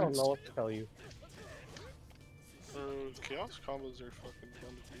don't sequence. know what to tell you. Chaos combos are fucking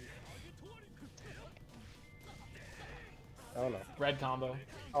fun to do. I don't know. Red combo.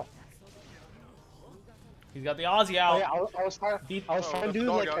 Oh. He's got the Aussie Oh out. yeah, I was trying. I was trying to do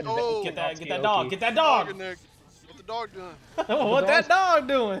like a Oh, Get that Okey-dokey. dog. Get that Dog dog. in there. What the dog doing? What that dog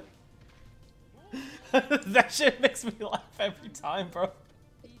doing? That shit makes me laugh every time, bro.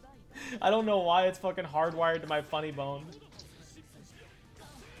 I don't know why it's fucking hardwired to my funny bone.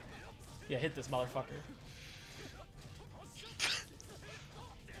 Yeah, hit this motherfucker.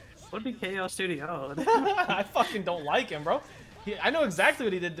 What did Chaos Studio? I fucking don't like him, bro. I know exactly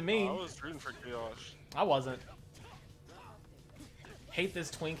what he did to me. I was rooting for Chaos. I wasn't. Hate this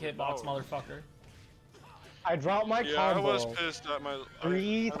twink hitbox motherfucker. I dropped my Yeah, combo. I was pissed at my.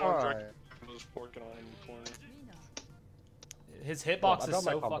 Three I times. was working on him in the corner. His I hitbox is dropped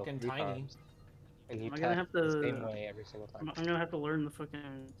my so combo fucking 3 tiny. times. And he Am I gonna tapped have the to- same way every single time. I'm gonna have to learn the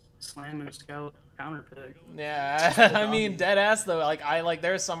fucking slam and scout counter pick. Yeah, I mean, dead ass though. Like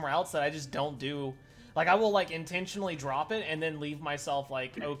there's some routes that I just don't do. Like I will like intentionally drop it and then leave myself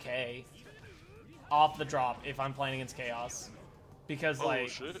like okay off the drop if I'm playing against Chaos, because Oh, like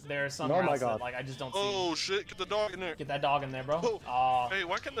shit. there are some Oh my routes that God. like I just don't see. Oh shit! Get the dog in there. Get that dog in there, bro. Oh. Aw. Hey,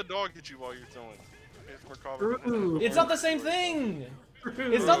 why can't the dog hit you while you're throwing? It's Merkava. Ooh. It's not the same thing.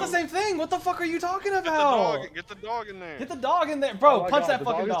 It's not the same thing. What the fuck are you talking Get the about? dog. Get the dog in there. Get the dog in there, bro. Oh my Punch God, that the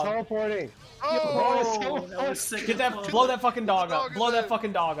fucking dog. dog. Is teleporting. Oh, That was sick. Get as that. fuck. Blow that fucking dog Dog up. in Blow that there.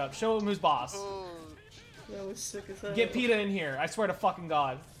 fucking dog up. Show him who's boss. Oh. That was sick as hell. Get PETA in here. I swear to fucking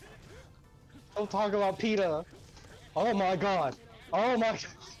God. Don't talk about PETA. Oh my God. Oh my.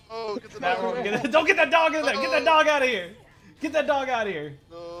 Oh, get the That dog. one, don't get that dog in there. Get that dog out of here. Get that dog out of here.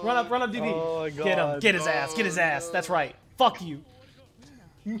 No. Run up, DB. Oh my Get him. God. Get his ass. Get his ass. That's right. Fuck you.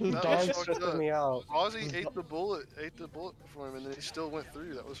 The That dog was fucked stressed up. me out. Ozzy ate the bullet for him, and then he still went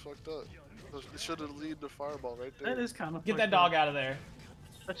through. That was fucked up. It should have lead the fireball right there. That is kind of. Get that dog out of there.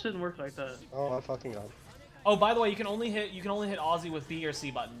 That shouldn't work like that. Oh my fucking God. Oh, by the way, you can only hit Ozzy with B or C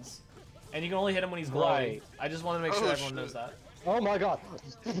buttons, and you can only hit him when he's glowing. Right. I just want to make sure Oh, everyone shit. knows that. Oh my God.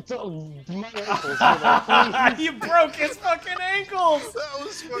 My ankles, You broke his fucking ankles. That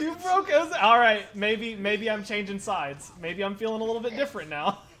was fucking. You broke his. All right, maybe I'm changing sides. Maybe I'm feeling a little bit different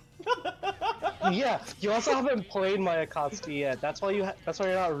now. Yeah, you also haven't played my Akatsuki yet. That's why that's why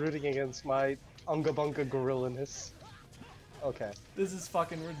you're not rooting against my Unga Bunga gorilla-ness. Okay. This is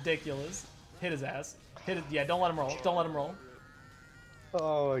fucking ridiculous. Hit his ass. Hit it. Yeah, don't let him roll. Don't let him roll.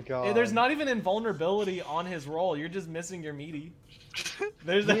 Oh my God. There's not even invulnerability on his roll. You're just missing your meaty.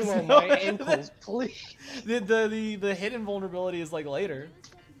 There's Nemo, no, my ankles, please. the hit invulnerability is like later.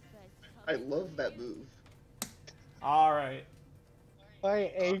 I love that move. All right.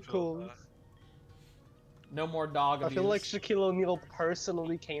 My ankles. No more dog I abuse. feel like Shaquille O'Neal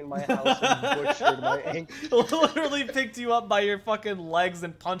personally came in my house and butchered my ankles. Literally picked you up by your fucking legs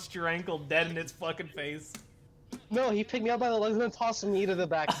and punched your ankle dead in its fucking face. No, he picked me up by the legs and then tossed me to the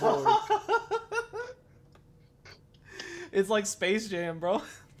backboard. It's like Space Jam, bro.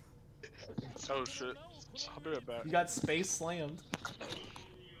 Oh shit! I'll be right back. You got space slammed.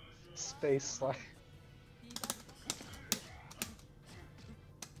 Space slide.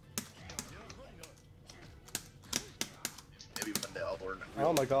 Maybe one day I'll learn.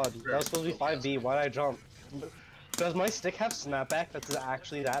 Oh my God, that was supposed to be 5B. Why'd I jump? Does my stick have snapback that's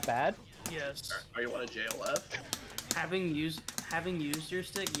actually that bad? Yes. Are you on a JLF? Having used your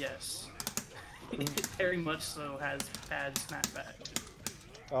stick, yes. It very much so has bad snapback.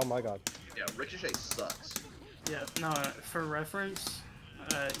 Oh my God. Yeah, Ricochet sucks. Yeah, no, for reference,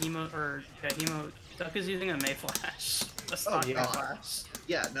 Hemo Duck is using a Mayflash. A stock yeah. Mayflash.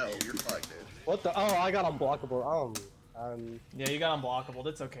 Yeah, no, you're fucked, dude. What the? Oh, I got unblockable. Yeah, you got unblockable.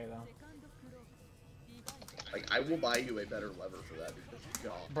 It's okay though. Like, I will buy you a better lever for that because,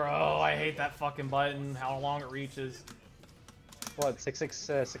 God. Bro, I hate that fucking button. How long it reaches. What?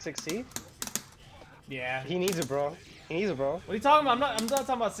 66C? Yeah. He needs it, bro. He needs it, bro. What are you talking about? I'm not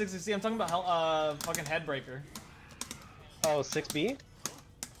talking about 60C. I'm talking about fucking Headbreaker. Oh, 6B?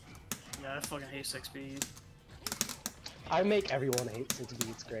 Yeah, I fucking hate 6B. I make everyone hate 6B.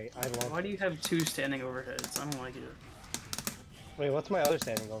 It's great. I love Why it. do you have two standing overheads? I don't like it. Wait, what's my other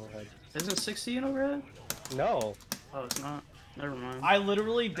standing overhead? Isn't 6C an overhead? No. Oh, it's not. Never mind. I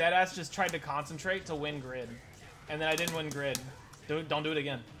literally deadass just tried to concentrate to win grid, and then I didn't win grid. Don't do it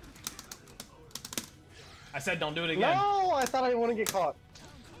again. I said don't do it again. No, I thought I didn't want to get caught.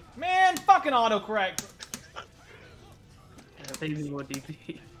 Man, fucking autocorrect. Yeah, baby what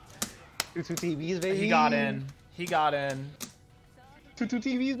DP. 2 TVs, baby. He got in. He got in. 2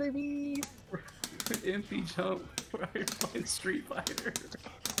 TVs, baby. MP jump. Why are you playing Street Fighter?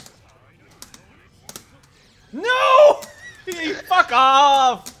 No! Fuck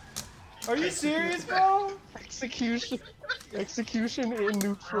off! Are you serious, bro? Execution in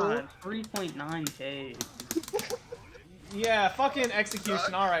neutral. God, 3.9k. Yeah, fucking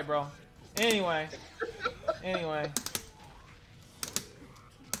execution. All right, bro. Anyway.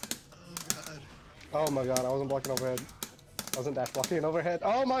 Oh my god, I wasn't blocking overhead. I wasn't dash blocking overhead.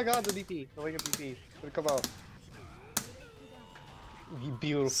 Oh my god, the DP. The wake up DP. Gonna come out.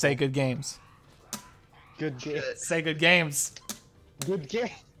 Beautiful. Say good games. Good game. Say good games. Good game.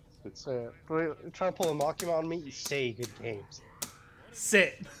 Trying to pull a Makima on me? You say good games.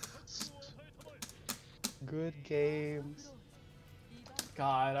 Sit. Good games.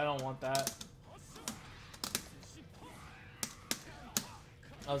 God, I don't want that.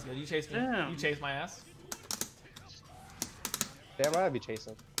 That was good. You chased me. Damn. You chased my ass. Damn, I'd be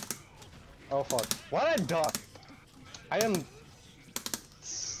chasing. Oh fuck. Why did I duck? I am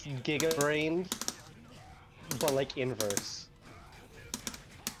giga brained, but like inverse.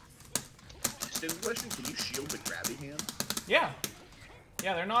 Stupid question, can you shield the grabby hand? Yeah.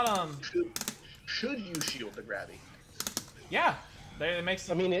 Yeah, they're not Should you shield the grabby? Yeah. It makes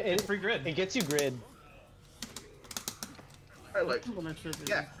I mean, it free grid. It gets you grid. I like,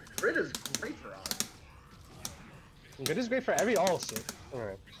 yeah, grid is great for us. Grid is great for every shit.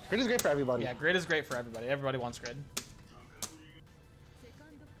 Alright. Grid is great for everybody. Yeah, grid is great for everybody. Everybody wants grid.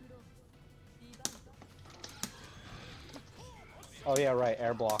 Oh yeah, right,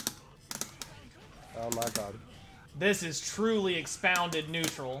 air block. Oh my god. This is truly expounded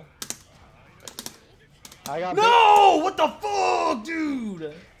neutral. I got No! What the fuck,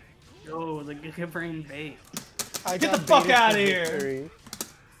 dude? Yo, the Giga Brain bait. I Get got the fuck baited outta for here. victory.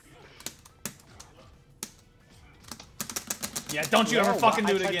 Yeah, don't you No, ever fucking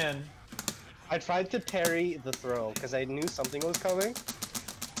do I it tried- again. I tried to parry the throw because I knew something was coming.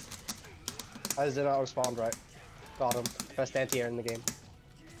 I just did not respond right. Got him. Best anti-air in the game.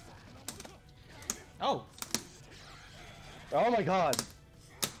 Oh. Oh my god.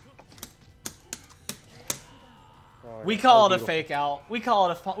 Oh, We yeah, call it that a was fake out. We call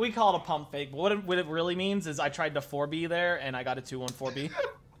it a pump fake. But what it really means is I tried to 4B there and I got a 2-1 4B.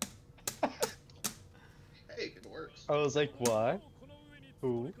 Hey, it works. I was like, what?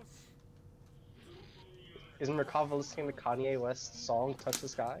 Who? Isn't Merkava listening to Kanye West's song Touch the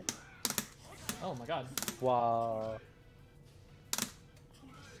Sky? Oh my god. Wow.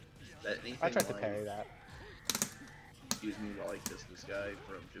 That anything I tried to like, parry that. Excuse me while I kiss this guy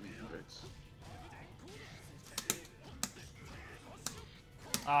from Jimi Hendrix.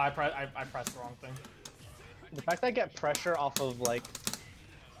 I pressed the wrong thing. The fact that I get pressure off of like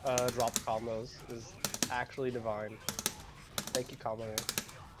drop combos is actually divine. Thank you, Kamala.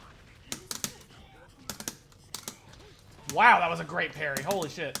 Wow, that was a great parry. Holy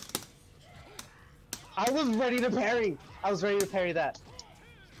shit. I was ready to parry. I was ready to parry that.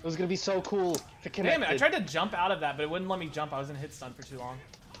 It was gonna be so cool if it connected. Damn it, I tried to jump out of that, but it wouldn't let me jump. I was in hit stun for too long.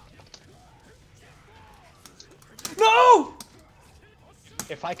 No!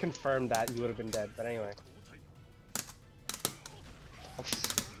 If I confirmed that, you would have been dead. But anyway.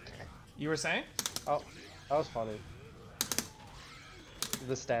 You were saying? Oh, that was funny.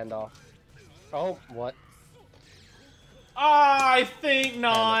 The standoff. Oh, what? I think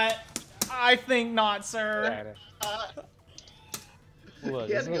not. I think not, sir. Look,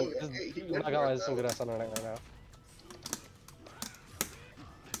 He had this to is- go- this- hey, he I'm went not gonna lie, for it, this is some though. good ass Undernight right now.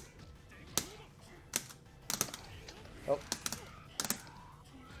 Oh.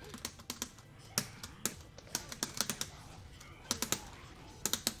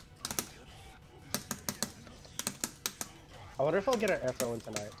 I wonder if I'll get an air throw in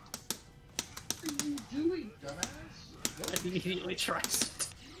tonight. What are you doing, dumbass? I immediately tries it.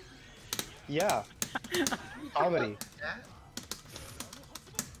 Yeah. Comedy.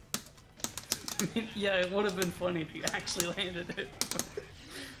 Yeah, it would have been funny if you actually landed it.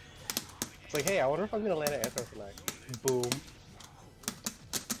 It's like, hey, I wonder if I'm gonna land an air throw tonight. Boom.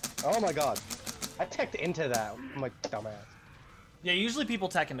 Oh my god. I teched into that. I'm like, dumbass. Yeah, usually people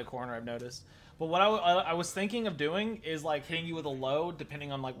tech into corner, I've noticed. But what I was thinking of doing is like hitting you with a low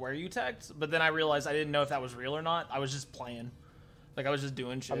depending on like where you teched. But then I realized I didn't know if that was real or not. I was just playing. Like I was just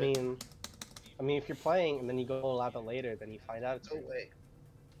doing shit. I mean, if you're playing and then you go lab it later, then you find out it's No real. way.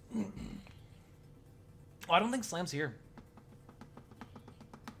 Oh, I don't think Slam's here.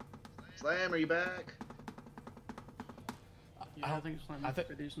 Slam, are you back? Yeah, I think Slam I think-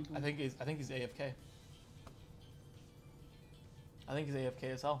 could do something. I think he's AFK. I think he's AFK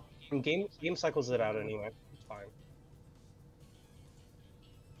as hell. And game cycles it out anyway. It's fine.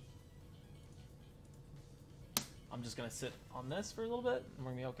 I'm just gonna sit on this for a little bit, and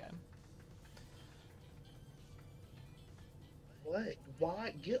we're gonna be okay. What?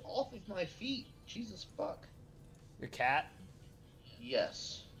 Why? Get off of my feet! Jesus fuck. Your cat?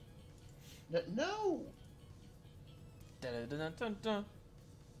 Yes. No. Dun-dun-dun-dun-dun.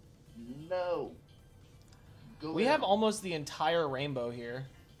 No. Go We in. have almost the entire rainbow here.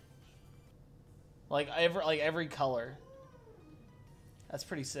 Like every color. That's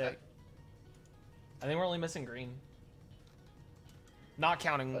pretty sick. I think we're only missing green. Not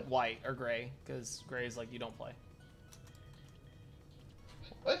counting white or gray, because gray is like you don't play.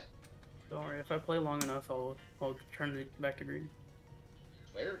 What? Don't worry, if I play long enough, I'll turn it back to green.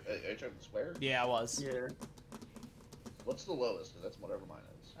 Swear? Are you trying to swear? Yeah, I was. Yeah. What's the lowest? 'Cause that's whatever mine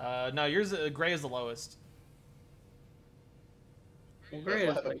is. No, yours gray is the lowest. Well, gray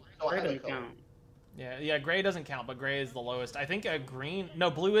is like gray doesn't count. Yeah, gray doesn't count, but gray is the lowest. I think green. No,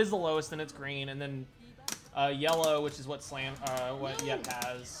 blue is the lowest, and it's green, and then yellow, which is what what Yep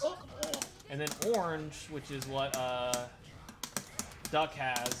has, and then orange, which is what Duck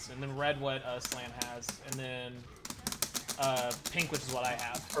has, and then red, what Slam has, and then pink, which is what I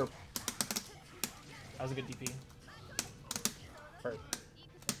have. Purple. That was a good DP. Purple.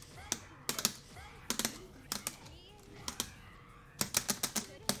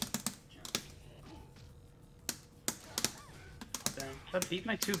 Dang. Did I beat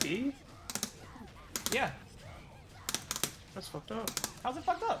my 2B? Yeah. That's fucked up. How's it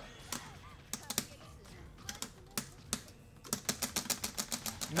fucked up?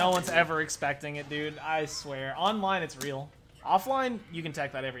 No one's ever expecting it, dude. I swear. Online, it's real. Offline, you can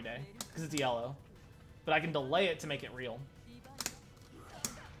tech that every day because it's yellow. But I can delay it to make it real.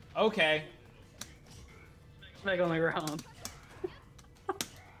 Okay. Back on the ground.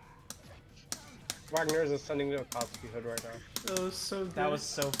 Wagner is ascending to Akatsuki hood right now. That was so good. That was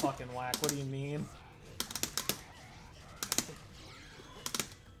so fucking whack. What do you mean?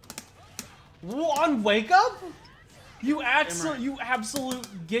 On Wake Up? You absolute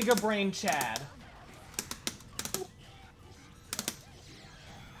Giga Brain Chad.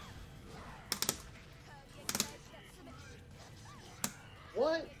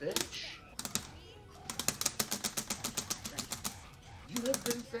 What, bitch? You have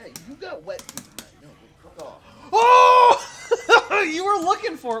been fed. You got wet. No, fuck off. Oh! You were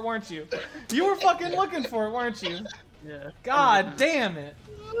looking for it, weren't you? You were fucking looking for it, weren't you? Yeah. God damn it.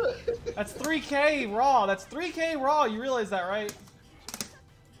 That's 3K raw. That's 3K raw. You realize that, right?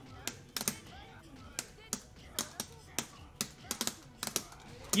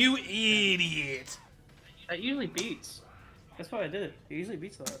 You idiot. That usually beats. That's why I did it. It usually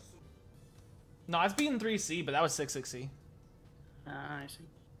beats that. No, it's beating 3C, but that was 6C. I see.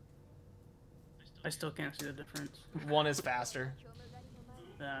 I still can't see the difference. One is faster.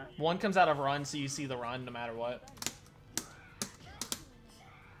 Yeah. One comes out of run, so you see the run no matter what.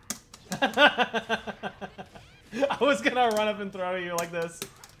 I was gonna run up and throw you like this.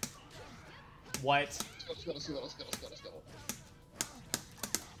 What? Let's go.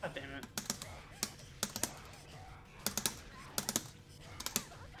 God damn it.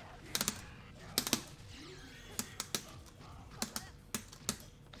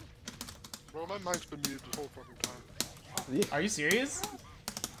 Bro, my mic's been muted this whole fucking time. Are you serious?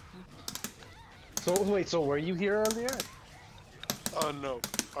 So wait, so were you here earlier? No.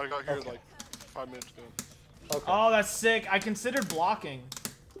 I got here Okay. like 5 minutes ago. Okay. Oh, that's sick. I considered blocking.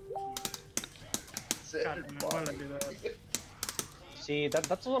 Sit. God damn it. Why did I do that? See,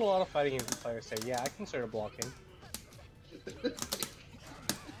 that's what a lot of fighting game players say. Yeah, I consider blocking.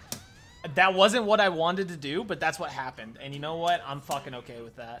 That wasn't what I wanted to do, but that's what happened. And you know what? I'm fucking okay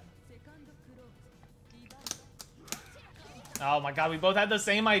with that. Oh my god, we both had the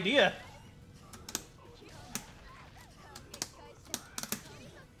same idea.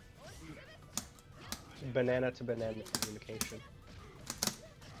 Banana to banana communication.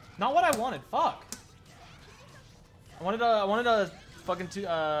 Not what I wanted. Fuck. I wanted a fucking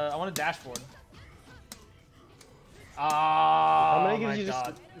I wanted a dashboard. Ah,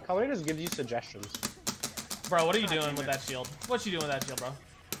 Kamine just gives you suggestions. Bro, what are you doing with that shield? What you doing with that shield, bro?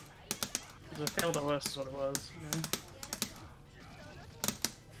 It was a failed OS is what it was. Yeah.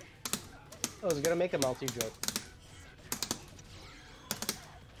 I was gonna make a multi joke.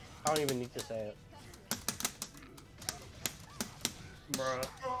 I don't even need to say it. Bruh.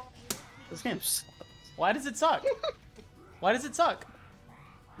 This game sucks. Why does it suck? Why does it suck?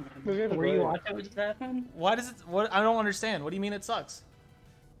 Were you watching what just happened? Why does it? What? I don't understand. What do you mean it sucks?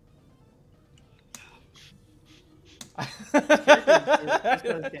 This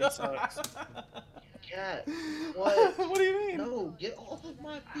game sucks. Cat. What? What do you mean? No, get off of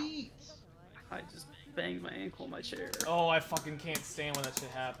my feet. I just banged my ankle in my chair. Oh, I fucking can't stand when that shit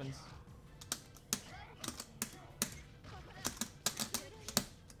happens.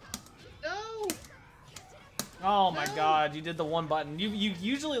 No. Oh my god, you did the one button. You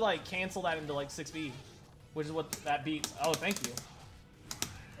usually like cancel that into like 6B, which is what that beats. Oh, thank you.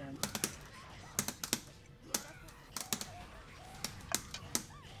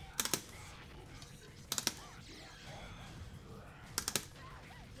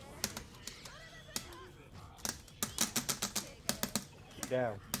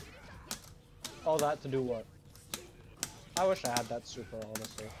 Damn. All that to do what? I wish I had that super,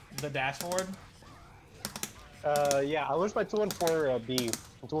 honestly. The dash forward? Yeah, I wish my 214B,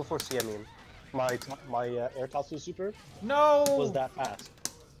 214C, I mean, my air Tatsu super No! was that fast.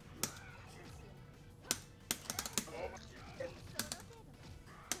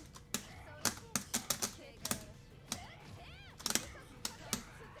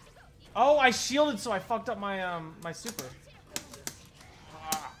 Oh, I shielded, so I fucked up my my super.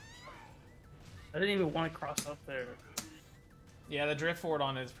 I didn't even want to cross up there. Yeah, the drift forward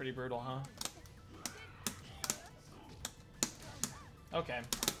on it is pretty brutal, huh? Okay.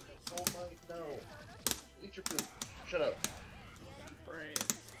 Oh my, no. Eat your food. Shut up. Brain.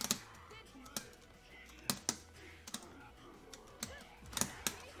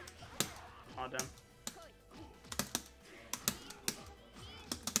 Oh, damn.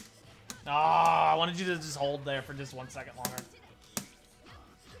 Ah, I wanted you to just hold there for just 1 second longer.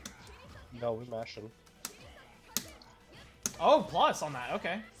 No, we're mashing. Oh, plus on that.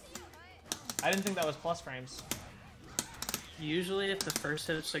 Okay. I didn't think that was plus frames. Usually, if the first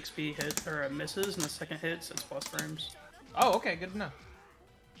hit of 6B hit or misses and the second hits, it's plus frames. Oh, okay, good to know.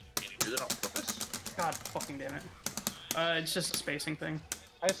 Do that on purpose? God fucking damn it. It's just a spacing thing.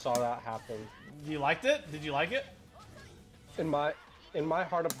 I saw that happen. You liked it? Did you like it? In my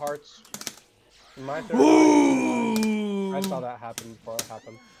heart of hearts, in my third Ooh! I saw that happen before it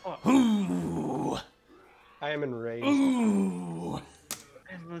happened. Ooh! I am enraged. Ooh!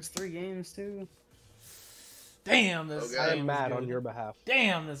 And it's 3 games, too. Damn, this Okay. I game am is mad good. on your behalf.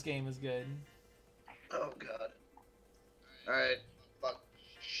 Damn, this game is good. Oh god. Alright. Fuck.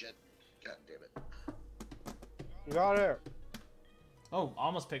 Shit. God damn it. You got it. Oh,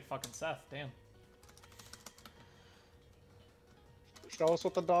 almost picked fucking Seth. Damn. Show us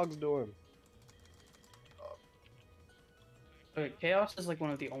what the dog's doing. Okay, Chaos is like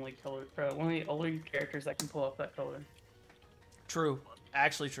one of the only characters that can pull off that color. True.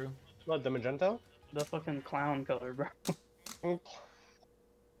 Actually true. What, the magenta? The fucking clown color, bro.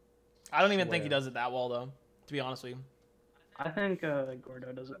 I don't even think he Swear. does it that well, though. To be honest with you. I think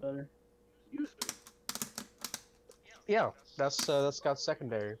Gordo does it better. Yeah, that's got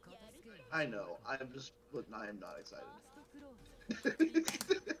secondary. I know. I'm just. Look, I am not excited.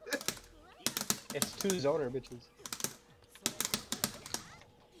 It's 2 zoner bitches.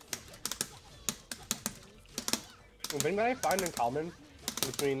 The thing that I find in common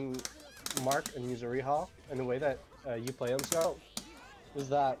between Mark and Yuzuriha and the way that you play them, Scout, is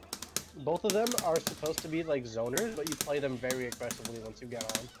that both of them are supposed to be like zoners, but you play them very aggressively once you get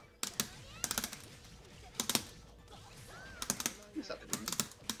on.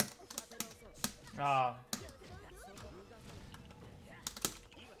 Ah.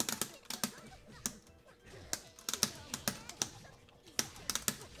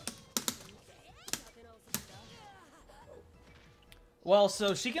 Well,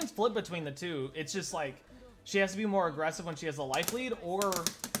 so she can flip between the two. It's just like she has to be more aggressive when she has a life lead, or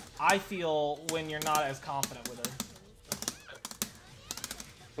I feel when you're not as confident with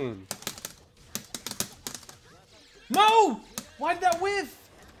her. Hmm. No! Why did that whiff?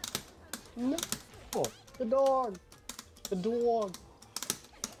 No! The dog! The dog!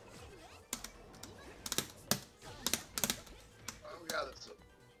 Oh god, that's so...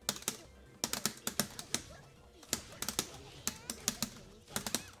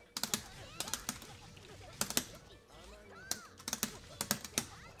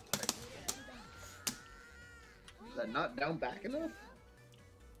 Is that not down back enough?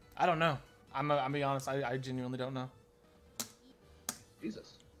 I don't know. I'm be honest. I genuinely don't know.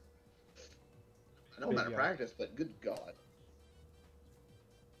 Jesus. I know I'm out of Big practice, but good god.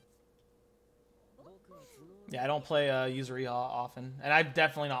 Yeah, I don't play Yuzuriha often, and I've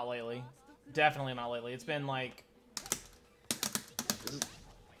definitely not lately. Definitely not lately. It's been like This is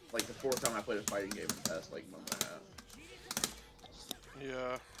like the 4th time I played a fighting game in the past like month and a half.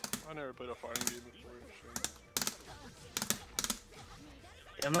 Yeah, I never played a fighting game before.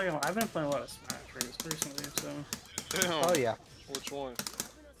 Yeah, I'm not gonna lie, I've been playing a lot of Smash recently, so... So. Damn. Oh yeah. Which one?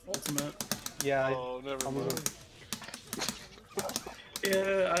 Ultimate. Yeah, Oh, never I'm mind.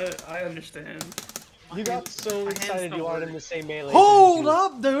 Yeah, I understand. you got so hands excited don't you wanted work. him to say melee. hold didn't you?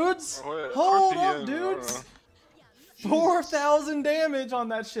 up, dudes. Oh, wait, Hold RPM, up, I don't dudes. know. 4,000 damage on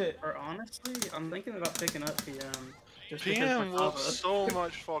that shit. Or honestly, I'm thinking about picking up PM. Just PM because looks so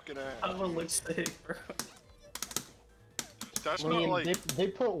much fucking ass. Merkava looks sick, bro. That's I not mean, like. they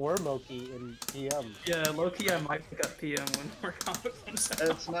put Wormoki in PM. Yeah, low-key, I might pick up PM when Merkava comes out.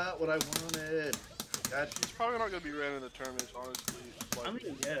 That's not what I wanted. He's probably not gonna be ran in the tournaments, honestly. Like, I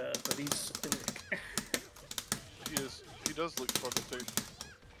mean, yeah, but he's sick. he does look fucking thick.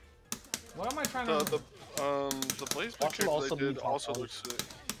 What am I trying to... The Blaze Watch him character also they did be also top looks sick.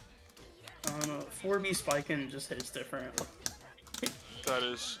 4B spiking just hits different. That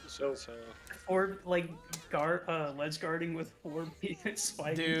is so sad. Or like ledge guarding with 4B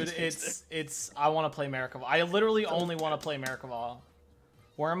spiking. Dude, just hits it's. I want to play Merkava. I literally only want to play Merkava.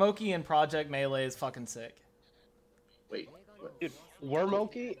 Wormoki and Project Melee is fucking sick. Wait. What? Dude,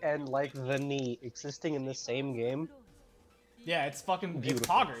 Wormoki and like the knee existing in the same game. Yeah, it's fucking it's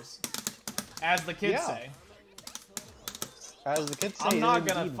Beautiful. poggers, as the kids Yeah. say. As the kids say, I'm it not is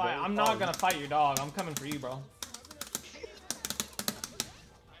gonna indeed fight. very I'm not fun. gonna fight your dog. I'm coming for you, bro.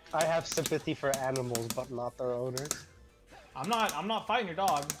 I have sympathy for animals, but not their owners. I'm not fighting your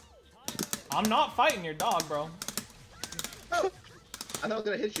dog. I'm not fighting your dog, bro. Oh! I thought I was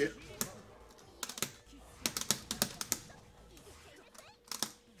gonna hit you.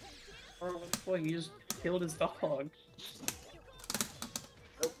 Bro, boy, he just killed his dog.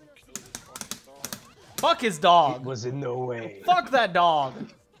 Fuck his It dog. was in no way. Fuck that dog.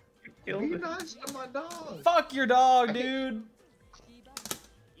 Killed Be him. nice to my dog. Fuck your dog, dude.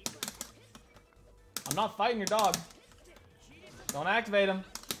 I'm not fighting your dog. Don't activate him.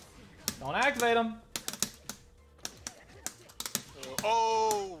 Don't activate him.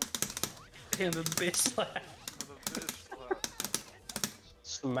 Oh! Him the bitch slap. The bitch slap.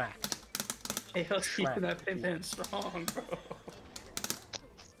 Smacked. Hey, I was keeping Smack. that pin strong, bro.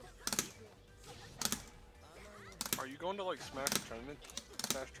 Are you going to like Smash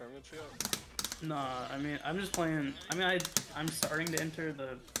tournaments yet? Nah, I mean, I'm just playing. I mean, I'm starting to enter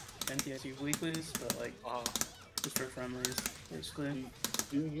the NTSU weeklies, but like just for friendlies, basically.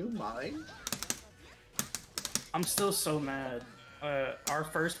 Do you mind? I'm still so mad. Our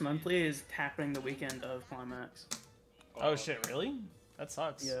first monthly is happening the weekend of Climax. Oh shit, really? That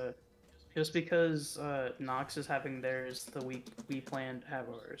sucks. Yeah, just because Nox is having theirs the week we planned to have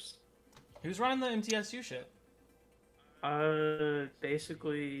ours. Who's running the MTSU shit?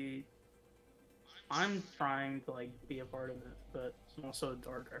 Basically, I'm trying to like be a part of it, but I'm also a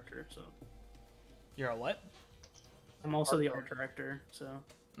art director, so You're a what? I'm also the art director, so.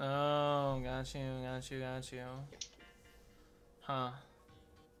 Oh, got you. Huh.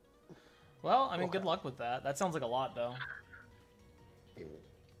 Well, I mean, good luck with that. That sounds like a lot, though.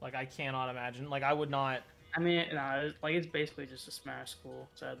 Like, I cannot imagine. Like, I would not... I mean, nah, like it's basically just a Smash school,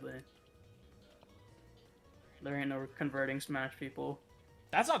 sadly. There ain't no converting Smash people.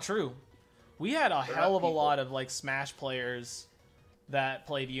 That's not true. We had a hell of a lot of, like, Smash players that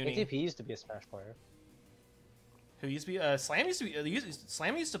played Uni. ATP used to be a Smash player. Who used to be... Slam used to be...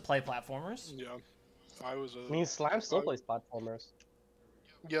 Slam used to play platformers. Yeah. I was I mean, Slam still plays platformers.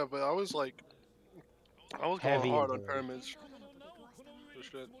 Yeah, but I was like... I was Heavy going hard on into it. pyramids. For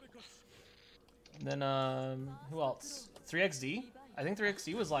shit. Then, who else? 3XD? I think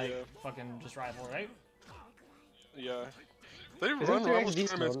 3XD was, like, Yeah. fucking just rival, right? Yeah. They Isn't run Rivals 3XD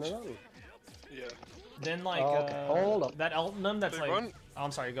still tournaments. in the run? Yeah. Then, like, Oh, okay. Hold up. that Eltonum that's, They like... run- Oh,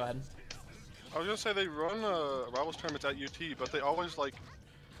 I'm sorry, go ahead. I was gonna say they run Rivals tournaments at UT, but they always like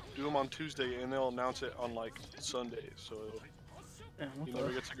do them on Tuesday and they'll announce it on like Sunday, so Yeah, what you the-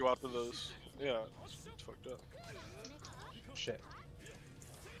 never get to go out to those. Yeah, it's fucked up. Shit.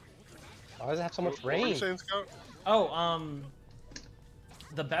 Why does it have so much What were you rain? saying, Scout? Oh,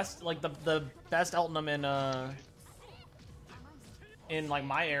 the best, like, the best Eltonum in, like,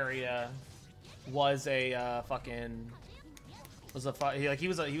 my area was a, fucking... he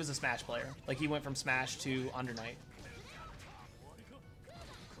was a Smash player. Like, he went from Smash to Under Night.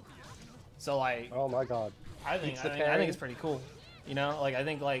 So, like, Oh my god. I think Keeps the I carry. think it's pretty cool. You know, like, I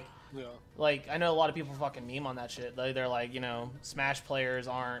think, like, Yeah. I know a lot of people fucking meme on that shit. They're like, you know, Smash players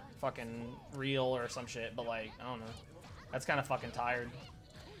aren't fucking real or some shit, but, like, I don't know. That's kind of fucking tired.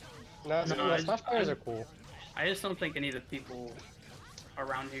 No, No, Smash players are cool. I just don't think any of the people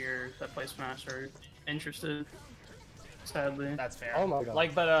around here that play Smash are interested. Sadly. That's fair. Oh my god.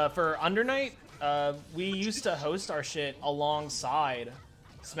 Like, but for Under Night, we used to host our shit alongside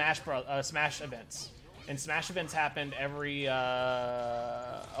Smash events, and Smash events happened every.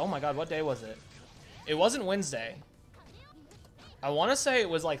 Oh my god, what day was it? It wasn't Wednesday. I want to say it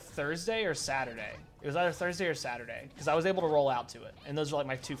was like Thursday or Saturday. It was either Thursday or Saturday because I was able to roll out to it, and those were like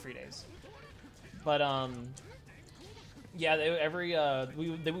my 2 free days. But Yeah, we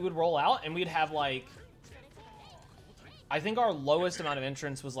would roll out and we'd have like, I think our lowest amount of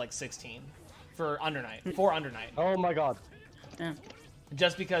entrants was like 16 for Undernight. For Undernight. Oh my god. Yeah.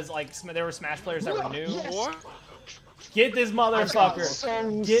 Just because like there were Smash players that were new. What? Get this motherfucker.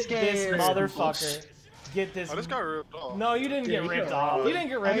 So Get scared. this motherfucker. Get this. I just got ripped off. No, you didn't get ripped off. You didn't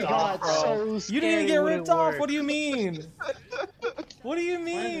get I ripped got off, bro. so You didn't get scared when ripped it off. worked. What do you mean? What do you Why did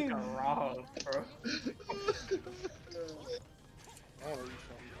mean? it got robbed, bro? Oh, you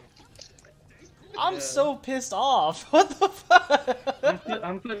I'm so pissed off. What the fuck?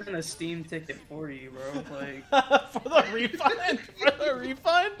 I'm putting in a Steam ticket for you, bro. Like, For the refund? For the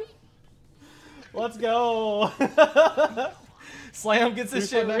refund? Let's go. Slam gets his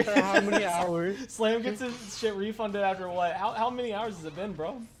shit. Refund after how many hours? Slam gets his shit refunded after what? How many hours has it been,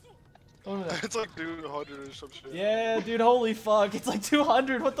 bro? Oh, no. it's like 200 or some shit. Yeah, dude. Holy fuck! It's like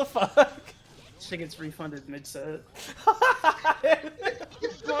 200. What the fuck? shit gets refunded mid-set.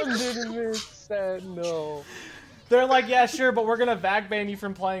 No. They're like, yeah, sure, but we're gonna vac ban you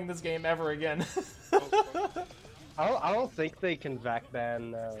from playing this game ever again. I don't think they can vac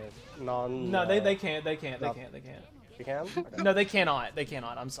ban non. No, they can't. They can't. They no. can't. They can't. You can? Okay. No, they cannot. They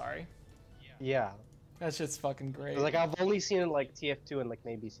cannot. I'm sorry. Yeah. That shit's fucking great. Like I've only seen it like TF2 and like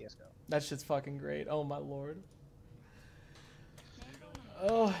maybe CS:GO. That shit's fucking great. Oh my lord.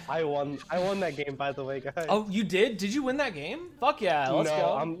 Oh. I won that game, by the way, guys. Oh, you did? Did you win that game? Fuck yeah, let's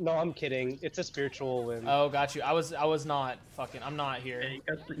go. I'm kidding. It's a spiritual win. Oh, got you. I was not fucking. I'm not here.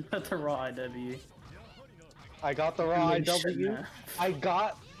 Yeah, you got the raw IW. I got the raw You shouldn't IW.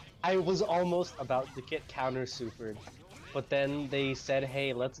 have. I was almost about to get counter supered, but then they said,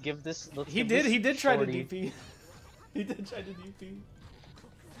 "Hey, let's give this." He did try to DP. He did try to DP.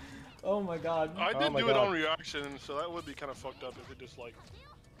 Oh my god. I did my do it God. on reaction, so that would be kind of fucked up if it just like.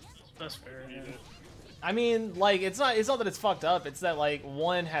 That's fair. Yeah. I mean, like, it's not that it's fucked up. It's that like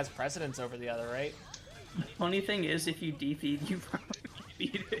one has precedence over the other, right? Funny thing is, if you DP'd, you probably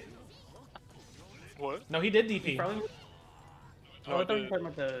beat it. What? No, he did You DP. probably. No, Oh, I I thought you did. were talking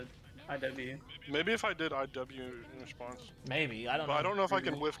about the IW. Maybe if I did IW in response, Maybe. I don't but know. I don't know if I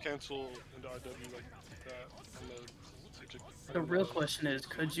can whiff cancel into IW like that. The real question is,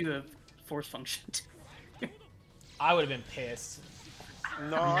 could you have force functioned? I would have been pissed.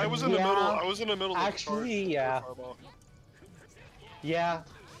 No, I was in the Yeah. middle. I was in the middle. Actually, of the yeah. fireball. Yeah.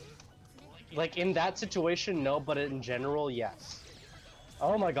 Like in that situation, no, but in general, yes.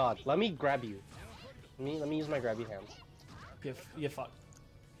 Oh my god, let me grab you. Let me use my grabby hands. Get fucked.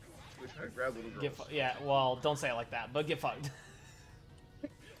 We're trying to grab little Get girls. yeah. Well, don't say it like that, but get fucked. We're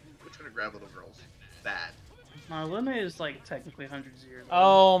trying to grab little girls. Bad. No, Linne is like technically hundreds of years old.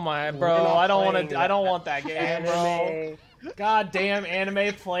 Oh my, bro! We're not I don't want playing to. I don't want that game, bro. Anime. Goddamn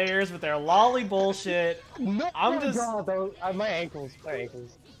anime players with their lolly bullshit. No, I'm just- God, those, my ankles.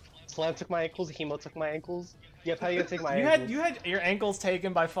 Slam took my ankles. Hemo took my ankles. Yep, how you gonna take my ankles? You had your ankles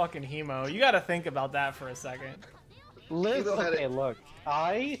taken by fucking Hemo. You got to think about that for a second. Listen, Hemo had okay, it. look.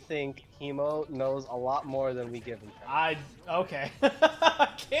 I think Hemo knows a lot more than we give him credit. Okay. I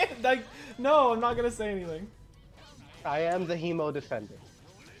can't. Like, no, I'm not gonna say anything. I am the Hemo defender.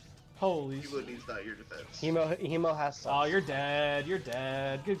 Holy You shit. would need not your defense. Hemo has some. Oh, you're dead. You're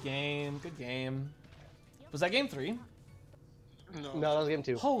dead. Good game. Good game. Was that game 3? No. No, that was game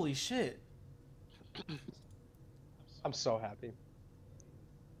 2. Holy shit. I'm so happy.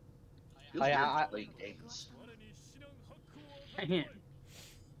 Feels I- weird I- playing games. I can't.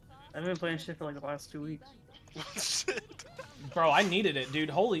 I've been playing shit for like the last 2 weeks. Shit. Bro, I needed it, dude.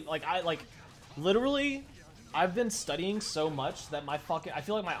 Holy, literally, I've been studying so much that I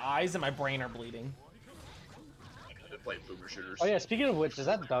feel like my eyes and my brain are bleeding. I've been playing boomer shooters. Oh yeah, speaking of which, is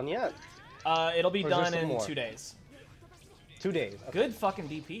that done yet? It'll be Or is there done some in more? 2 days. 2 days. Okay. Good fucking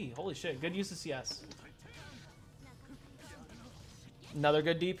DP. Holy shit. Good use of CS. Another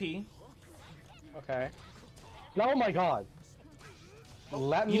good DP. Okay. Oh my god.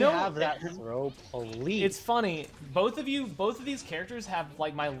 Let me You know- have that throw, please. It's funny. Both of these characters have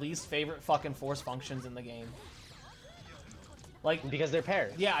like my least favorite fucking force functions in the game. Like, because they're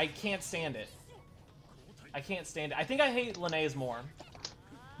pairs. yeah, I can't stand it. I can't stand it. I think I hate Linne's more.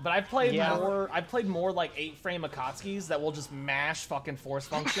 But I've played Yeah. more like 8-frame Akatsukis that will just mash fucking force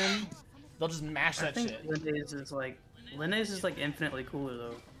function. They'll just mash I that think shit. Linne's is like infinitely cooler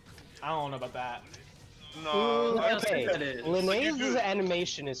though. I don't know about that. No. I Okay, think that is. Linnea's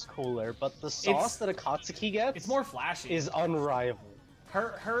animation is cooler, but the sauce It's- that Akatsuki gets It's more flashy. is unrivaled.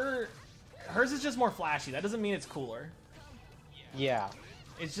 Hers is just more flashy. That doesn't mean it's cooler. Yeah.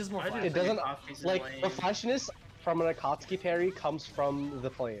 It's just more I flashy. It doesn't Akatsuki's like lame. the flashiness from an Akatsuki parry comes from the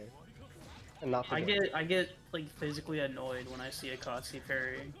player. and not the game. I get like physically annoyed when I see a Akatsuki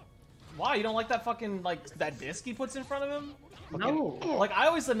parry. Why? You don't like that fucking, like, that disc he puts in front of him? No. Like, I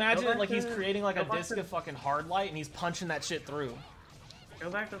always imagine Go it like back he's to- creating, like, a go back disc to- of fucking hard light, and he's punching that shit through. Go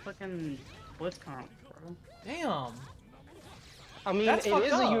back to fucking BlitzConk, bro. Damn. I mean, That's it fucked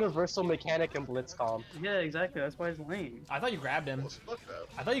is up. a universal mechanic in BlitzConk. Yeah, exactly. That's why it's lame. I thought you grabbed him. What's fucked up?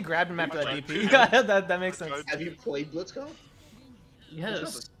 I thought you grabbed him after that I DP. tried. that makes sense. Have you played BlitzConk?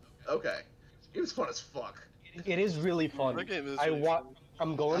 Yes. Okay. It was fun as fuck. It is really fun. That game is I really want.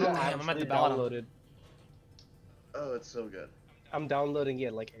 I'm going to Damn, I'm at actually the bottom. download it. Oh, it's so good. I'm downloading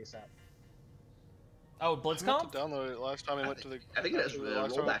it like ASAP. Oh, I meant BlitzConk? to download it last time I went to the. I think it has actually,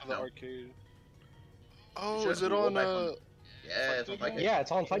 last time I went rollback to the now. arcade. Oh, Should is have it on? rollback Yeah, it's on Fightcade. Yeah,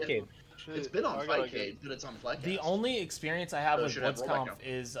 it's on Fightcade. Shit, It's been on I gotta Fightcade, but it's on Fightcade. The only experience I have Oh, with should have rollback BlitzConk now.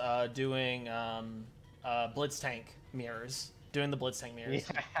 is doing Blitztank mirrors. Doing the Blitztank mirrors.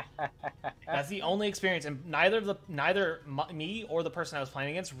 That's the only experience, and neither me or the person I was playing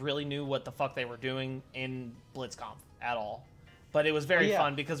against really knew what the fuck they were doing in BlitzConk at all. But it was very yeah.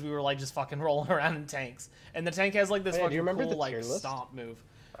 fun because we were like just fucking rolling around in tanks, and the tank has like this Oh, yeah, do fucking you remember cool the like tier list? stomp move.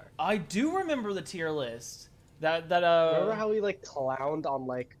 Sorry. I do remember the tier list. That Remember how we like clowned on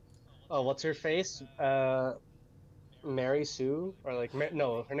like, oh, what's her face? Mary Sue, or like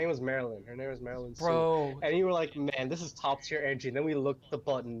no, her name was Marilyn. Her name was Marilyn Sue. bro. And you were like, man, this is top tier energy. And then we looked at the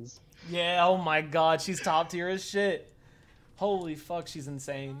buttons. Yeah, oh my god, she's top tier as shit. Holy fuck, she's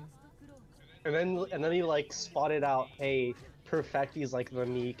insane. And then you like spotted out, hey, Perfecti's like the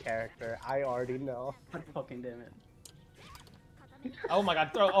me character. I already know. God fucking damn it. Oh my god,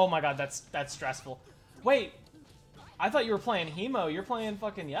 oh my god, that's stressful. Wait, I thought you were playing Hemo. You're playing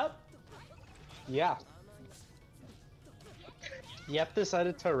fucking Yep? Yeah. Yep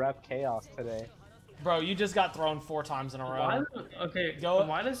decided to rep Chaos today. Bro, you just got thrown 4 times in a Why? row. Okay. Go-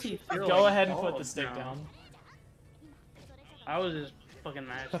 Why does he feel? Go like ahead and put dog the stick now? down. I was just fucking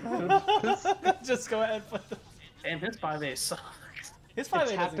mad. Just go ahead and put the... Damn, his 5A sucks. His 5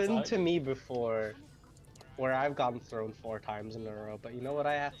 It's happened to me before, where I've gotten thrown 4 times in a row. But you know what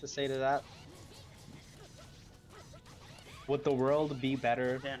I have to say to that? Would the world be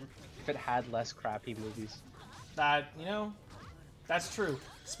better Damn. if it had less crappy movies? That, you know, that's true.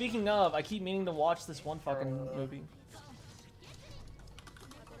 Speaking of, I keep meaning to watch this one fucking movie.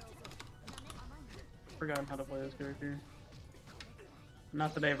 Forgotten how to play this character.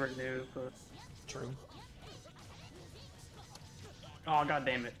 Not that I ever knew, but True. oh god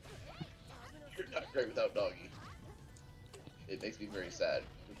damn it. You're not great without Doggy. It makes me very sad.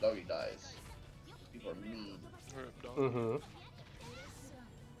 If Doggy dies, people are mean. Mm-hmm.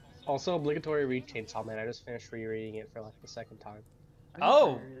 Also, obligatory read Chainsaw Man. I just finished rereading it for like the 2nd time.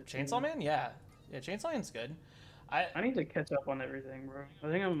 Oh, Chainsaw Man? Yeah. Yeah, Chainsaw Man's good. I need to catch up on everything, bro.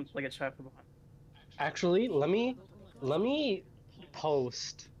 I think I'm like a chapter behind. Actually, let me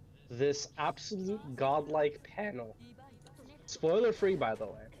post this absolute godlike panel. Spoiler free, by the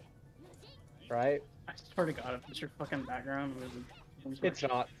way. Right? I swear to god, if it's your fucking background. It's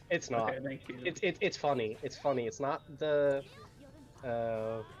not. It's not. Okay, thank you. It's funny. It's funny. It's not the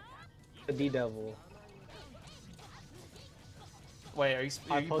D Devil. Wait, are you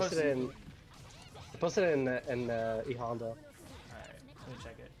I posting- posted it in. I posted it in E Honda. Alright, let me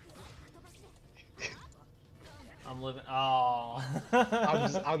check it. I'm living. Oh.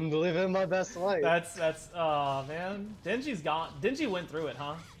 I'm living my best life. That's. Oh man, Denji's gone. Denji went through it,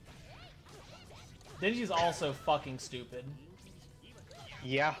 huh? Denji's also fucking stupid.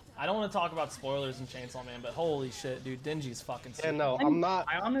 Yeah. I don't want to talk about spoilers in Chainsaw Man, but holy shit, dude, Denji's fucking Yeah. stupid. No, I'm not.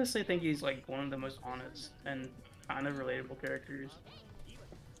 I honestly think he's like one of the most honest and kind of relatable characters.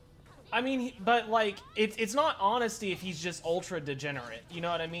 I mean, but like, it's not honesty if he's just ultra degenerate. You know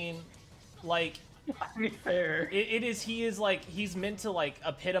what I mean? Like, I mean, fair. it is. He is like he's meant to like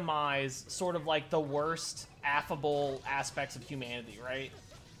epitomize sort of like the worst affable aspects of humanity, right?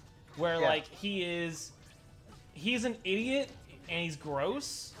 Where Yeah. like he's an idiot and he's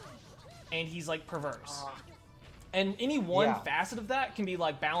gross and he's like perverse. And any one Yeah. facet of that can be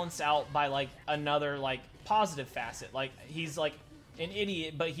like balanced out by like another like positive facet. Like he's like an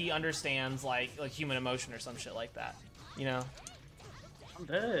idiot, but he understands like human emotion or some shit like that. You know? I'm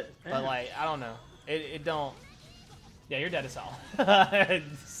dead. But like I don't know. It don't. Yeah, you're dead as hell.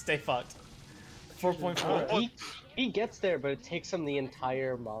 Stay fucked. 4.4. He gets there, but it takes him the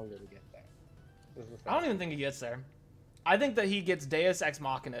entire manga to get there. Is the thing. I don't even think he gets there. I think that he gets Deus Ex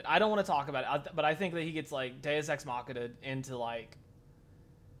Machina. I don't want to talk about it, but I think that he gets like Deus Ex Machina into like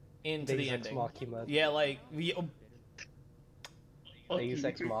into the Deus Ex ending. Machina. Yeah, like Deus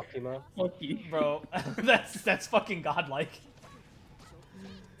Ex Machina. Fuck you. bro, that's fucking godlike.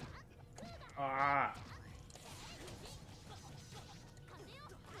 Ah.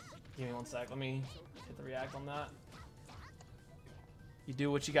 Give me 1 sec. Let me hit the react on that. You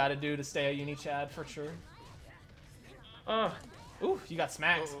do what you gotta do to stay a uni Chad for sure. Oh, Ooh, you got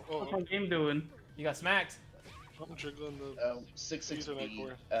smacked. what's my game doing? You got smacked. I'm jiggling the 6-6 Ethernet speed.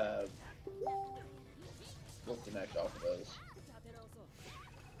 cord. We'll connect off of those.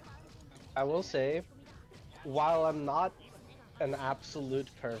 I will say, while I'm not an absolute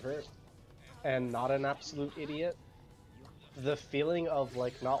pervert and not an absolute idiot, the feeling of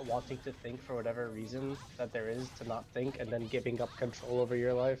like not wanting to think for whatever reason that there is to not think and then giving up control over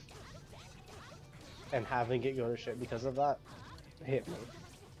your life and having it go to shit because of that hit me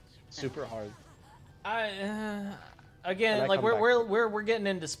super hard. Again, I like come back we're getting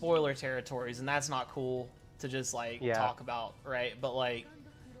into spoiler territories, and that's not cool to just like Yeah. talk about, right? But like,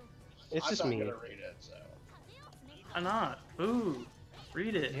 It's just I'm me. not gonna read it, so. Why not? Ooh,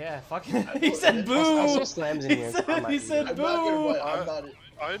 read it. yeah, fucking. I He will said admit- boo. I saw slams in He here. said, I might he read said it. boo.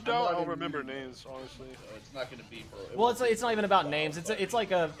 I doubt not I'll in- remember names, honestly. So it's not gonna be for. Well, it's not even about names. It's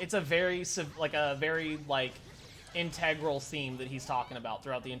like a very integral theme that he's talking about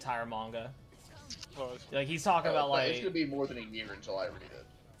throughout the entire manga. Oh, I see. Like he's talking about But it's like gonna be more than a year until I read it.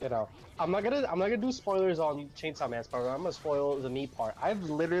 You know, I'm not gonna do spoilers on Chainsaw Man's part. I'm gonna spoil the me part. I've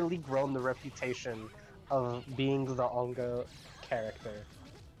literally grown the reputation of being the Onga character.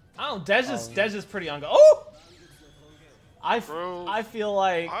 I don't know, Dej is pretty on. Oh, Bro. I feel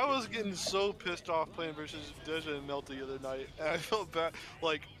like I was getting so pissed off playing versus Deja and Melt the other night, and I felt bad.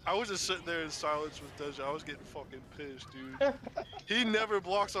 Like, I was just sitting there in silence with Deja. I was getting fucking pissed, dude. He never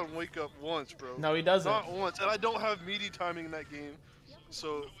blocks on Wake Up once, bro. no, he doesn't. Not once. And I don't have meaty timing in that game.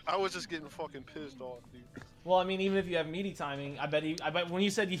 So, I was just getting fucking pissed off, dude. Well, I mean, even if you have meaty timing, I bet when you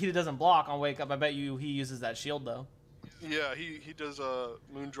said he doesn't block on Wake Up, I bet you he uses that shield though. Yeah, he does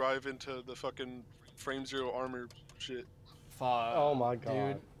Moon Drive into the fucking Frame Zero armor shit. Fuck. Oh my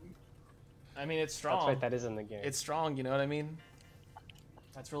god. dude. I mean, it's strong. That's right, that is in the game. It's strong, you know what I mean?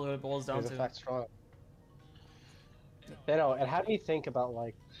 That's really what it boils down It's to. in fact strong. You know, it had me think about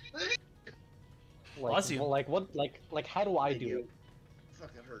like Bless you. like what like how do I do it?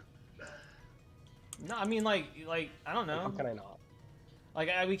 Fucking hurt. No, I mean like I don't How know. can I not? Like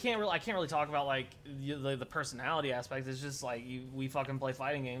I can't really talk about like the personality aspect. It's just like we fucking play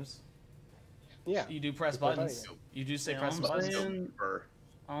fighting games. Yeah. You do press We play buttons. fighting You do say Yeah, press I'm buttons. saying- Or-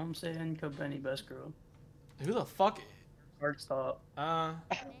 I'm saying Kobeni best girl. Who the fuck? Hard stop.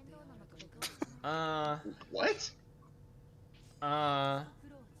 What?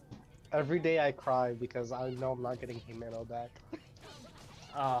 Every day I cry because I know I'm not getting Himeno back.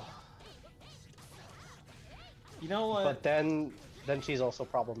 You know what? But then she's also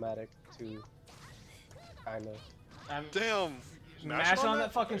problematic too. Kinda. Damn. Mash on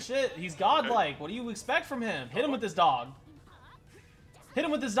that fucking shit. He's godlike. What do you expect from him? Hit him with this dog. Hit him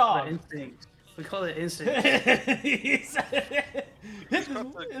with this dog. Instinct. We call it instinct. He said, hit this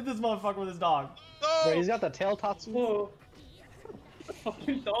motherfucker with his dog. Bro, he's got the tail tatsu. Whoa.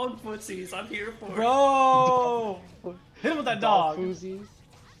 Fucking dog footsies. I'm here for it. Bro! Hit him with that dog. Foozies.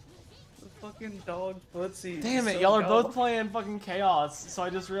 The fucking dog footsies. Damn it, So y'all are dumb. both playing fucking Chaos, so I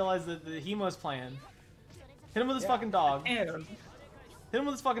just realized that the Hemo's playing. Hit him with his fucking dog. Hit Damn. him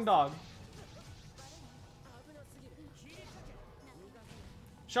with his fucking dog.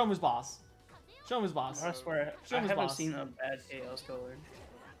 Show him who's boss. Show him who's boss. I swear, Show I him his haven't boss. seen a bad Chaos color.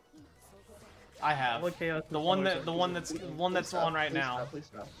 I have. What Chaos The one colors that are- the one that's on right now. Please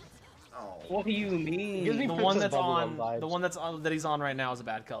stop. Oh. What do you Gives me mean? The one Princess that's Bubblegum on vibes. the one that's on that he's on right now is a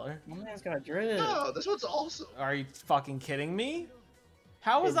bad color. My man's got dread. No, this one's awesome. Are you fucking kidding me?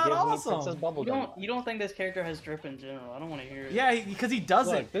 How is It that gives me Princess awesome? Bubblegum. You don't think this character has drip in general? I don't want to hear it. Yeah, because he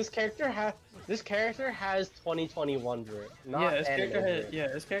doesn't. Look, this character has 2021 drip. Not Yeah, this anime character has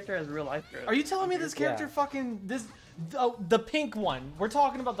drip. this character has real life drip. Are you telling me this character Yeah. fucking the pink one? We're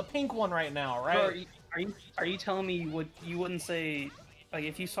talking about the pink one right now, Bro, right? are you telling me you wouldn't say, like,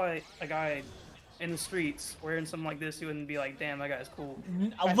 if you saw a guy in the streets wearing something like this, you wouldn't be like, damn, that guy's cool?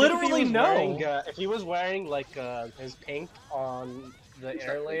 I think Literally if he was no. wearing, if he was wearing like his pink on the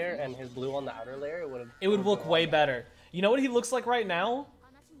inner layer and his blue on the outer layer, It would look way better. You know what he looks like right now?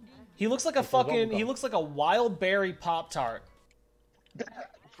 He looks like a fucking. He looks like a wild berry Pop Tart.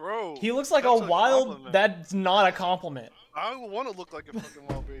 Bro. He looks like a that's wild. compliment. That's not a compliment. I want to look like a fucking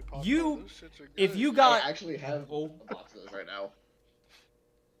wild berry pop. You- Those shits are If good. you I got, actually have a box of those right now.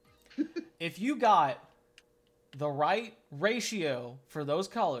 if you got the right ratio for those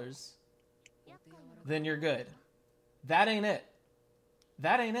colors, then you're good. That ain't it.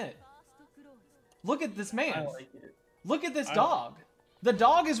 That ain't it. Look at this I man. like it. Look at this I- dog. The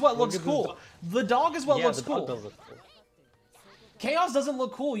dog is what looks at the cool. dog. The dog is what Yeah, looks the dog cool. does look cool. Chaos doesn't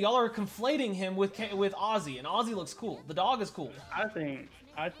look cool. Y'all are conflating him with Ozzy, and Ozzy looks cool. The dog is cool. I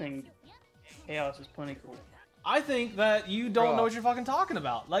think Chaos is plenty cool. I think that you don't Bruh. know what you're fucking talking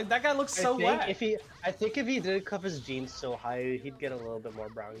about. Like, that guy looks so whack. I think if he didn't cuff his jeans so high, he'd get a little bit more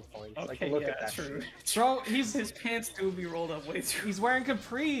brownie points. Okay, like, look yeah, at that. true. Bro, His pants do be rolled up way too. he's wearing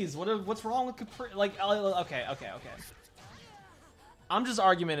capris. What's wrong with capri? Like, okay. I'm just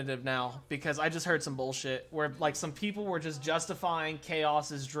argumentative now because I just heard some bullshit where like some people were just justifying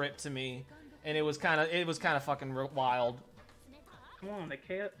Chaos's drip to me, and it was kind of fucking wild. Come on,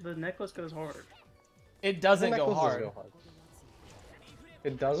 the necklace goes hard. It doesn't The go necklace hard. does go hard.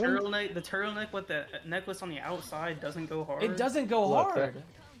 It doesn't? The turtleneck with the necklace on the outside doesn't go hard. It doesn't go Look, hard.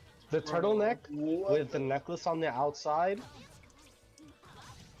 The turtleneck with the necklace on the outside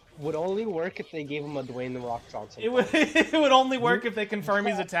would only work if they gave him a Dwayne The Rock Johnson. It would only work if they confirm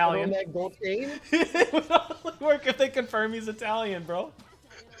he's Italian. Turtleneck gold chain? It would only work if they confirm he's Italian, bro.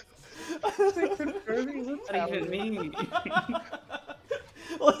 What do you even mean?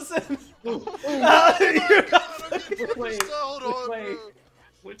 Listen. Wait, Hold on, wait. bro.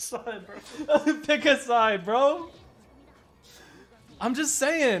 Which side, bro? Pick a side, bro. I'm just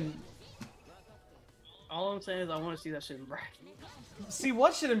saying. All I'm saying is I want to see that shit in bracket. See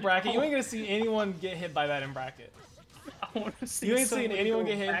what shit in bracket? You ain't gonna see anyone get hit by that in bracket. I want to see. You ain't seen someone anyone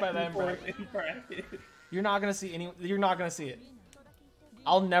go get hit back by and that in forth bracket. in bracket. You're not gonna see any. You're not gonna see it.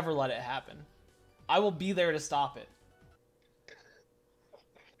 I'll never let it happen. I will be there to stop it.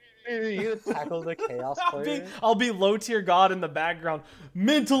 You tackle the Chaos player? I'll be low tier god in the background,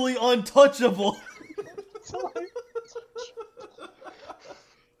 mentally untouchable.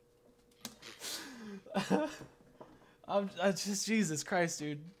 I just Jesus Christ,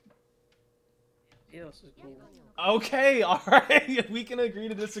 dude. Yeah, this is cool. Okay, all right. We can agree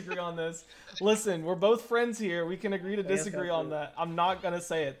to disagree on this. Listen, we're both friends here. We can agree to disagree on that. I'm not gonna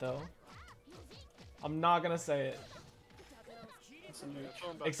say it though. I'm not gonna say it. That's a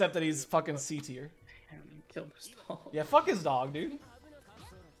mooch. Except that he's fucking C tier. Damn, you killed his dog. Yeah, fuck his dog, dude.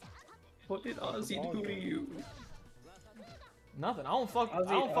 What did Ozzy do to you? Nothing. I don't fuck with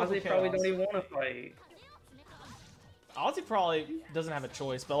Ozzy probably Chaos. don't even want to fight. Ozzy probably doesn't have a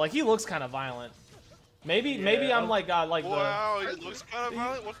choice, but like he looks kind of violent. Maybe Yeah. I'm like God, like Wow, he looks kind of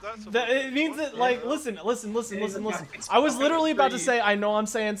violent. What's that supposed it means that like listen. I was literally about to say I know I'm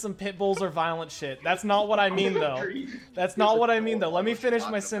saying some pit bulls or violent shit. That's not what I mean though. That's not what I mean though. Let me finish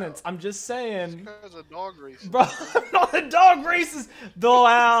my sentence. I'm just saying, This guy's a dog race. bro. Not the dog races.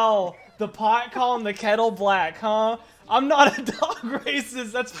 Wow, the pot calling the kettle black, huh? I'm not a dog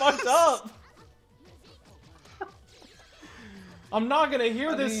racist. That's fucked up. I'm not gonna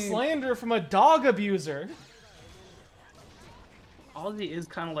hear this slander from a dog abuser. Ozzy is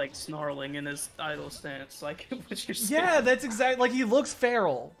kind of like snarling in his idle stance, like what you're saying. Yeah, that's exactly like he looks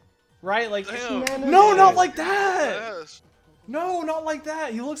feral, right? Like Damn. no, not like that. Yes. No, not like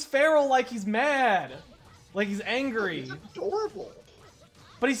that. He looks feral, like he's mad, like he's angry, It's adorable.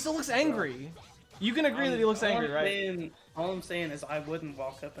 but he still looks angry. You can agree that he looks angry, right? All I'm saying is I wouldn't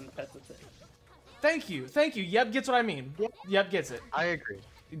walk up and pet the thing. Thank you. Yep gets what I mean. Yep gets it. I agree.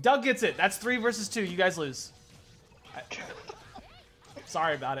 Doug gets it. That's 3 versus 2. You guys lose.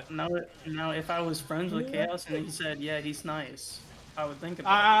 Sorry about it. Now, if I was friends with Chaos and he said, "Yeah, he's nice," I would think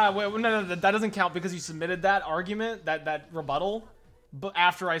about it. Wait, no, that doesn't count because you submitted that argument, that rebuttal, but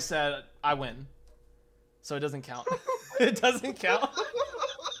after I said I win, so it doesn't count. It doesn't count.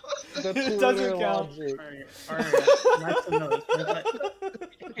 It doesn't count. Alright, that's enough.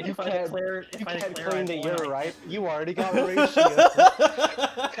 If I declare claim that I you're win, right. You already got ratio.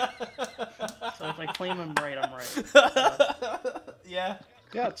 so if I claim I'm right, I'm right. Yeah.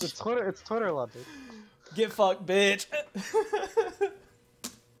 Yeah, it's Twitter. It's Twitter logic. Get fucked, bitch.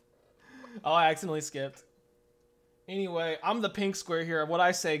 Oh, I accidentally skipped. Anyway, I'm the pink square here. What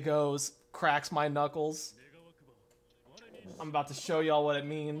I say goes. Cracks my knuckles. I'm about to show y'all what it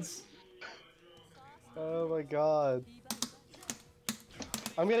means. Oh my god.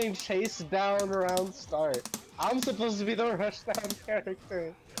 I'm getting chased down around start. I'm supposed to be the rushdown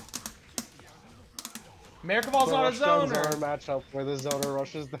character. Merkaval's The not a rushdown zoner. zoner matchup where the zoner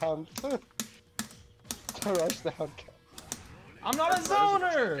rushes down to rushdown. I'm not a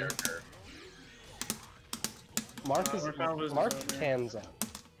zoner. Character. Mark Merkava is a Mark zoner. can zone.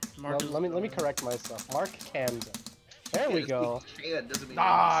 Mark is- Let me correct myself. Mark can zone. There we go. Can doesn't mean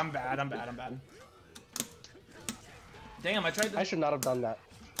Ah, I'm bad. Damn, I tried to. I should not have done that.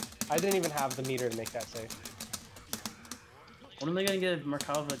 I didn't even have the meter to make that save. When are they gonna give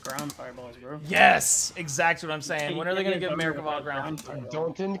Merkava ground fireballs, bro? Yes, exactly what I'm saying. When are they gonna give Merkava ground?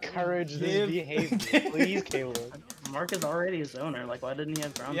 Don't encourage this behavior, please, Caleb. Mark is already a zoner. Like, why didn't he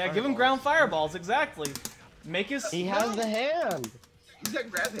have ground? Yeah, fireballs? give him ground fireballs. Exactly. Make his. He has the hand. He's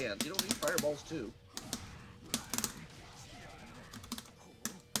got grab hands. You don't need fireballs too.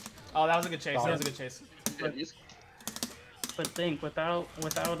 Oh, that was a good chase. That was a good chase. But think, without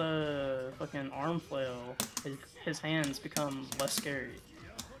a fucking arm flail, his hands become less scary.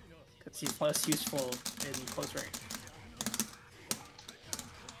 Because he's less useful in close range.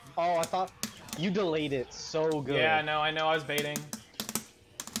 Oh, I thought you delayed it so good. Yeah, no, I know. I was baiting.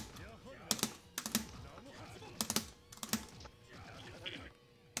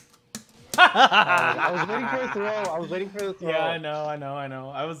 I was waiting for a throw. I was waiting for the throw. Yeah, I know.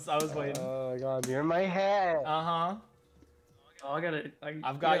 I was waiting. Oh my god, you're in my head. Uh-huh. Oh, I got it.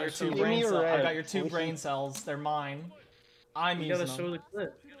 I've got your two Give brain me your cells. I've red. got your two brain cells. They're mine. I'm We using gotta show them. the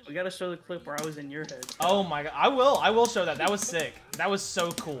clip. We gotta show the clip where I was in your head. Oh my god. I will show that. That was sick. That was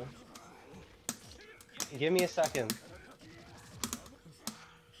so cool. Give me a second.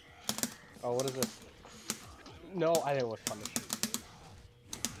 Oh, what is this? No, I didn't wish punish.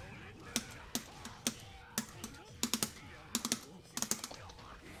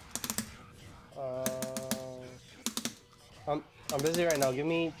 I'm busy right now. Give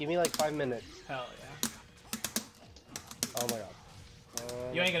me like 5 minutes. Hell yeah. Oh my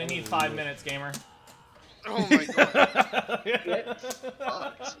god. You ain't gonna need 5 minutes, gamer. Oh my god.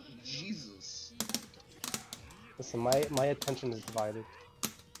 Fuck. Jesus. Listen, my attention is divided.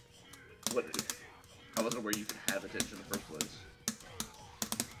 What? I wasn't aware you could have attention in the first place.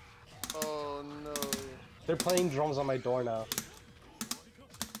 Oh no. They're playing drums on my door now.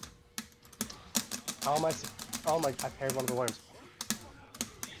 How am I? Oh my! I paired one of the worms.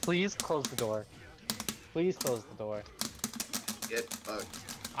 Please close the door. Please close the door. Get fucked.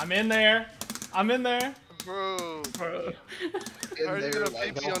 I'm in there. I'm in there. Bro. Bro. How are you gonna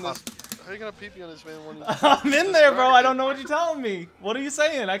like, pee on this? How are you gonna pee on this man when he's I'm in there, bro. I don't know what you're telling me. What are you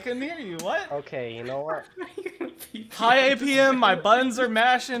saying? I couldn't hear you. What? Okay, you know what? High APM, my buttons are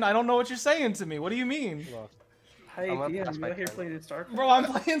mashing. I don't know what you're saying to me. What do you mean? Look, Hey, I'm gonna DM, pass you my out here turn. playing StarCraft? Bro, I'm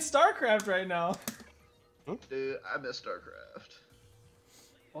playing StarCraft right now. Dude, I miss StarCraft.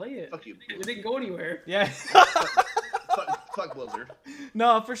 Play it. Fuck you. It didn't go anywhere. Yeah. Fuck Blizzard.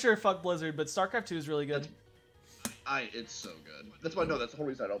 No, for sure, fuck Blizzard, but StarCraft 2 is really good. It's so good. That's why that's the whole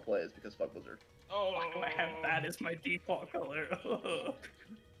reason I don't play is because fuck Blizzard. Oh, why do I have that as my default color?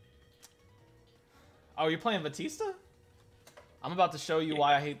 Oh, you're playing Batista? I'm about to show you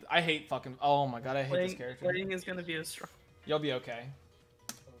why I hate fucking. Oh my god, I hate this character. Playing is gonna be a strong. You'll be okay.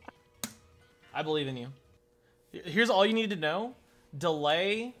 I believe in you. Here's all you need to know.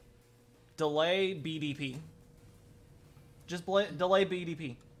 Delay BDP. Just delay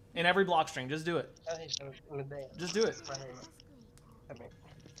BDP. In every block string. Just do it. Just do it.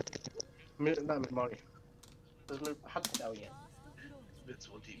 It's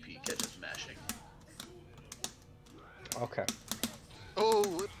one TP, get just mashing. Okay. Oh,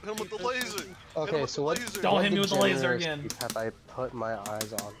 hit him with the laser. Okay, so what? Don't hit me with the laser degeneracy again. Have I put my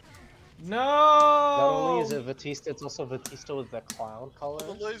eyes on? No. Not only is it Batista, it's also Batista with the clown color.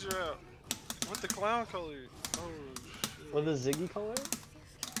 Put the laser out. With the clown color. Oh shit. With the Ziggy color?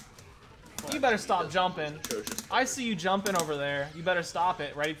 You better stop jumping. Atrocious. I see you jumping over there. You better stop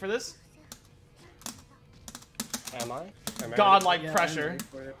it. Ready for this? Am I? Am I Godlike Yeah, pressure. I'm ready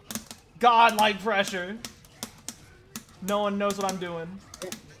for it. Godlike pressure. No one knows what I'm doing.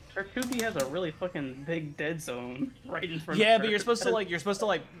 Tarkubi has a really fucking big dead zone right in front Yeah, of but her. you're supposed to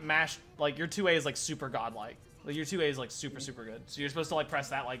like mash, like your 2A is like super godlike. Like your 2A is like super good. So you're supposed to like press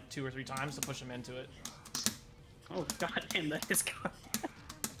that like 2 or 3 times to push him into it. Oh god damn, that is god.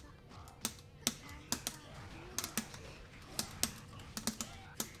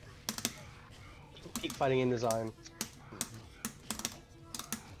 Peak fighting in design.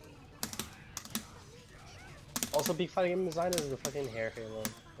 Also, peak fighting in design is the fucking hair halo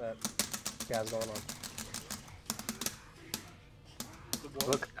that he has going on.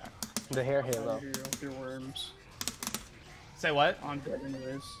 Look, the hair halo. Off your worms. Say what? I'm dead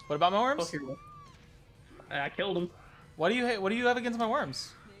anyways. What about my worms? Fuck your worm. I killed him. What do you hate? What do you have against my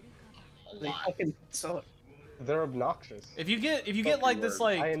worms? They fucking suck. They're obnoxious. If you get Fuck like your this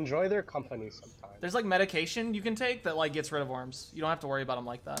worms. I like enjoy their company sometimes. there's like medication you can take that like gets rid of worms. You don't have to worry about them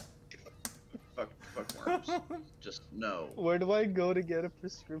like that. Fuck worms. Just no. Where do I go to get a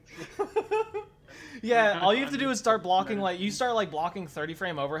prescription? Yeah, all you have to do is start blocking like you start like blocking 30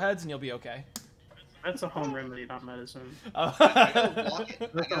 frame overheads and you'll be okay. That's a home remedy, not medicine. I gotta block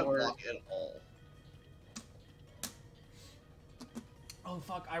it. I gotta block it all. Oh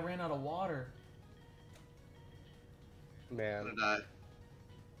fuck! I ran out of water. Man, I'm gonna die.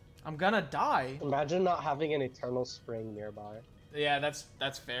 I'm gonna die. imagine not having an eternal spring nearby. Yeah, that's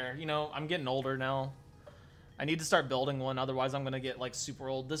fair. You know, I'm getting older now. I need to start building one, otherwise I'm gonna get like super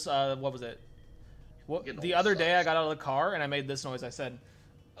old. This what was it? What Getting the old other day I sucks. got out of the car and I made this noise. I said,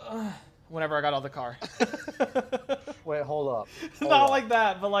 "Ugh," whenever I got out of the car. Wait, hold up. Hold Not up. like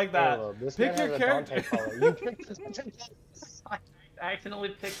that, but like that. Hold up. This Pick man your has a character. Dante color. You picked the Dante color. I accidentally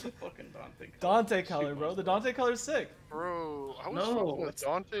picked the fucking Dante. Dante color, bro. The Dante color's sick. Bro, I was No, fucking with it's-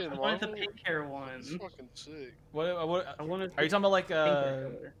 Dante I and wanted the Marvel. pink hair one. It's fucking sick. What I wanted. are you talking about?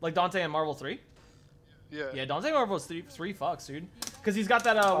 color. Like Dante and Marvel 3? Yeah. Yeah, Dante and Marvel 3 fucks, dude. Because he's got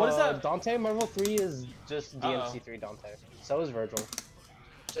that what is that? Dante Marvel 3 is just Uh-oh. DMC3 Dante. So is Virgil.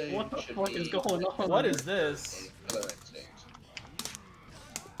 Say What the should fuck be is going on? What is this? Killer Instinct.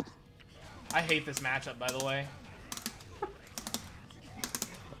 I hate this matchup, by the way.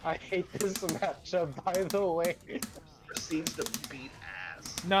 I hate this matchup, by the way. Proceeds to beat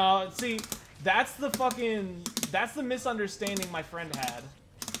ass. No, see, that's the misunderstanding my friend had.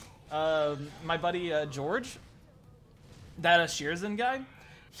 My buddy George, that Shirzan guy,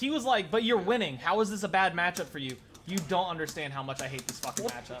 he was like, "But you're winning. How is this a bad matchup for you? You don't understand how much I hate this fucking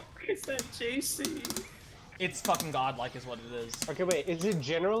matchup. Is that JC? It's fucking godlike, is what it is." Okay, wait, is it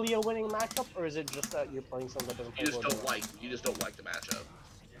generally a winning matchup, or is it just that you're playing someone that doesn't play You just Borderlands? don't like the matchup.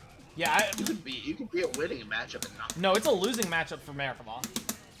 Yeah, You could be a winning matchup and not. no, it's a losing matchup for Merkava.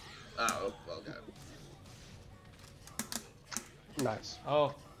 Oh, okay. Nice.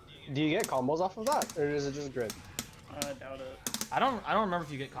 Oh, Do you get combos off of that, or is it just grid? I doubt it. I don't remember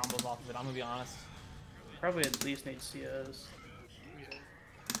if you get combos off of it. I'm gonna be honest. Probably at least need CS.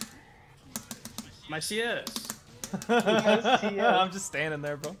 My CS. I'm just standing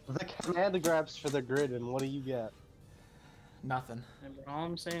there, bro. The command grabs for the grid, and what do you get? Nothing. And all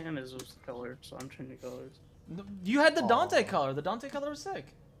I'm saying is it was the color, so I'm changing colors. You had the Dante Aw. color. The Dante color was sick.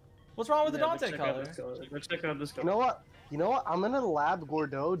 What's wrong with the Yeah, Dante let's check out color? this color. Let's check out this color. You know what? You know what? I'm gonna lab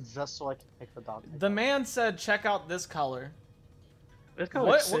Gordeau just so I can pick the Dante. The man said, "Check out this color." This color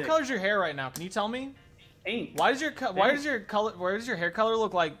What color's your hair right now? Can you tell me? Pink. Why does your hair color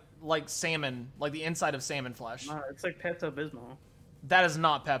look like salmon, like the inside of salmon flesh? Nah, it's like Pepto Bismol. That is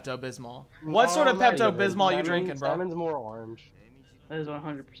not Pepto Bismol. What sort of Pepto Bismol are you drinking, bro? Salmon's more orange. That is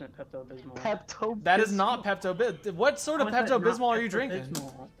 100% Pepto Bismol. Pepto. That is not Pepto Bismol. What sort of Pepto Bismol are you drinking?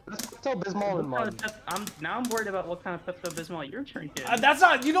 Pepto Bismol and mud. Now I'm worried about what kind of Pepto Bismol you're drinking. That's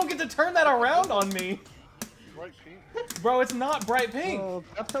not. You don't get to turn that around on me, Bright pink. bro. It's not bright pink.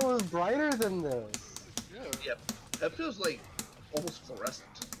 Pepto is brighter than this. Yeah. Yeah, Pepto's like almost fluorescent.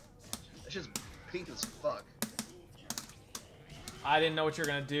 It's just pink as fuck. I didn't know what you're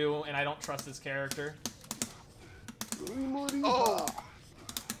gonna do, and I don't trust this character. Oh,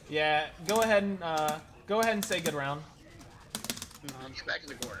 Yeah, go ahead and say good round. get back in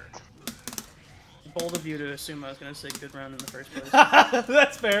the corner. Bold of you to assume I was gonna say good round in the first place.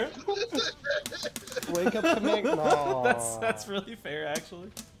 That's fair. Wake up, command. No. That's really fair, actually.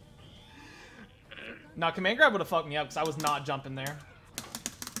 Now, command grab would have fucked me up because I was not jumping there.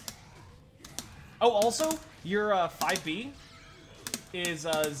 Oh, also, your 5B is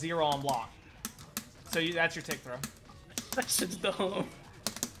 0 on block. So that's your tick throw. That shit's dumb.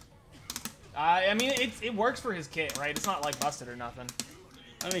 I mean, it works for his kit, right? It's not like busted or nothing.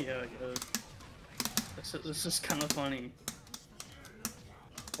 I mean, yeah, it goes. This is kind of funny.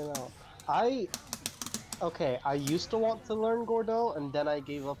 You know, I used to want to learn Gordeau, and then I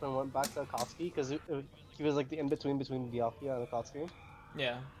gave up and went back to Akatsuki because he was like the in-between between Dialkia and Akatsuki.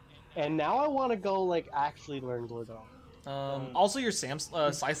 Yeah. And now I want to go like actually learn Gordeau. Also, your Scythe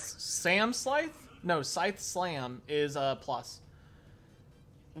Slam is plus.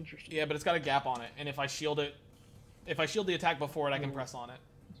 Interesting. Yeah, but it's got a gap on it, and if I shield the attack before it, I can press on it.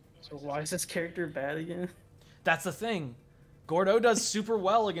 So why is this character bad again? That's the thing. Gordeau does super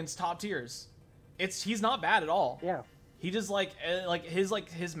well against top tiers. He's not bad at all. Yeah. He just his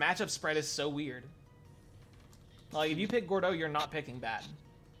matchup spread is so weird. Like if you pick Gordeau, you're not picking bad.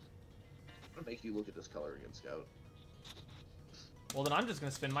 I'm gonna make you look at this color again, Scout. Well, then I'm just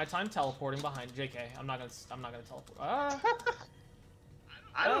gonna spend my time teleporting behind JK. I'm not gonna teleport.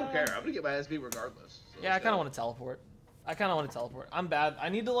 I don't care. I'm gonna get my SB regardless. So Yeah, I let's kind of go. want to teleport. I'm bad. I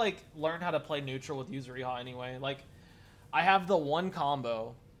need to like learn how to play neutral with Yuzuriha anyway. Like, I have the one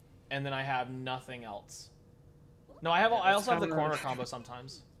combo, and then I have nothing else. No, I also have the corner combo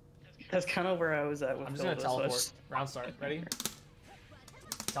sometimes. That's kind of where I was at with I'm just gonna Hilda, teleport. so Round start. Ready?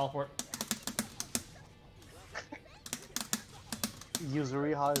 Teleport.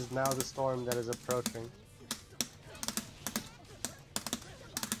 Yuzuriha is now the storm that is approaching.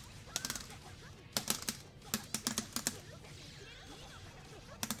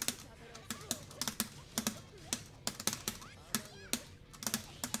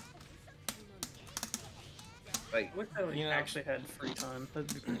 Like, What if I You know- actually had free time?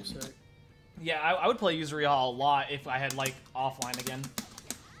 That'd be pretty sick. Yeah, I would play Yuzuriha a lot if I had like offline again.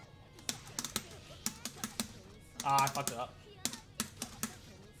 Ah, I fucked it up.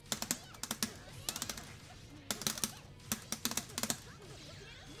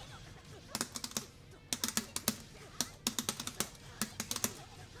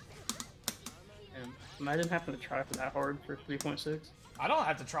 And imagine having to try for that hard for 3.6. I don't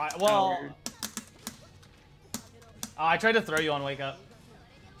have to try. Well, weird. I tried to throw you on Wake Up.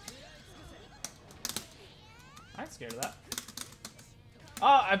 I'm scared of that.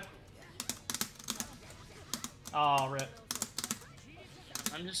 Oh, rip.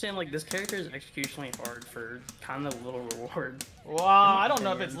 I'm just saying, like, this character is executionally hard for kind of little reward. Well, I don't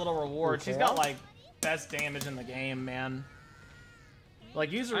know if it's little reward. She's got Okay. like best damage in the game, man. Like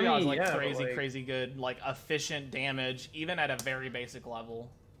Yuzuriha is like yeah, but, crazy, like- crazy good, like efficient damage, even at a very basic level.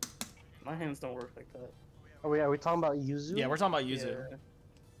 My hands don't work like that. Are we talking about Yuzu? Yeah, we're talking about Yuzu. Yeah.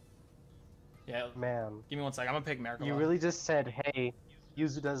 Yeah, Man, give me one sec. I'm gonna pick Merkava. you really just said, hey,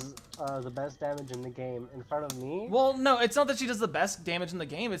 Yuzu does the best damage in the game in front of me? Well, no, it's not that she does the best damage in the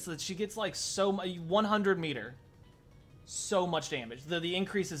game. It's that she gets like so much 100 meter, so much damage. The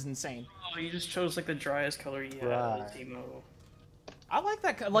increase is insane. Oh, you just chose like the driest color you had, Right. like Hemo. I like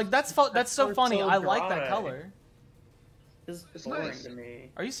that. Like that's that's so That's funny. so I like that dry. color. It's It's boring nice. to me.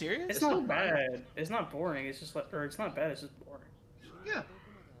 Are you serious? It's It's not not bad. bad. It's not boring. It's just like, or it's not bad. It's just boring. yeah.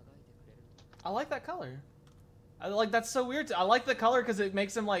 I like that color. I like that's so weird. I like the color because it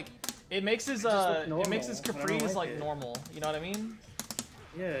makes him like it makes his just look it makes his normal, and I don't capris like like it. normal. You know what I mean?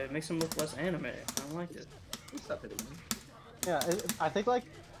 Yeah, it makes him look less anime. I don't like it. Stop hitting me. Yeah, I think like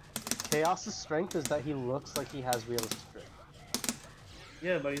Chaos's strength is that he looks like he has realistic strength.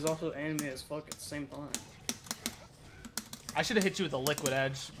 Yeah, but he's also anime as fuck at the same time. I should have hit you with a liquid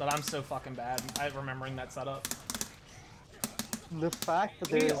edge, but I'm so fucking bad at remembering that setup. The fact that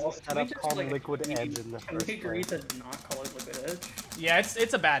Can we there is all- a can we setup just, called like, Liquid agree- Edge in the Can first we agree place. to not call it Liquid Edge? Yeah,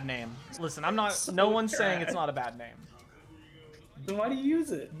 it's a bad name. Listen, I'm not. So No one's saying bad. it's not a bad name Then why do you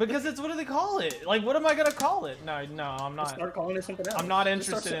use it? because it's what do they call it? Like, what am I gonna call it? No, I'm Just not. start calling it something else. I'm not Just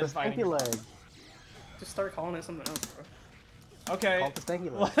start- interested in The fighting. stanky leg. Just start calling it something else, bro. Okay. Call it the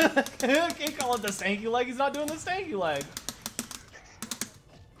stanky leg. I can't call it the stanky leg. He's not doing the stanky leg.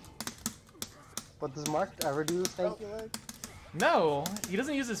 But does Mark ever do the stanky leg? No, he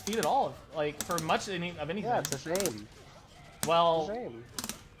doesn't use his feet at all. Like for much of anything. Yeah, it's a shame. Well, It's a shame.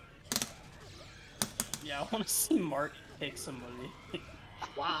 Yeah, I want to see Mark kick somebody.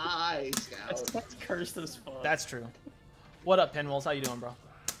 Why, Scout? That's cursed as fuck. that's true. What up, Pinwheels? How you doing, bro?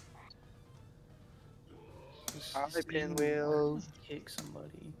 Hi, See Pinwheels. Mark kick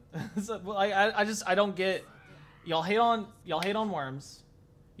somebody. So, well, I don't get. Y'all hate on worms.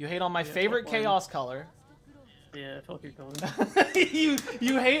 You hate on my favorite fuck worms. chaos color. Yeah, fuck your color.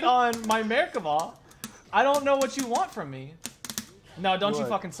 you hate on my Merkava. I don't know what you want from me. No, don't you What?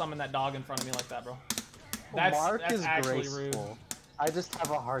 fucking summon that dog in front of me like that, bro. Mark That's is actually graceful. rude. I just have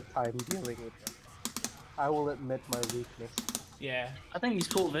a hard time dealing with him. I will admit my weakness. Yeah. I think he's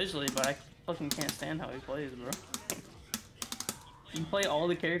cool visually, but I fucking can't stand how he plays, bro. You play all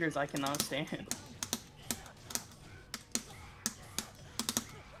the characters I cannot stand.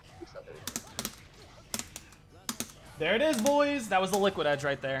 There it is, boys. That was the liquid edge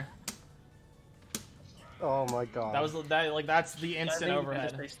right there. Oh my god. That was that's the instant I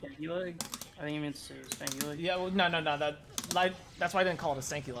overhead. think you meant to say stanky leg. I think you meant to say stanky leg. Yeah, well, no. That's why I didn't call it a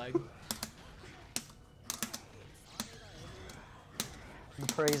stanky leg.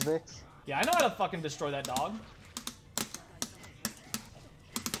 the praise mix. Yeah, I know how to fucking destroy that dog.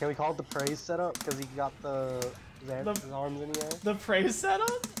 Can we call it the praise setup? Because he got his arms in the air. The praise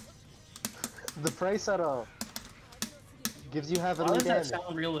setup? The praise setup gives you Why heavenly does that damage.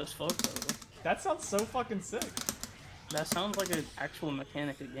 sound real as fuck, though? That sounds so fucking sick. That sounds like an actual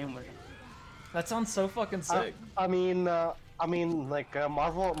mechanic of game with. That sounds so fucking sick. I mean, like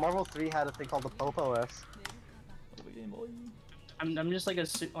Marvel 3 had a thing called the Pope OS. I'm just like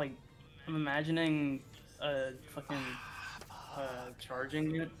I'm imagining fucking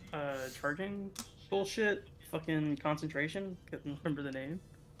charging bullshit, fucking concentration. Couldn't remember the name.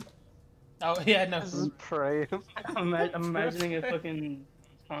 Oh yeah, no. This is praise. I'm imagining a fucking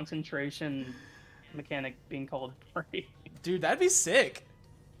concentration mechanic being called prey. Dude, that'd be sick.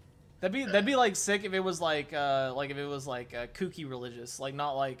 That'd be like sick if it was like kooky religious, like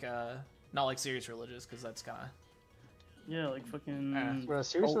not like serious religious, because that's kind of. Yeah, like fucking. Bro,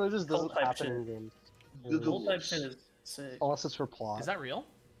 serious cult- religious doesn't cult type happen shit. in games. Google. Cult type shit is sick. Unless it's for plot. Is that real?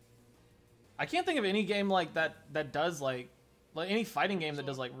 I can't think of any game like that does like Like any fighting game that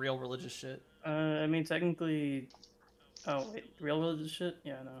does like real religious shit. I mean, technically. Oh wait, real religious shit?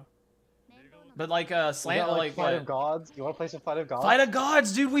 Yeah, no. But like You got, slam like Fight what? of Gods. You want to play some Fight of Gods? Fight of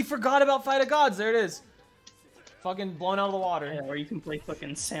Gods, dude. We forgot about Fight of Gods. There it is. Fucking blown out of the water. Yeah, or you can play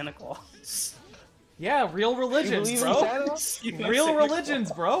fucking Santa Claus. Yeah, real religions, believe in bro. Santa? Real Santa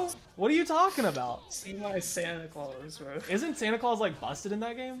religions, bro. What are you talking about? See my Santa Claus, bro. Isn't Santa Claus like busted in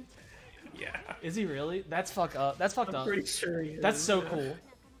that game? Yeah. Is he really? That's fucked up. That's fucked I'm up. pretty sure he is. That's so cool.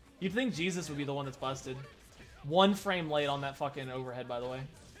 You'd think Jesus would be the one that's busted. 1 frame late on that fucking overhead, by the way.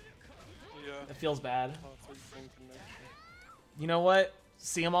 Yeah. It feels bad. Oh, it's like phone connection. You know what?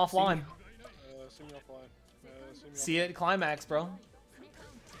 See him offline. See me offline. See me See it at climax, bro.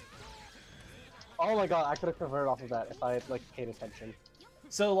 Oh my god, I could have converted off of that if I had like paid attention.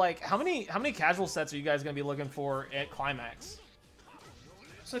 So like, how many casual sets are you guys gonna be looking for at climax?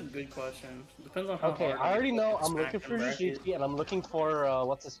 That's a good question. Depends on how Okay, hard I already you know. get I'm looking smacked for in bracket. Yuzuriha and I'm looking for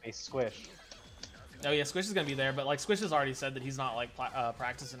what's his face, Squish. Oh yeah, Squish is gonna be there, but like Squish has already said that he's not like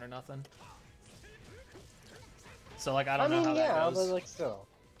practicing or nothing. So like, I don't know how that yeah, goes. but like still.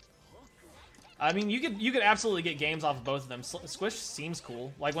 I mean, you could absolutely get games off of both of them. Squish seems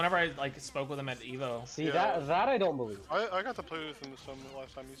cool. Like whenever I like spoke with him at Evo. See Yeah. that I don't believe. I got to play with him some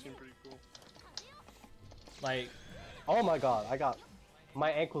last time. He seemed pretty cool. Like, Oh my god, I got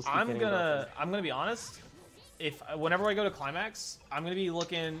my ankles. keep I'm getting broken. gonna be honest. If whenever I go to climax, I'm gonna be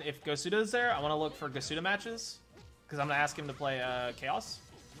looking. If Gosuda is there, I want to look for Gosuda matches because I'm gonna ask him to play Chaos.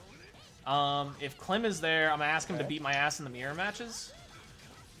 If Clem is there, I'm gonna ask him to beat my ass in the mirror matches.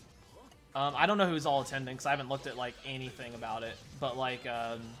 I don't know who's all attending because I haven't looked at like anything about it. But like,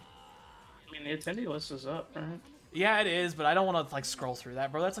 I mean, the attendee list is up, right? yeah, it is. But I don't want to like scroll through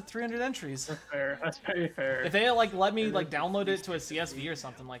that, bro. That's like 300 entries. That's fair. That's very fair. If they like let me like download it to a CSV or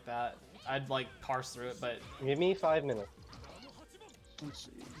something like that, I'd like parse through it. But Give me 5 minutes. Let's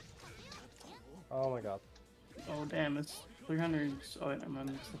see. Oh my god. Oh damn, it's 300. Oh wait, never mind.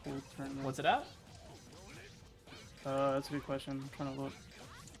 It's the whole tournament. what's it at? That's a good question. I'm trying to look.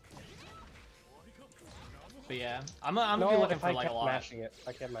 But yeah, I'm gonna No, be looking if for I like a kept lot. mashing it. If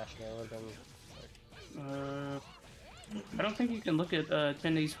I kept mashing it, it would have been. I don't think you can look at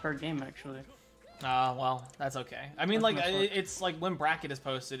attendees per game actually. Well, that's okay. I mean, That's like, my fault. it's like when bracket is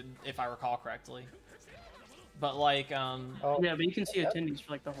posted, if I recall correctly. But like, Oh, Yeah, but you can see attendees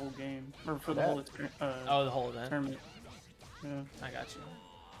for like the whole game or for the Yeah. whole oh, the whole event. tournament. Yeah. I got you.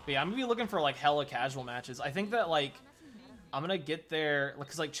 But yeah, I'm gonna be looking for like hella casual matches. I think that like I'm gonna get there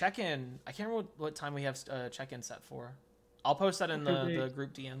because like check-in. I can't remember what time we have check-in set for. I'll post that in the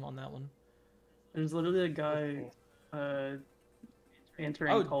group DM on that one. There's literally a guy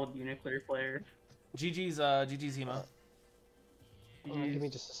entering Oh. called Uniclear Player. GG's Hemo. give me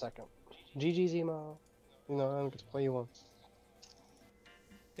just a second. GG's emo. You know, I don't get to play you one.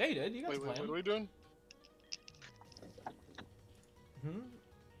 Yeah, you did. You got Wait, to play what are him. we doing?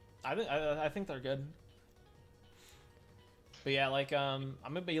 I think they're good. But yeah, like I'm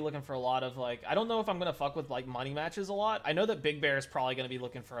gonna be looking for a lot of like I don't know if I'm gonna fuck with like money matches a lot. I know that Big Bear is probably gonna be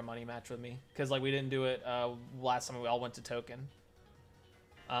looking for a money match with me because like we didn't do it last time we all went to Token.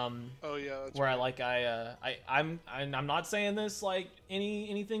 Oh yeah, that's Where right. I'm not saying this like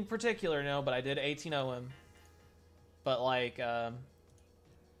anything particular, no, but I did 18-0 him. But like I'm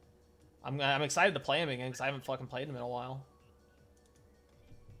excited to play him again because I haven't fucking played him in a while.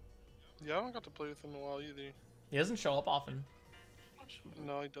 Yeah, I don't got to play with him in a while either. He doesn't show up often.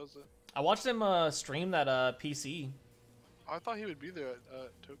 No, he doesn't. I watched him stream that PC. I thought he would be there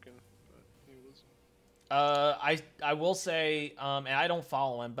at Token, but he wasn't. I will say, and I don't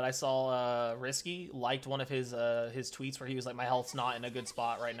follow him, but I saw Risky liked one of his tweets where he was like, "My health's not in a good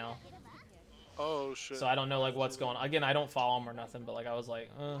spot right now." Oh shit. So I don't know like what's going on. Again, I don't follow him or nothing, but like I was like,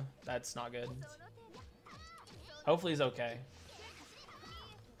 that's not good. Hopefully he's okay.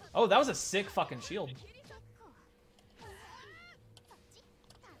 Oh, that was a sick fucking shield.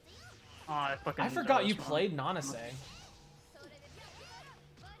 Oh, I forgot you played Nanase.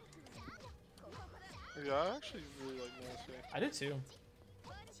 Yeah, I actually really like Nanase. I did too.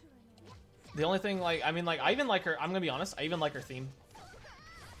 The only thing, like, I mean, like, I even like her. I'm gonna be honest. I even like her theme.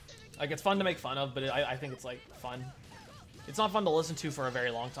 Like, it's fun to make fun of, but I think it's like fun. It's not fun to listen to for a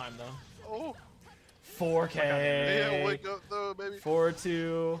very long time though. Oh. 4K. Yeah, wake up though, baby.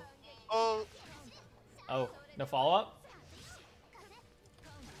 4-2. Oh. Oh, no follow up.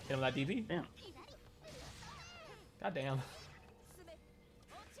 Hit him with that DP. Damn. God damn.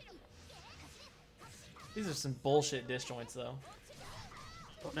 These are some bullshit disjoints though.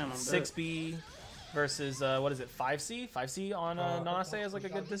 Oh, damn, I'm 6B versus what is it? 5C? 5C on Nanase as like a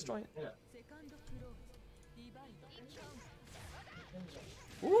good disjoint.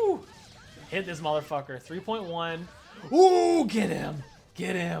 Woo! Hit this motherfucker. 3.1. Ooh, get him.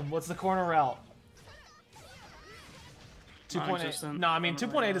 Get him. What's the corner route? 2.8. No, I mean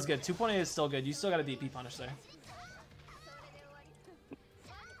 2.8 is good. 2.8 is still good. You still got a DP punish there.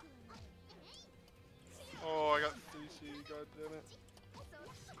 Oh, I got 3C. God damn it.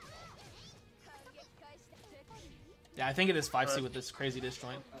 Yeah, I think it is 5C with this crazy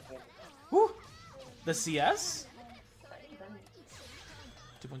disjoint. Woo! The CS?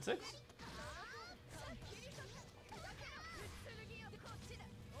 2.6?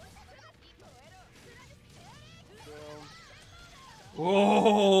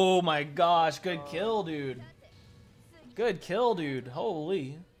 Oh my gosh, good kill, dude. Good kill, dude.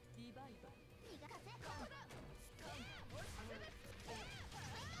 Holy.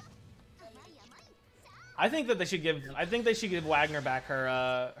 I think that they should give Wagner back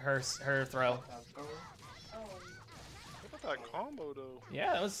her throw. Look at that combo though.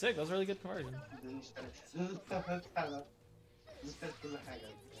 Yeah, that was sick. That was a really good conversion.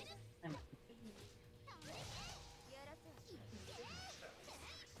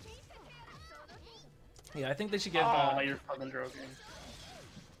 Yeah, I think they should give. You're fucking joking.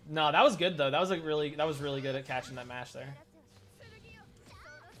 No, that was good though. That was really good at catching that mash there.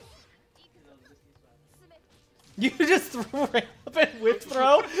 You just ran up and whip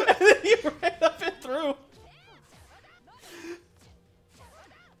throw, and then you ran up and threw.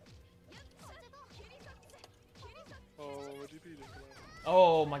 Oh, DP didn't come out.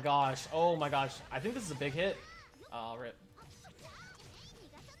 Oh my gosh. Oh my gosh. I think this is a big hit. Oh, rip.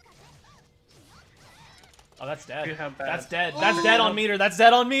 Oh, that's dead. That's dead. That's dead on meter. That's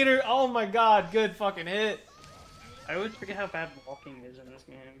dead on meter. Oh my god. Good fucking hit. I always forget how bad walking is in this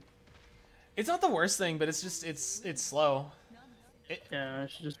game. It's not the worst thing, but it's just it's slow. Yeah, I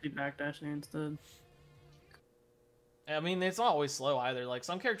should just be backdashing instead. I mean, it's not always slow either. Like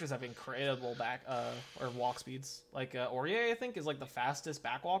some characters have incredible back or walk speeds. Like Aurier, I think, is like the fastest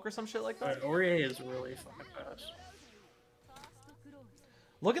backwalk or some shit like that. Aurier is really fucking fast.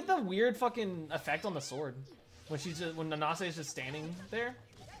 Look at the weird fucking effect on the sword when Nanase is just standing there.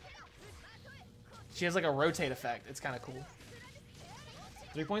 She has like a rotate effect. It's kind of cool.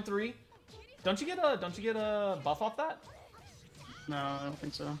 3.3. Don't you get a buff off that? No, I don't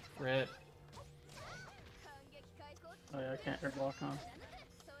think so. Rip. Oh yeah, I can't air block, huh?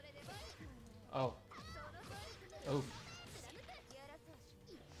 Oh. Oh.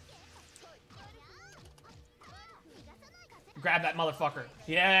 Grab that motherfucker.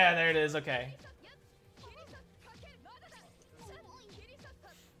 Yeah, there it is. Okay.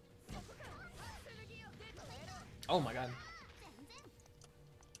 Oh my god.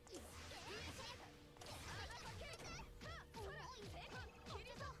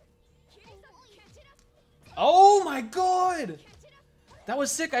 Oh my god! That was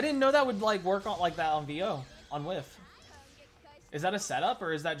sick. I didn't know that would like work on like that on VO on whiff. Is that a setup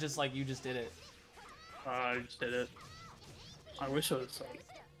or is that just like you just did it? I just did it. I wish it was like.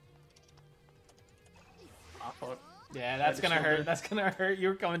 Ah, fuck. Yeah, that's gonna hurt. That's gonna hurt. You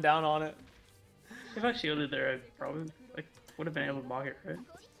were coming down on it. If I shielded there, I probably like would have been able to block it, right?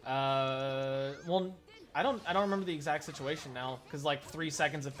 Well, I don't remember the exact situation now because like 3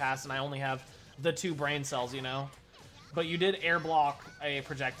 seconds have passed and I only have the 2 brain cells, you know. But you did air block a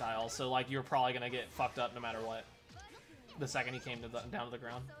projectile, so like you were probably gonna get fucked up no matter what. The second he came to down to the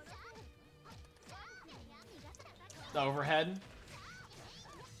ground. The overhead.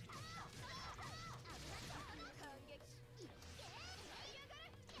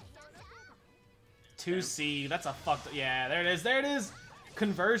 "2C, that's a fucked up. Yeah, there it is. There it is.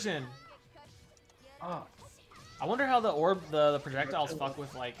 Conversion. Oh. I wonder how the projectiles fuck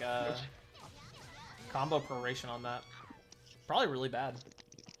with like combo proration on that. Probably really bad.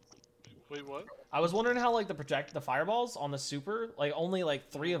 Wait, what? I was wondering how like the fireballs on the super, like only like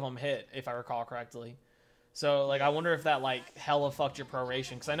 3 of them hit if I recall correctly. So like I wonder if that like hella fucked your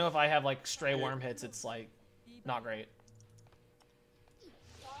proration, because I know if I have like stray worm hits, it's like not great.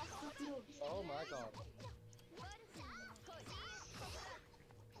 Oh my god.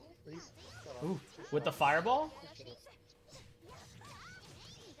 Please. Ooh, with the fireball?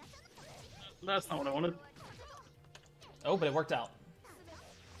 That's not what I wanted. Oh, but it worked out.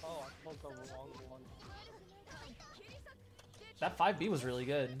 Oh, I pulled the wrong one. That 5B was really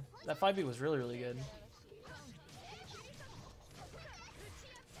good. That 5B was really, really good.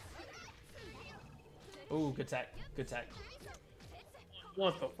 Ooh, good tech. Good tech.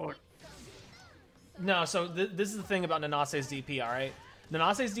 What the fuck? No, so this is the thing about Nanase's DP, alright?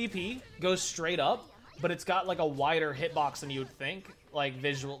 Nanase's DP goes straight up, but it's got like a wider hitbox than you would think. Like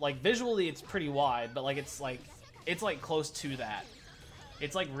visually it's pretty wide, but like it's like close to that.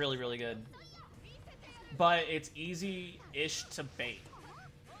 It's like really, really good. But it's easy-ish to bait.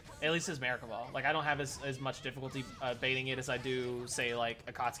 At least as Merkava. Like, I don't have as much difficulty baiting it as I do, say, like,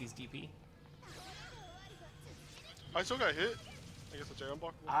 Akatsuki's DP. I still got hit. I guess it's air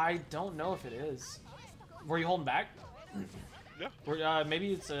unblockable. I don't know if it is. Were you holding back? Yeah.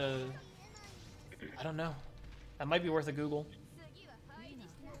 Maybe it's a... I don't know. That might be worth a Google.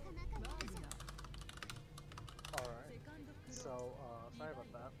 Alright. So, sorry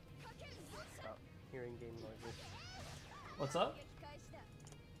about that. About hearing game noises. What's up?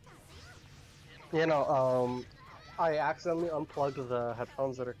 You know, I accidentally unplugged the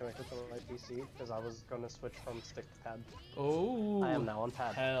headphones that are connected to my PC because I was going to switch from stick to pad. Oh. I am now on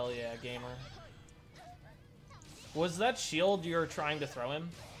pad. Hell yeah, gamer. Was that shield you were trying to throw him?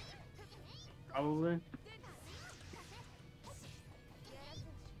 Probably.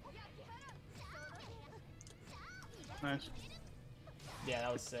 Nice. Yeah,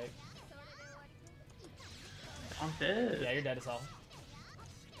 that was sick. I'm dead. Yeah, you're dead as hell.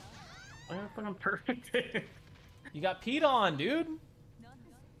 Why am I fucking perfect? You got peed on, dude.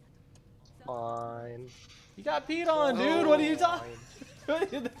 Fine. You got peed on, dude. What are you talking?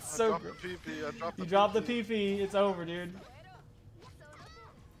 That's I so. dropped the PP. I dropped the You dropped the PP. PP. It's over, dude.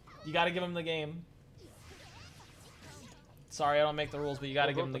 You gotta give him the game. Sorry, I don't make the rules, but you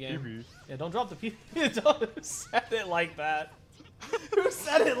gotta give him the game. Yeah, don't drop the PP. Don't said it like that. Who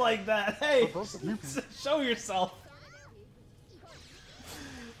said it like that? Hey, show yourself.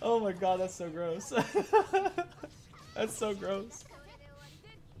 Oh my god, that's so gross. That's so gross.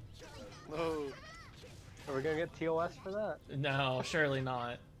 No. Are we gonna get TOS for that? No, surely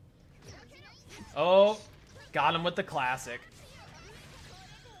not. Oh, got him with the classic.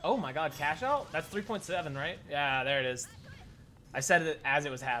 Oh my god, cash out? That's 3.7, right? Yeah, there it is. I said it as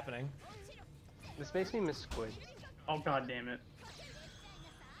it was happening. This makes me miss Squid. Oh god damn it.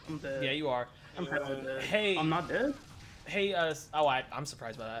 I'm dead. Yeah, you are. I'm probably dead. Hey. I'm not dead? Hey, I'm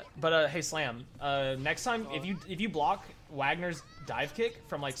surprised by that. But hey, Slam. Next time, if you block Wagner's dive kick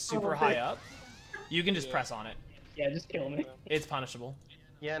from like super high up, you can just press on it. Yeah, just kill me. It's punishable.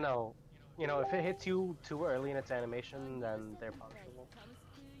 Yeah, no. You know, if it hits you too early in its animation, then they're punishable.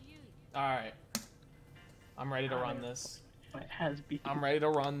 All right. I'm ready to run this. It has been. I'm ready to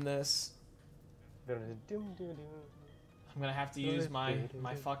run this. I'm I'm gonna have to use my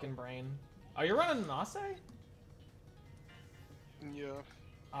fucking brain. Are you running Nanase? Yeah.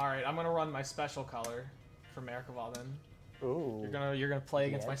 All right, I'm gonna run my special color for Merkava then. Ooh. You're gonna play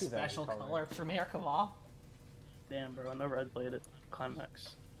against my anti-value special color. color for Merkava. Damn, bro. I know red blade at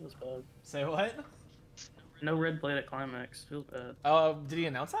Climax. Feels bad. Say what? No red blade at Climax. Feels bad. Did he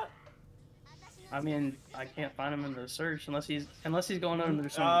announce that? I mean, I can't find him in the search unless he's going under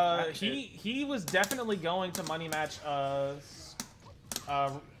some. He was definitely going to money match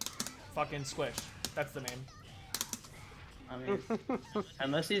fucking Squish. That's the name. I mean,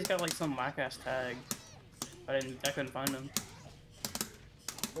 unless he's got like some whack ass tag. I couldn't find him.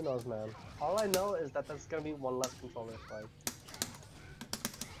 Who knows, man? All I know is that that's gonna be one less controller fight.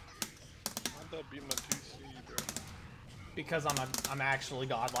 How'd that beat my TC, bro? Because I'm actually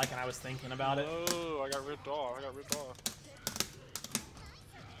godlike and I was thinking about it. Oh, I got ripped off.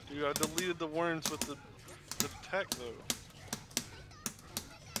 Dude, I deleted the worms with the tech though.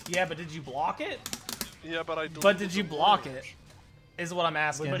 Yeah, but did you block it? Yeah, but I deleted But did you the block worms. it? Is what I'm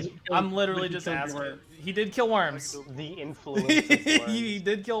asking. But he killed- I'm literally but he just killed asking. worms. He did kill worms. The influence of He worms.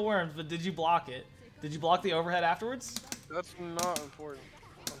 did kill worms, but did you block it? Did you block the overhead afterwards? That's not important.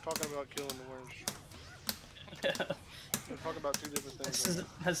 I'm talking about killing the worms. I'm talking about two different things.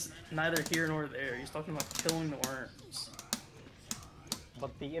 That's neither here nor there. He's talking about killing the worms.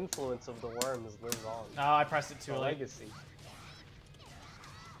 But the influence of the worms lives on. Oh, I pressed it too The late. legacy.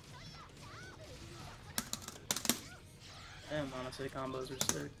 Damn, Nanase combos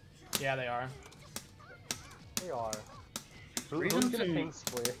are sick. Yeah, they are. They are. Who's Regions gonna and- ping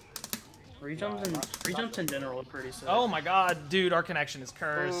Squid? Rejumps in general are pretty sick. Oh my god, dude, our connection is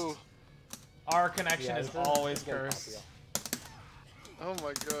cursed. Ooh. Our connection Yeah, is this always getting cursed. Oh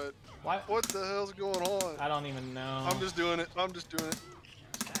my god. Why? What the hell's going on? I don't even know. I'm just doing it.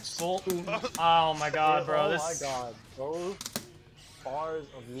 Full. Oh my god, bro. Oh This. my god. Those bars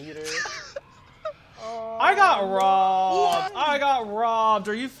of meter. I got robbed. I got robbed.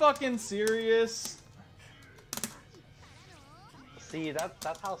 Are you fucking serious? See,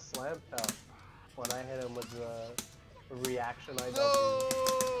 that's how Slam felt when I hit him with the reaction I did.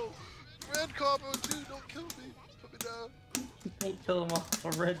 No! Red combo too, don't kill me. Put me down. Can't kill him off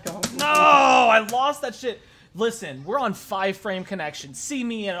a red combo. No, I lost that shit. Listen, we're on 5-frame connection. See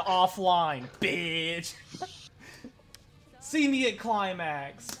me in offline, bitch. See me at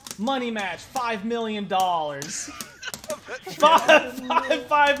climax. Money match, $5 million.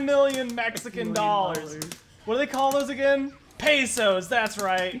 $5 million Mexican dollars. What do they call those again? Pesos, that's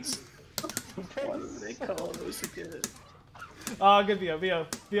right. What do they call those again? Oh, good VO.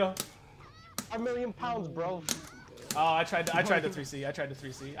 £1 million, bro. Oh, I tried to 3C. I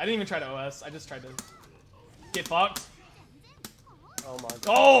didn't even try to OS. I just tried to get fucked. Oh my god.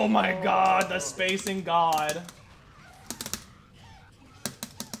 Oh my god, the spacing god.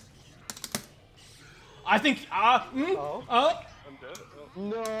 I think I'm dead. Oh.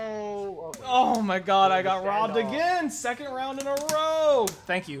 No. Okay. Oh my god, I got Stand robbed off. again. Second round in a row.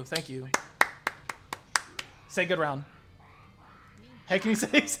 Thank you. Say good round. Hey, can you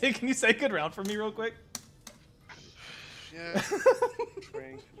say good round for me real quick? Yeah.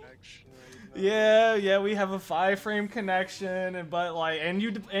 Frame connection right now. Yeah, we have a 5-frame connection, and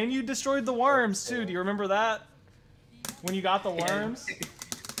you destroyed the worms too. Do you remember that? When you got the worms?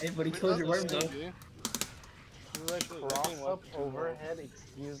 Hey, but he killed your worm though. Cross up overhead,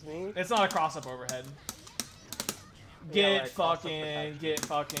 excuse me. It's not a cross up overhead. Get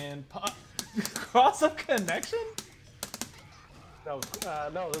fucking cross up connection? No,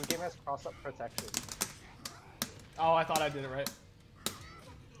 this game has cross up protection. Oh, I thought I did it right.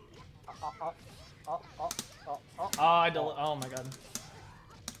 Oh my god.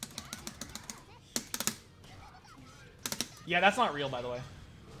 Yeah, that's not real, by the way.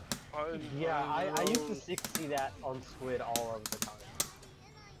 Yeah, I used to see that on Squid all of the time.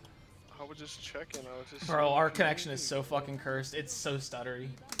 I was just checking. Bro, our connection is so fucking cursed. It's so stuttery.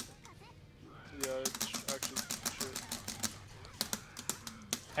 Yeah, it's actually shit.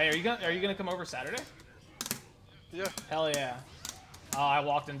 Hey, are you gonna come over Saturday? Yeah. Hell yeah. Oh, I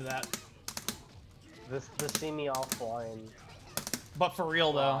walked into that. The see me offline. But for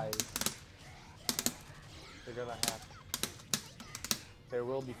real though. Lies. They're gonna happen. There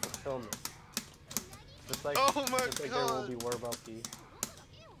will be fulfillment. Just like, Oh my just like there will God. be war monkey.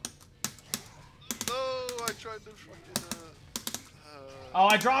 No, I tried to fucking. Oh,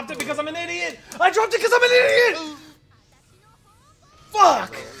 I dropped it because I'm an idiot! I dropped it because I'm an idiot!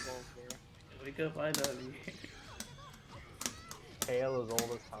 Fuck! Wake up, IW. Hail is old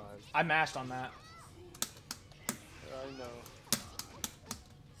as time. I mashed on that. I know.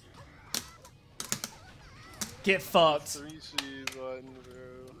 Get fucked. 3C button,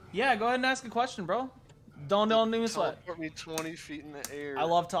 bro. Yeah, go ahead and ask a question, bro. Don't even sweat. Teleport me 20 feet in the air. I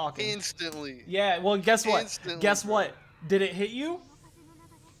love talking. Instantly. Yeah, well, guess what? Instantly, Guess bro. what? Did it hit you?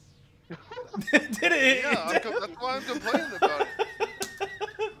 Did it hit Yeah, you? that's why I'm complaining about it.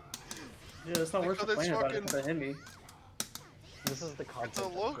 Yeah, it's not worth Because it's complaining about it fucking- because it hit me. This is the concept. It's a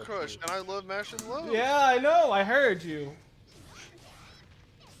low of crush, and I love mashing low. Yeah, I know. I heard you.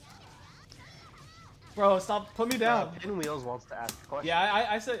 Bro, stop. Put me down. Pinwheels wants to ask a question. Yeah,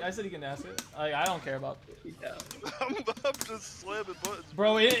 I said you can ask it. I don't care about. Yeah. I'm just slamming buttons.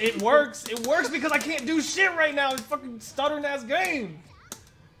 Bro, it works. It works because I can't do shit right now. It's fucking stuttering ass game.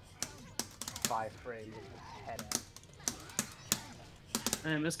 5 frames. Head out.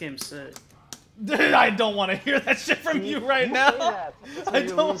 Man, this game's sick. Dude, I don't want to hear that shit from you right Say now. that. I You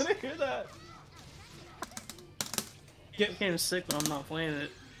don't lose. want to hear that. This game's sick when I'm not playing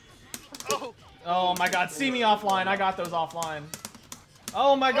it. Oh, Oh my god, see me offline. I got those offline.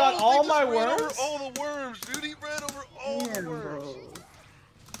 Oh my god, they all just my ran over worms? all the worms, dude. He ran over all the worms.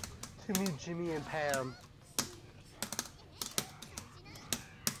 Timmy, Jimmy, and Pam.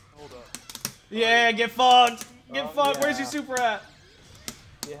 Hold up. Yeah, get fucked. Get Oh, fucked. Where's your yeah. super at?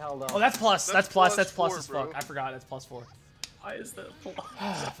 You held up. Oh, that's plus. That's That's plus. plus That's plus 4, as fuck. bro. I forgot. It's plus 4. Why is that?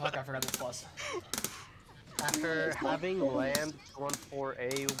 Fuck, I forgot that's plus. After having land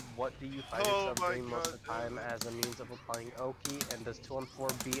 214A, what do you find Oh yourself my doing most of the God, time as a means of applying Oki? And does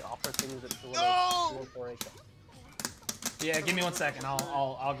 214B offer things that No! 214A can? Yeah, give me 1 second.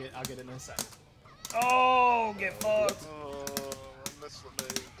 I'll get it in a second. Oh, get fucked. Oh, I missed the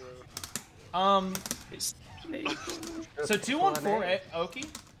name, bro. It's So 214 Oki.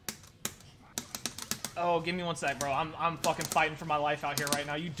 Oh, give me 1 sec, bro. I'm fucking fighting for my life out here right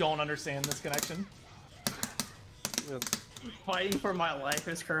now. You don't understand this connection. fighting for my life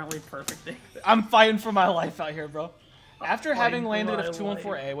is currently perfect. I'm fighting for my life out here, bro. After having Fighting for landed a my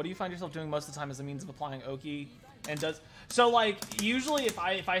 214A, what do you find yourself doing most of the time as a means of applying Oki? And does so like usually if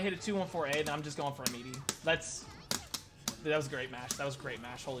I hit a 214A, then I'm just going for a meaty. That was a great mash. That was a great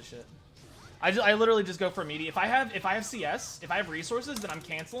mash. Holy shit. I literally just go for a meaty. If I have CS, if I have resources that I'm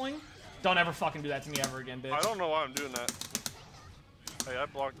canceling, don't ever fucking do that to me ever again, bitch. I don't know why I'm doing that. Hey, I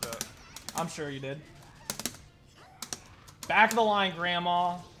blocked that. I'm sure you did. Back of the line,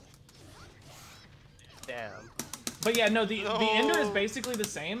 Grandma. Damn. But yeah, no, the ender is basically the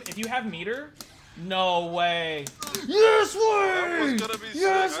same. If you have meter, no way. Yes That way! was gonna be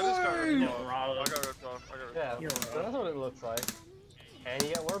Yes sick. I just got way! ripped off. I got ripped off. Yeah, You're so right. that's what it looks like. And you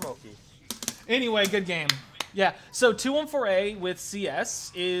get Wormoki. Anyway, good game. Yeah, so 214A with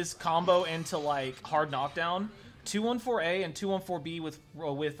CS is combo into like hard knockdown. 214A and 214B with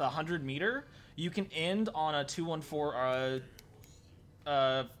 100 meter, you can end on a 214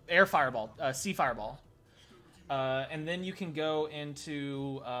 air fireball, sea fireball. And then you can go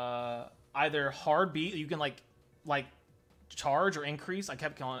into either hard beat. You can like charge or increase. I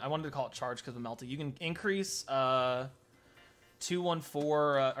wanted to call it charge because of Melty. You can increase 214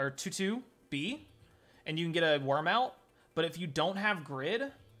 or 22B, and you can get a worm out. But if you don't have grid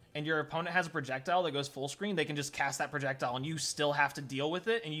and your opponent has a projectile that goes full screen, they can just cast that projectile, and you still have to deal with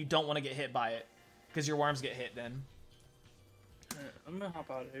it, and you don't want to get hit by it because your worms get hit then. Alright, I'm gonna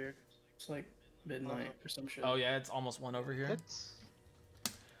hop out of here. It's like midnight or some shit. Oh yeah, it's almost 1 over here.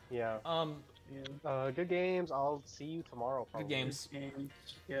 Yeah. Yeah. Good games. I'll see you tomorrow. Probably. Good games.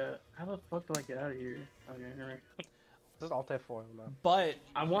 Yeah. How the fuck do I get out of here? Okay, alright. This is Alt F4 now. But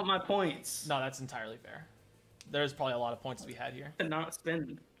I want my points. no, that's entirely fair. There's probably a lot of points to be had here. To not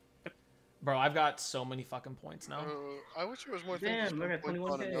spend. Bro, I've got so many fucking points now. I wish there was more Damn, things look to at put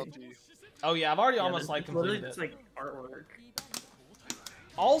on 21K. Melty. Oh yeah, I've already Yeah, almost this like is literally completed just it. like artwork.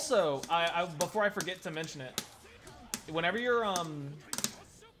 Also, I before I forget to mention it, whenever you're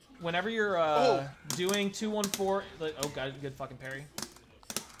doing 214, like, oh god, good fucking parry.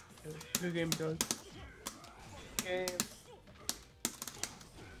 Good game, guys. Game.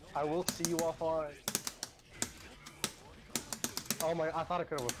 I will see you offline. Oh my! I thought I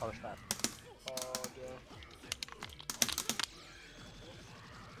could have punished that. Oh, yeah.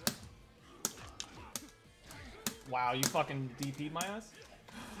 Wow, you fucking DP'd my ass.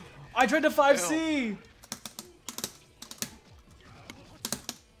 I tried to 5C.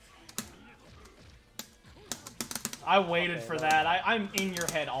 I waited Okay, for no. that. I'm in your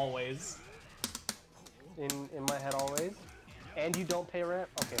head always. In my head always. And you don't pay rent?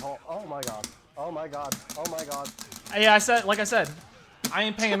 Okay, oh my god. Oh my god. Oh my god. Yeah, like I said, I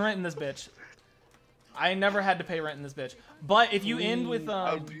ain't paying rent in this bitch. I never had to pay rent in this bitch. But if you end with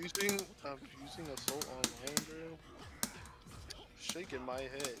Abusing assault online, bro. Shaking my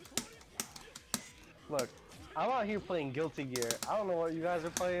head. Look, I'm out here playing Guilty Gear. I don't know what you guys are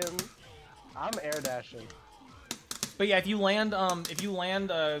playing. I'm air dashing. But yeah, if you land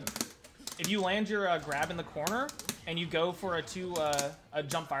your grab in the corner and you go for a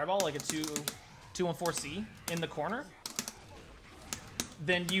jump fireball, like a 214C in the corner,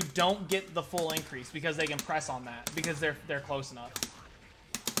 then you don't get the full increase because they can press on that because they're close enough.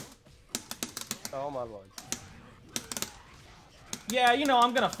 Oh my lord. Yeah, you know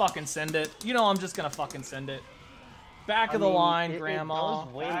I'm gonna fucking send it. You know I'm just gonna fucking send it. Back of the line, Grandma.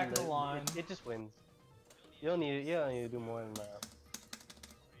 Back of the line. It just wins. You don't need to do more than that.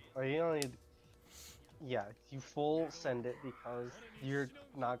 Or you don't need. Yeah, you full send it because you're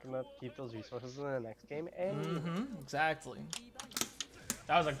not gonna keep those resources in the next game. And Exactly.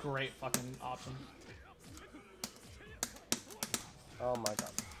 That was a great fucking option. oh my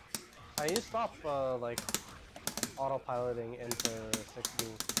god. I need to stop like autopiloting into 6B.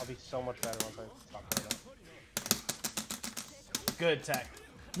 I'll be so much better once I stop doing that. Good tech.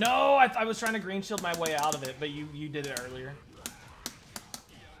 No, I was trying to green shield my way out of it, but you did it earlier.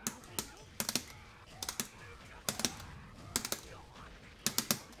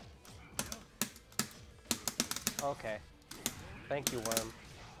 Okay. Thank you, Worm.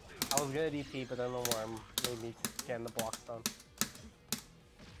 I was gonna DP, but then the Worm made me get the blocks done.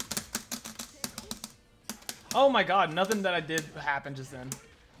 Oh my god, nothing that I did happened just then.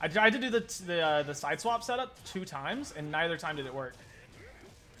 I tried to do the side swap setup 2 times, and neither time did it work.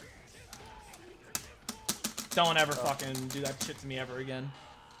 Don't ever fucking do that shit to me ever again.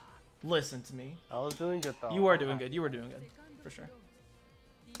 Listen to me. I was doing good though. You were doing good. You were doing good. For sure.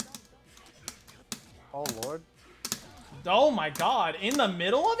 Oh lord. Oh my god, in the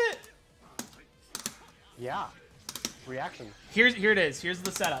middle of it? Yeah. Reaction. Here it is. Here's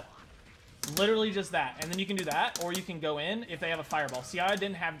the setup. Literally just that. And then you can do that, or you can go in if they have a fireball. See how I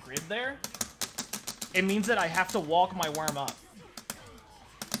didn't have grid there? It means that I have to walk my worm up.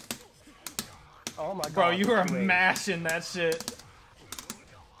 Oh my god. Bro, you were Wait. mashing that shit.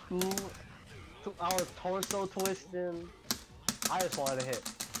 I was torso twisting. I just wanted to hit.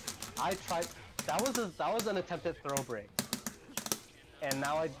 I tried. That was an attempted throw break. And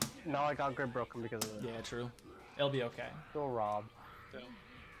now I got grid broken because of it. Yeah, true. It'll be okay. Go Rob.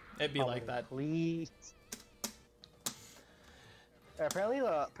 It'd be like that. Please. Apparently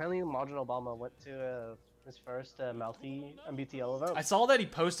Modern Obama went to his first Melty MBTL event. I saw that he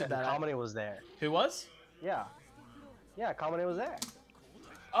posted and that. Kamine was there. Who was? Yeah. Yeah, Kamine was there.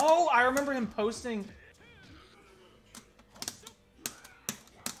 Oh, I remember him posting.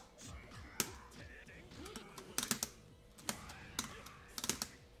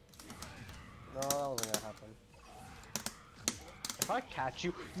 No, that wasn't gonna happen. If I catch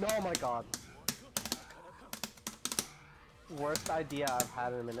you, no, my God. Worst idea I've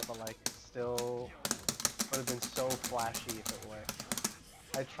had in a minute, but like, still would have been so flashy if it worked.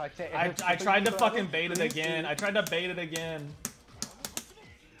 I tried to fucking bait it again. I tried to bait it again.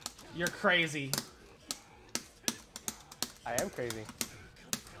 You're crazy. I am crazy.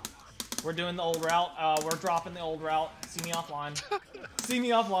 We're doing the old route. We're dropping the old route. See me offline. See me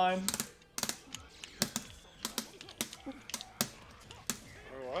offline.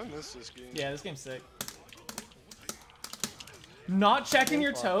 Oh, I miss this game. Yeah, this game's sick. Not checking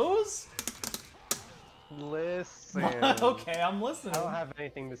your toes? Listen. Okay, I'm listening. I don't have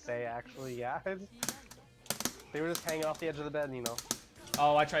anything to say, actually. Yeah. They were just hanging off the edge of the bed, you know.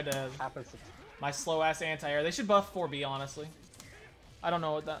 Oh, I tried to. Happens. My slow ass anti-air. They should buff 4B, honestly. I don't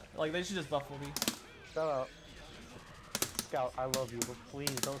know what that. Like, they should just buff 4B. Shut up. Scout, I love you, but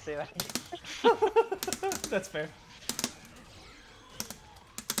please don't say that again. That's fair.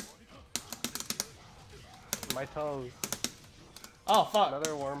 My toes. Oh, fuck.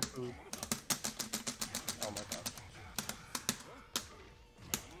 Another worm food. Oh my God.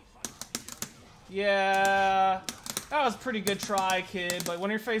 Yeah. That was a pretty good try, kid. But when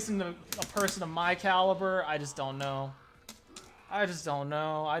you're facing a person of my caliber, I just don't know. I just don't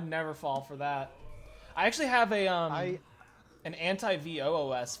know. I'd never fall for that. I actually have a an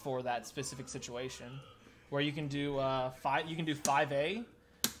anti-VOOS for that specific situation, where you can do 5A,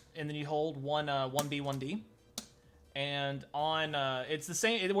 and then you hold 1B 1D, and on it's the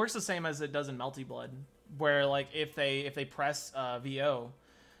same. It works the same as it does in Melty Blood, where like if they press VO,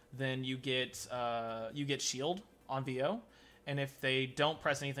 then you get shield on VO. And if they don't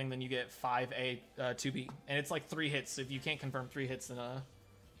press anything, then you get 5A 2B. And it's like 3 hits. If you can't confirm 3 hits, then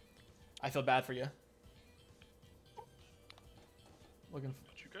I feel bad for you. Looking. Do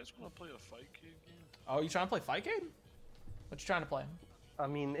you guys want to play a Fight Cade game? Oh, you trying to play Fight Cade? What you trying to play? I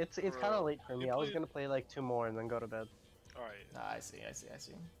mean, it's kind of late for me. I was gonna play like 2 more and then go to bed. All right. I see.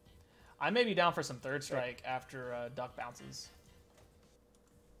 I may be down for some Third Strike after Duck bounces.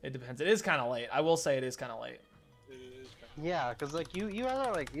 It depends. It is kind of late. I will say it is kind of late. It is kind Yeah, cause like you guys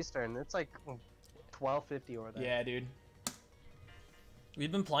are like Eastern. It's like 12:50 or that. Yeah, dude.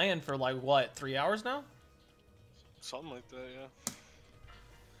 We've been playing for like what, 3 hours now? something like that, yeah.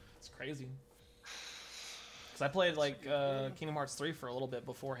 It's crazy. Cause I played like Kingdom Hearts 3 for a little bit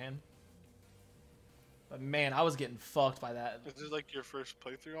beforehand. But man, I was getting fucked by that. Is this like your first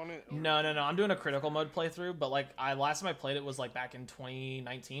playthrough on it? Or? No. I'm doing a critical mode playthrough, but like last time I played it was like back in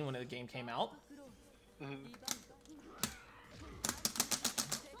 2019 when the game came out. Mm-hmm.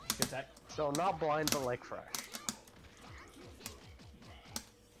 Good tech. So not blind, but like fresh.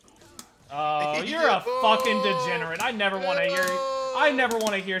 Oh, you're a fucking degenerate. I never want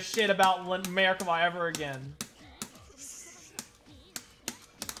to hear shit about Merkava ever again.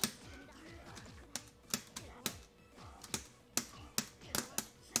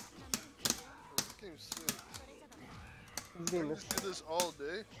 I can just do this all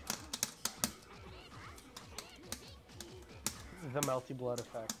day. The melty blood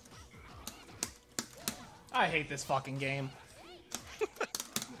effect. I hate this fucking game.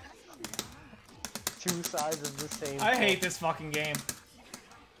 Two sides of the same. I hate this fucking game.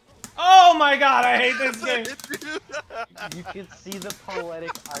 Oh my god, I hate this game. You can see the poetic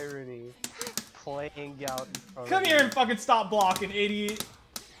irony playing out in front Come of here you. and fucking stop blocking, idiot.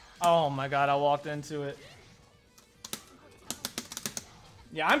 Oh my god, I walked into it.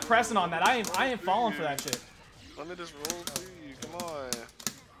 Yeah, I'm pressing on that. I ain't falling for that shit. Let me just roll through you. Come on.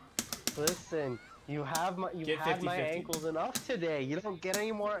 Listen, you have my Get had my 50-50. ankles enough today. You don't get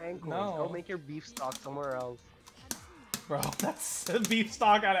any more ankles. No. Go make your beef stock somewhere else. Bro, that's a beef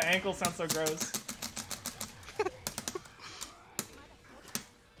stock out of ankle sounds so gross.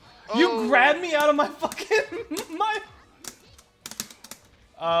 You grabbed me out of my fucking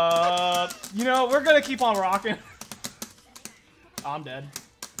you know, we're gonna keep on rocking. Oh, I'm dead.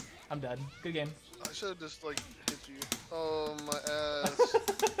 I'm dead. Good game. I should have just like hit you. Oh my ass.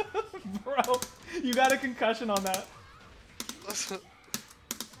 Bro, you got a concussion on that.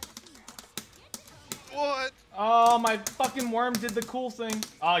 What? Oh, my fucking worm did the cool thing.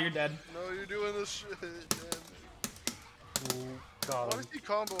 Oh, you're dead. No, you're doing this shit. Ooh, got Why him. did you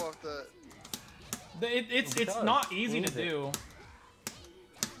combo off that? It's does. not easy to Easy. do.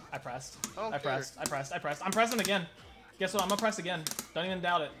 I pressed. I don't I pressed. I pressed. I pressed. I'm pressing again. Guess what? I'm gonna press again. Don't even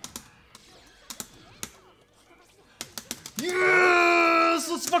doubt it. Yes!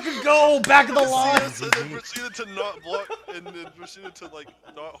 Let's fucking go! Back of the line! And then proceeded to not block, and then proceeded to, like,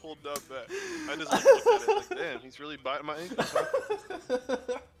 not hold down back. I just, like, looked at it, like, damn, he's really biting my ankles,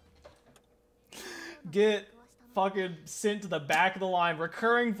 huh? Get fucking sent to the back of the line.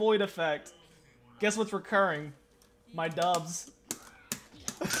 Recurring void effect. Guess what's recurring? My dubs.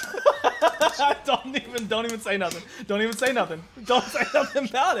 Don't even say nothing. Don't even say nothing. Don't say nothing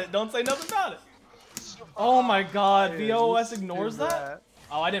about it. Don't say nothing about it. Oh my god, VOS ignores that?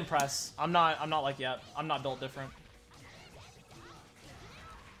 Oh, I didn't press. I'm not like Yep. I'm not built different.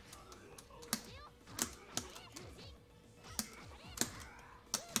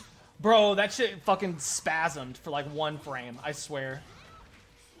 Bro, that shit fucking spasmed for like 1 frame, I swear.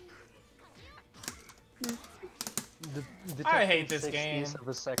 I hate this game. Of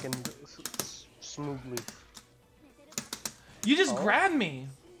a second smoothly. You just grabbed me.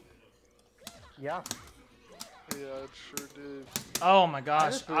 Yeah. Yeah, it sure did. Oh my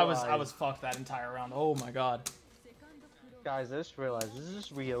gosh, I was realized- fucked that entire round. Oh my god. Guys, I just realized this is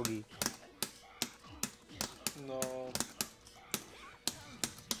just Ryogi. No.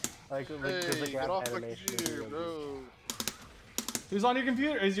 Like Hey, the get grab off my animation. is computer, Ryogi. bro. Who's on your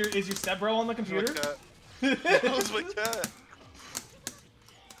computer? Is your step bro on the My computer? cat. That was my cat.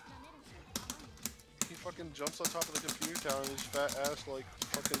 He fucking jumps on top of the computer tower and his fat ass like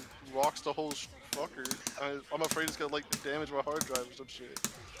fucking rocks the whole fucker. I'm afraid it's gonna like damage my hard drive or some shit.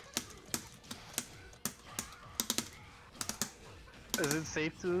 Is it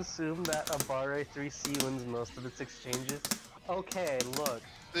safe to assume that Abare 3C wins most of its exchanges? Okay, look.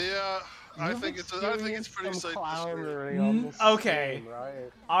 Yeah, I think it's pretty experienced safe some to say. clownery on this Okay. stream,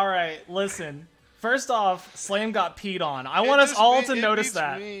 right? Alright, listen. First off, Slam got peed on. I want us all to notice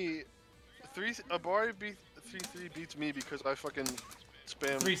that. Abari 3-3 beats me because I fucking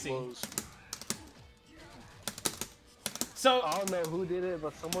spam 3C. blows. So, I don't know who did it,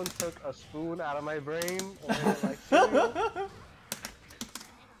 but someone took a spoon out of my brain and made it like cereal.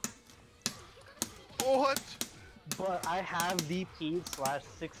 What? But I have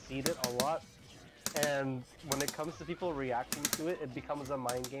DP'd/succeeded a lot, and when it comes to people reacting to it, it becomes a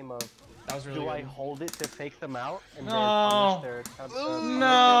mind game of that was really do good. I hold it to fake them out and No. then punish their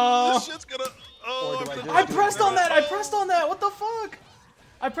No. This shit's gonna. Oh, Or do I just I do pressed it on that! I pressed on that! What the fuck?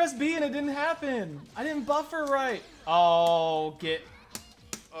 I pressed B and it didn't happen. I didn't buffer right. Oh, get.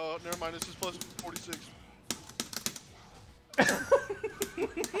 Oh, never mind. This is plus 46.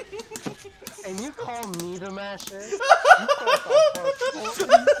 And you call me the masher? You call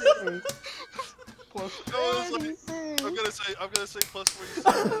plus No, it's like, 46. I'm gonna say plus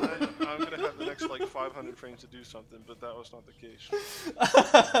 47, and I'm gonna have the next like 500 frames to do something, but that was not the case.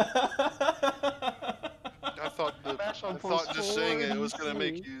 I thought just saying it was gonna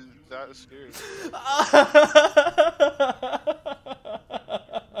make you that scared.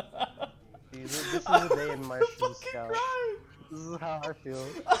 This is a day in my shoes, Scout. This is how I feel.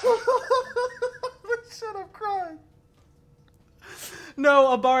 Shut up, crying.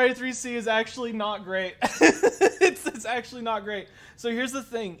 No, Abare 3C is actually not great. it's actually not great. So here's the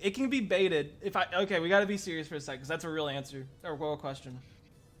thing. It can be baited. Okay, we gotta be serious for a second, because that's a real answer. Or a real question.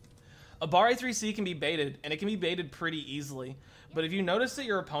 Abare 3C can be baited, and it can be baited pretty easily. But if you notice that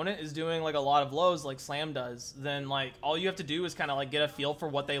your opponent is doing like a lot of lows like Slam does, then like all you have to do is kind of like get a feel for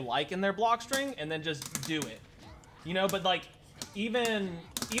what they like in their block string, and then just do it. You know, but like even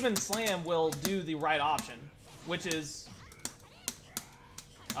Slam will do the right option, which is...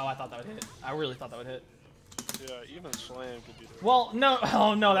 Oh, I thought that would hit. I really thought that would hit. Yeah, even Slam could do that. Well, no.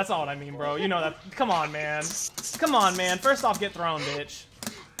 Oh, no, that's not what I mean, bro. You know that. Come on, man. Come on, man. First off, get thrown, bitch.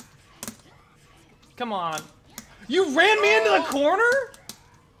 Come on. You ran me into the corner?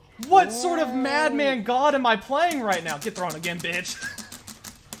 What sort of madman god am I playing right now? Get thrown again, bitch.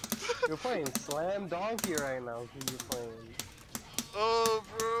 You're playing SlamDonkey right now. Who you playing? Oh,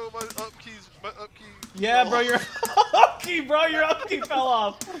 bro, my up key. Yeah, bro, your upkey, bro. Your upkey fell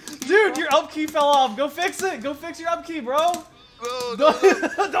off. Dude, your upkey fell off. Go fix it. Go fix your upkey, bro. No, No,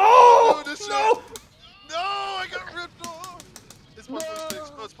 no, this no. shit. No, I got ripped off. It's plus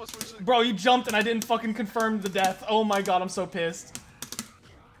 46. Oh, it's plus 46. Bro, you jumped and I didn't fucking confirm the death. Oh my god, I'm so pissed.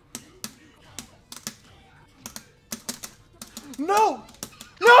 No!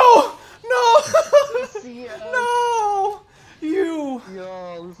 No! No! No! You!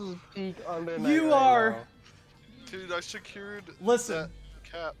 Yo, this is peak under night You right are... now. Dude, I secured Listen. that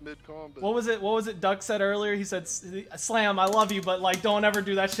cap mid-combat. What was it Duck said earlier? He said, Slam, I love you, but like, don't ever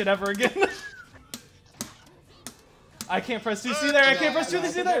do that shit ever again. I can't press 2C there. I can't press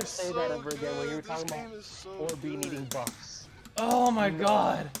 2C there. Say that ever again when you were This talking game about is so Orby good. needing buffs. Oh my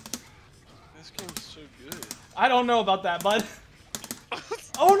god. This game is so good. I don't know about that, bud.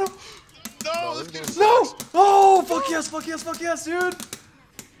 Oh no. No, this game No! sucks. Oh, fuck yes, fuck yes, fuck yes, dude.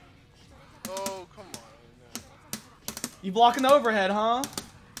 Oh, come on. Man. You blocking the overhead, huh?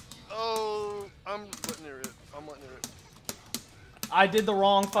 Oh, I'm letting it rip. I'm letting it rip. I did the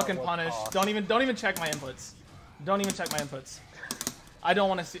wrong fucking what punish. cost? Don't even check my inputs. Don't even check my inputs. I don't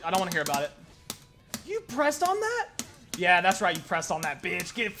want to see. I don't want to hear about it. You pressed on that? Yeah, that's right. You pressed on that,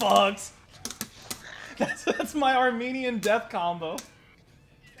 bitch. Get fucked. That's my Armenian death combo.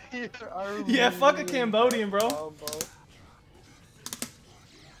 Yeah, fuck a Cambodian, bro.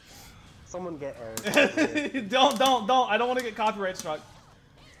 Someone get Aaron. don't. I don't want to get copyright struck.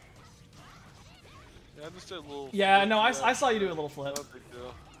 Yeah, I just did a little. Yeah, flip no, I there. saw you do a little flip. No big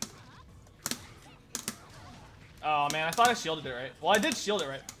deal. Oh man, I thought I shielded it right. Well, I did shield it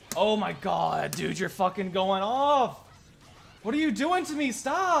right. Oh my god, dude, you're fucking going off. What are you doing to me?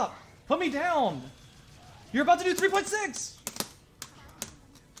 Stop. Put me down. You're about to do 3.6.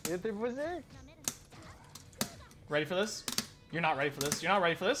 You did 3.6? Ready for this? You're not ready for this. You're not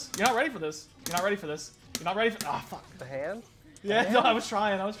ready for this. You're not ready for this. You're not ready for this. You're not ready for. Ah, fuck. The hand? Yeah, no, I was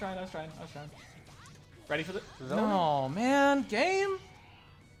trying. Ready for this? No, man. Game?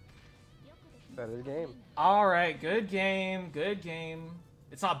 Better game. All right, good game. Good game.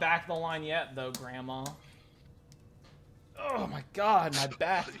 It's not back the line yet, though, Grandma. Oh my god, my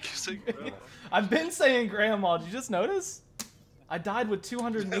back. You say grandma. I've been saying Grandma. Did you just notice? I died with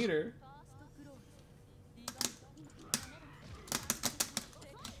 200 meter.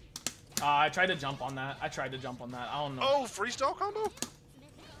 I tried to jump on that. I don't know. Oh, freestyle combo?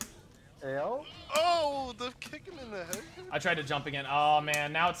 Ayo? Oh, the kick him in the head. I tried to jump again. Oh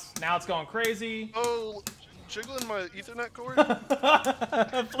man, now it's going crazy. Oh, jiggling my Ethernet cord.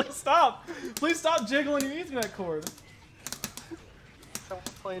 Please stop jiggling your Ethernet cord. Someone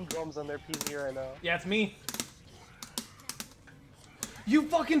playing drums on their PC right now. Yeah, it's me. You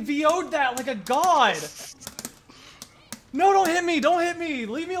fucking VO'd that like a god. No, don't hit me. Don't hit me.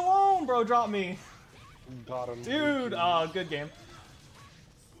 Leave me alone, bro. Drop me. Got him. Dude, oh, good game.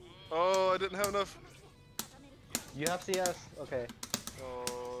 Oh, I didn't have enough. You have CS? Okay.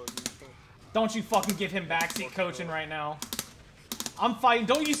 Oh, Don't you fucking give him backseat coaching right now. I'm fighting.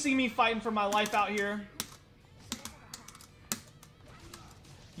 Don't you see me fighting for my life out here?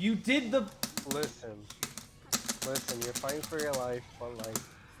 You did the... Listen, you're fighting for your life, but like,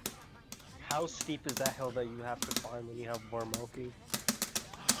 how steep is that hill that you have to climb when you have Vormoki?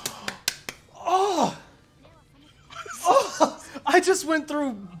 Oh! Oh! I just went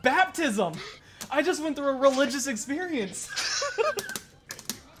through baptism. I just went through a religious experience.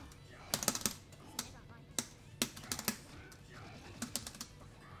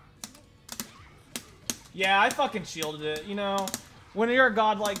 Yeah, I fucking shielded it, you know? When you're a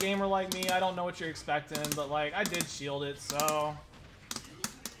godlike gamer like me, I don't know what you're expecting, but like, I did shield it, so...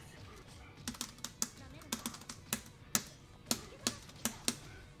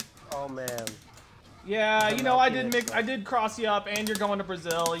 Oh man. Yeah, you know, I did cross you up, and you're going to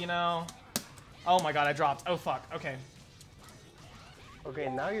Brazil, you know? Oh my god, I dropped. Oh fuck, okay. Okay,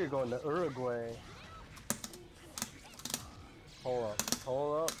 now you're going to Uruguay. Hold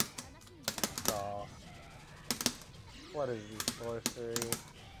up. Aw. What is this sorcery?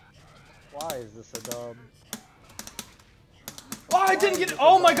 Why is this a dub? Oh, I didn't get it!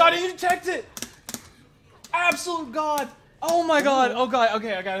 Oh my god, I didn't detect it! Absolute god! Oh my god, oh god,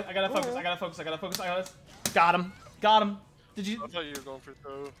 okay, I gotta focus, Got him. Did you? I thought you were going for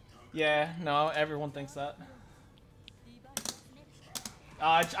throw. Yeah, no, everyone thinks that.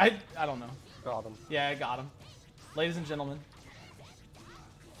 I don't know. Got him. Yeah, I got him. Ladies and gentlemen.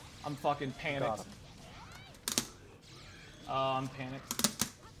 I'm fucking panicked. Got him. Oh, I'm panicked.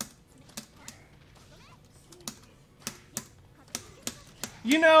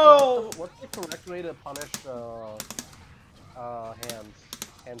 You know... What's the correct way to punish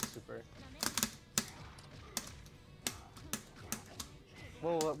hand super?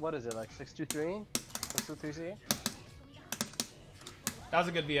 Well, what is it, like 623? 623C? That was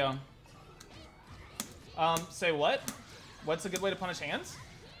a good VO. Say what? What's a good way to punish hands?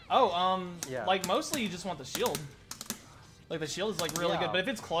 Oh, yeah. like mostly you just want the shield. Like the shield is like really good, but if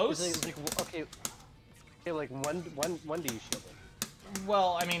it's close... Okay, like when do you shield it?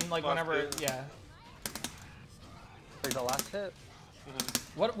 Well, I mean, like Last whenever, hit. yeah. Like the last hit?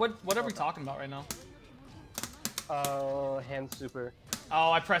 What are we talking about right now? Hand super.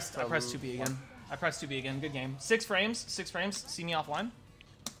 Oh, I pressed 2B again. I pressed 2B again. Good game. 6 frames. See me offline.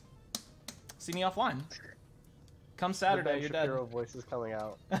 Come Saturday, Ben you're dead. Shapiro voice is coming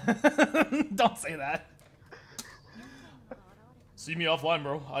out. Don't say that. See me offline,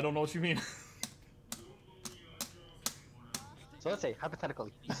 bro. I don't know what you mean. So let's say,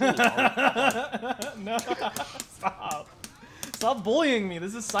 hypothetically, you see me offline. No, stop. Stop bullying me.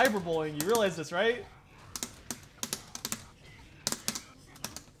 This is cyberbullying. You realize this, right?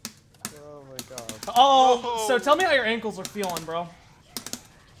 Oh my god. Oh, No. so tell me how your ankles are feeling, bro.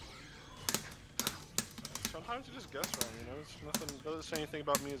 Sometimes you just guess wrong, you know? It's nothing, doesn't say anything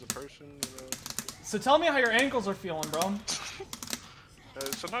about me as a person, you know? So tell me how your ankles are feeling, bro.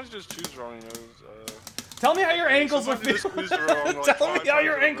 Sometimes you just choose wrong, you know? Tell me how your ankles are sometimes you feeling. just squeeze the wrong, like, Tell me 5 how times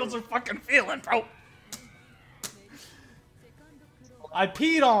your in a ankles row. are fucking feeling, bro. I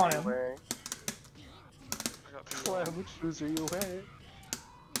peed on him. Wearing? I got people wrong. Which shoes are you wearing?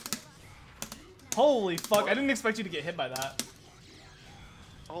 Holy fuck, I didn't expect you to get hit by that.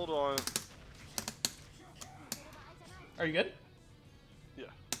 Hold on. Are you good? Yeah.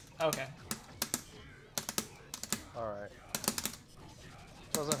 Okay. Alright.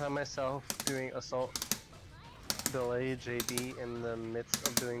 Also found myself doing assault delay JB in the midst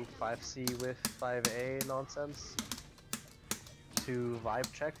of doing 5C with 5A nonsense to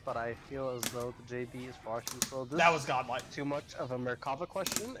vibe check, but I feel as though the JB is far too slow. This That was godlike. too much of a Merkava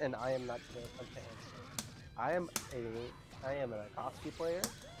question, and I am not going to attempt to answer. I am an Akatsuki player.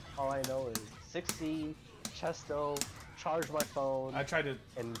 All I know is 6C, Chesto, charge my phone, I tried to.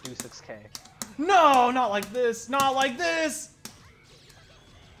 and do 6K. No, not like this. Not like this.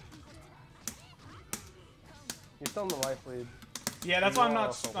 You're still in the life lead. Yeah, that's You why I'm are not.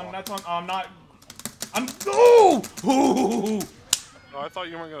 also That's why I'm not. I'm. Oh! Ooh! No, I thought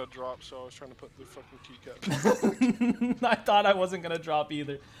you weren't gonna drop, so I was trying to put the fucking keycap. I thought I wasn't gonna drop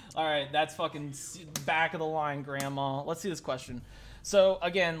either. All right, that's fucking back of the line, Grandma. Let's see this question. So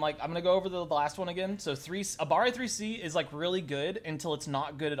again, like I'm gonna go over the last one again. So Abari 3C is like really good until it's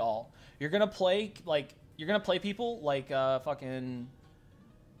not good at all. You're gonna play people like fucking.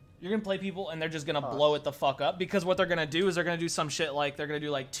 You're gonna play people and they're just gonna blow it the fuck up because what they're gonna do is they're gonna do some shit like they're gonna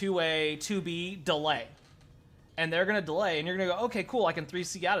do like 2A, 2B, delay. And they're gonna delay, and you're gonna go, okay, cool, I can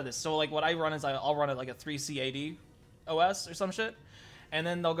 3C out of this. So like what I run is I'll run it like a 3C AD OS or some shit, and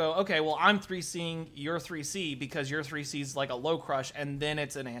then they'll go, okay, well I'm 3C'ing your 3C because your 3C is like a low crush, and then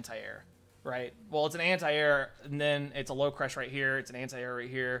it's an anti-air, right? Well, it's an anti-air, and then it's a low crush right here, it's an anti-air right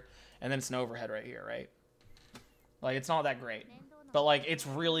here, and then it's an overhead right here, right? Like it's not that great, but like it's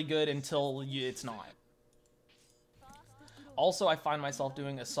really good until it's not. Also, I find myself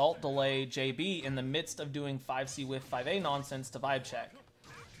doing assault delay JB in the midst of doing 5C with 5A nonsense to vibe check.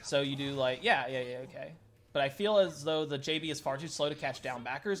 So you do like, yeah, okay. But I feel as though the JB is far too slow to catch down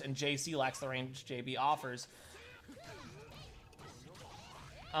backers, and JC lacks the range JB offers.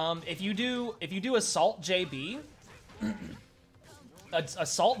 If you do assault JB,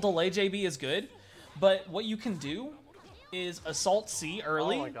 assault delay JB is good, but what you can do is assault C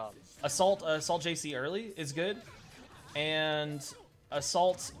early. Oh my god. Assault JC early is good. And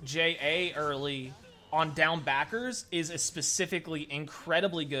assault JA early on down backers is specifically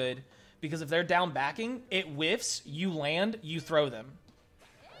incredibly good because if they're down backing, it whiffs, you land, you throw them.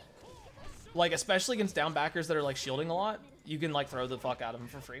 Like especially against down backers that are like shielding a lot, you can like throw the fuck out of them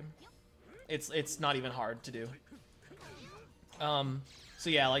for free. It's not even hard to do. So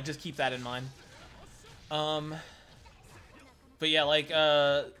yeah, like just keep that in mind. But yeah, like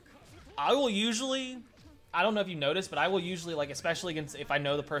I will usually, I don't know if you noticed, but I will usually, like, especially against, if I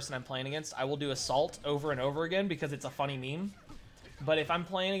know the person I'm playing against, I will do assault over and over again because it's a funny meme. But if I'm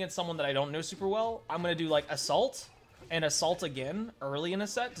playing against someone that I don't know super well, I'm going to do, like, assault and assault again early in a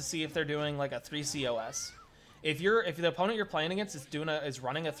set to see if they're doing, like, a 3 COS. If the opponent you're playing against is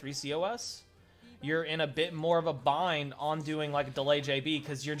running a 3 COS, you're in a bit more of a bind on doing, like, a delay JB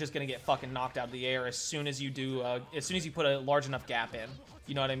because you're just going to get fucking knocked out of the air as soon as you do, as soon as you put a large enough gap in.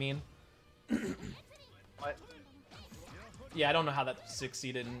 You know what I mean? What? Yeah, I don't know how that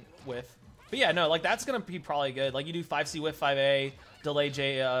succeeded with. But yeah, no, like that's gonna be probably good. Like you do 5C with 5A,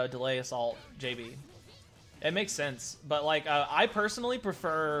 delay assault JB. It makes sense. But like I personally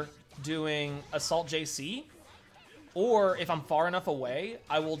prefer doing assault JC, or if I'm far enough away,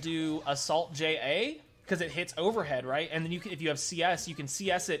 I will do assault JA because it hits overhead, right? And then if you have CS, you can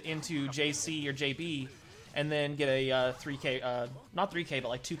CS it into JC or JB. And then get a 3K, not 3K, but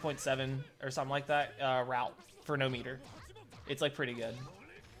like 2.7 or something like that route for no meter. It's like pretty good.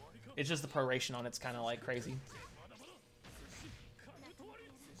 It's just the proration on it's kind of like crazy.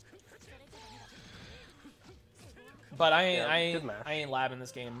 But I ain't labbing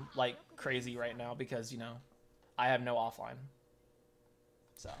this game like crazy right now because you know I have no offline.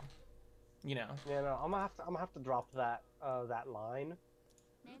 So you know. Yeah, no, I'm gonna have to drop that that line.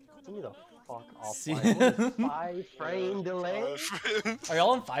 Give me the fuck off. See- Line. 5 frame delay. Are y'all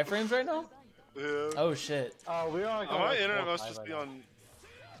on 5 frames right now? Yeah. Oh shit. We're on. Oh, my like internet 4, must 5 just right be now. on.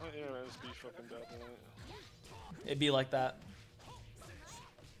 My internet must be fucking bad. Man. It'd be like that.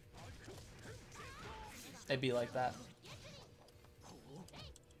 It'd be like that.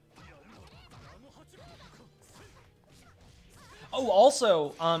 Oh,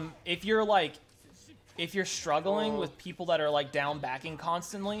 also, if you're struggling with people that are like down backing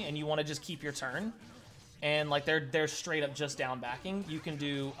constantly and you want to just keep your turn, and like they're straight up just down backing, you can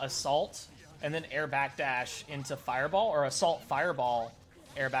do assault and then air back dash into fireball, or assault fireball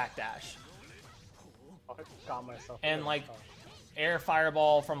air back dash. I got myself. And like air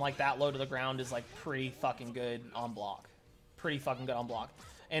fireball from like that low to the ground is like pretty fucking good on block. Pretty fucking good on block.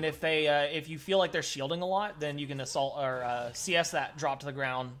 And if they if you feel like they're shielding a lot, then you can assault or CS that drop to the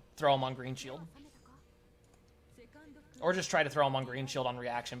ground, throw them on green shield. Or just try to throw them on green shield on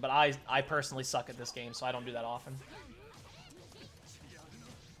reaction, but I personally suck at this game, so I don't do that often.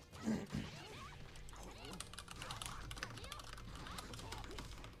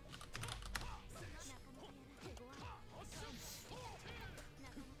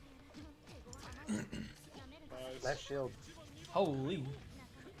 Nice shield. Holy.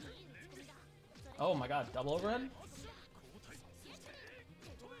 Oh my god, double overhead?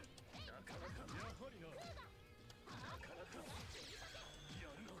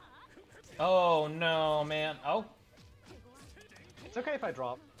 Oh no, man. Oh, It's okay if I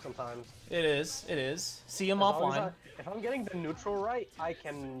drop sometimes. it is. It is. See him As long as offline. if I'm getting the neutral right, I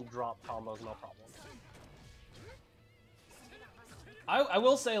can drop combos no problem. I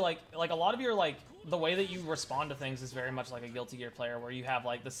will say like a lot of your like the way that you respond to things is very much like a Guilty Gear player, where you have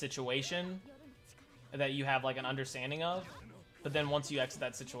like the situation that you have like an understanding of, but then once you exit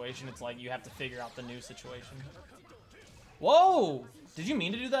that situation, it's like you have to figure out the new situation. Whoa! Did you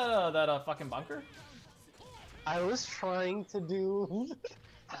mean to do that fucking bunker? I was trying to do.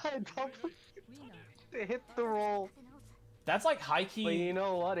 I dropped. It hit the roll. That's like high key. But you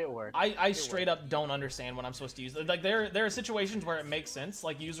know what? It worked. I straight up don't understand what I'm supposed to use. Like there are situations where it makes sense,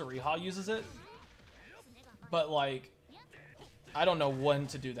 like Yuzuriha uses it, but like I don't know when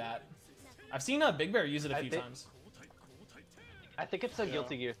to do that. I've seen Big Bear use it a few times. I think it's a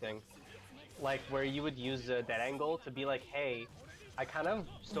Guilty Gear thing, like where you would use a dead angle to be like, hey, I kind of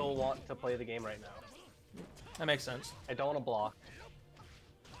still want to play the game right now. That makes sense. I don't want to block.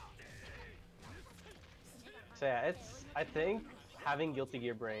 So yeah, I think having Guilty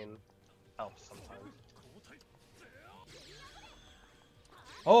Gear brain helps sometimes.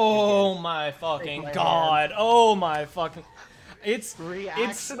 Oh my fucking god! Oh my fucking! It's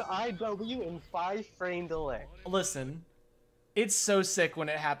Reaction IW in 5 frame delay. Listen, it's so sick when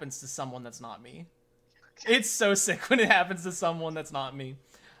it happens to someone that's not me. It's so sick when it happens to someone that's not me.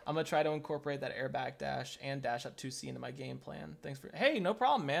 I'm gonna try to incorporate that air back dash and dash up 2C into my game plan. Thanks for. Hey, no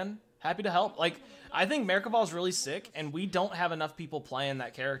problem, man. Happy to help. Like, I think Merkava is really sick, and we don't have enough people playing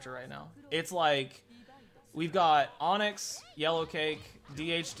that character right now. It's like we've got Onyx, Yellowcake,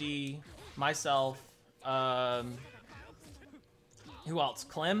 DHD, myself. Who else?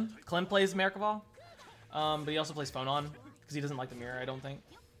 Clem. Clem plays Merkava, but he also plays Phonon because he doesn't like the mirror, I don't think.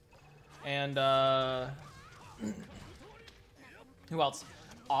 And who else?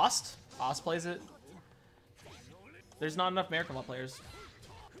 Ost. Ost plays it. There's not enough Merkava players.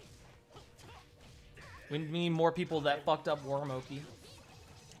 We need more people that fucked up Warmoki.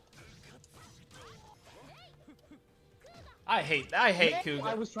 I hate Kuga.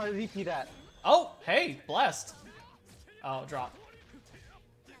 I was trying to VP that. Oh, hey, blessed. Oh, drop.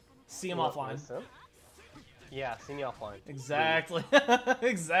 See him offline. Listen. Yeah, see me offline. Exactly.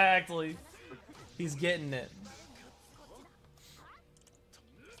 Exactly. He's getting it.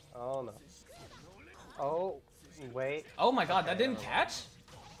 Oh no. Oh, wait. Oh my god, that didn't catch?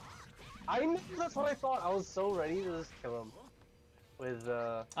 I knew that's what I thought. I was so ready to just kill him with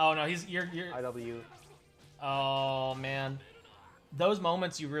Oh no, you're IW. Oh man. Those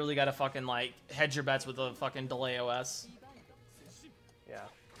moments you really gotta fucking like hedge your bets with a fucking delay OS. Yeah.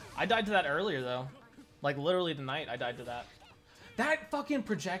 I died to that earlier though. Like literally tonight I died to that. That fucking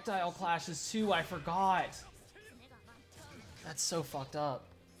projectile clashes too, I forgot. That's so fucked up.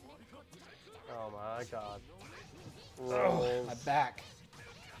 Oh my god. Oh, my back.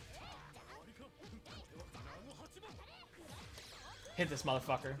 Hit this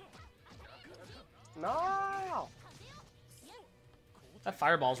motherfucker. No! That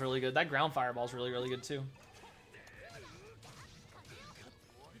fireball's really good. That ground fireball's really, really good too.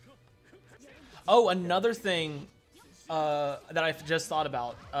 Oh, another thing that I just thought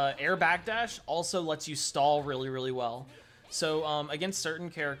about. Air backdash also lets you stall really, really well. So against certain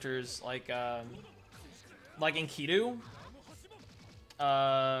characters, like in Kidu,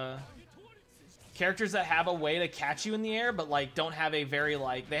 characters that have a way to catch you in the air, but like don't have a very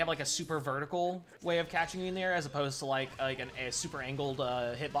they have like a super vertical way of catching you in the air, as opposed to like a super angled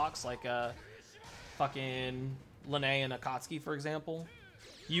hitbox, like fucking Linne and Akatsuki, for example.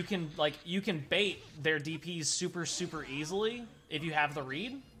 You can bait their DPs super easily if you have the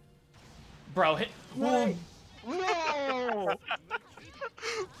read. Bro, hit. Wait, no!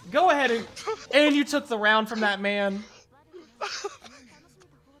 Go ahead and you took the round from that man.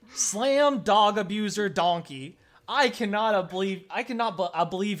 Slam dog abuser donkey. I cannot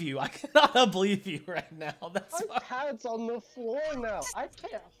believe you. I cannot believe you right now. That's My pad's on the floor now. I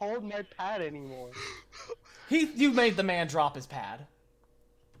can't hold my pad anymore. You made the man drop his pad.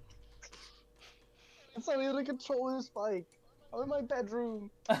 It's not even a controller spike. I'm in my bedroom.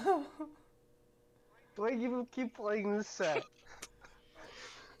 Do I even keep playing this set?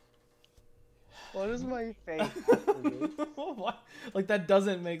 What is my face after this? What? Like, that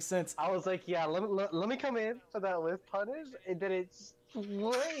doesn't make sense. I was like, yeah, let me come in for that lift punish, and then it's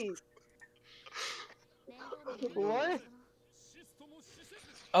wait. What?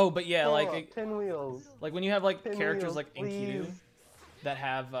 Oh, but yeah, Hold like up, pinwheels. like when you have like Pinwheels, characters like Enkidu please. that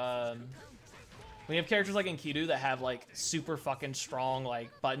have when you have characters like Enkidu that have like super fucking strong like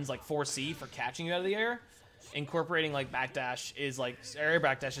buttons like 4C for catching you out of the air, incorporating like backdash is like air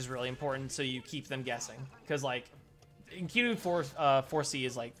backdash is really important, so you keep them guessing, because like Enkidu 4C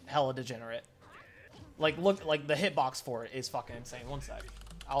is like hella degenerate. Like look, like the hitbox for it is fucking insane. One sec,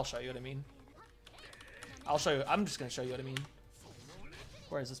 I'll show you what I mean. I'll show you. I'm just gonna show you what I mean.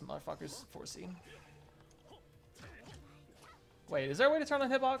 Where is this motherfucker's 4C? Wait, is there a way to turn on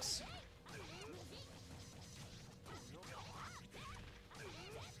hitbox?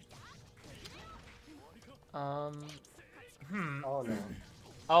 Oh no.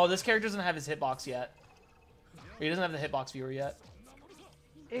 Oh, this character doesn't have his hitbox yet. He doesn't have the hitbox viewer yet.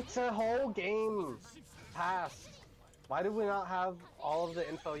 It's a whole game past. Why do we not have all of the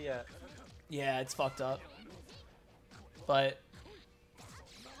info yet? Yeah, it's fucked up. But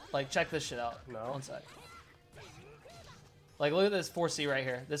like, check this shit out. No. One sec. Like, look at this 4C right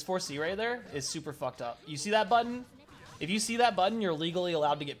here. This 4C right there is super fucked up. You see that button? If you see that button, you're legally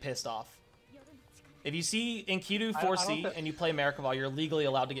allowed to get pissed off. If you see Enkidu 4C and you play Merkava, you're legally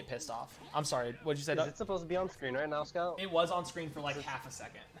allowed to get pissed off. I'm sorry, what'd you say, Is Doug? it supposed to be on screen right now, Scout? It was on screen for like half a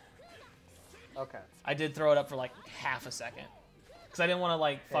second. Okay. I did throw it up for like half a second. Because I didn't want to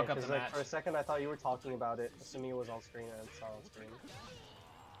like fuck up the like, match. for a second, I thought you were talking about it, assuming it was on screen, and it's not on screen.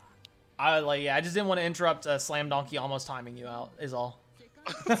 I just didn't want to interrupt Slam Donkey almost timing you out, is all.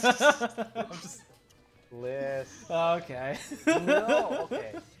 I'm just... List. Okay. No,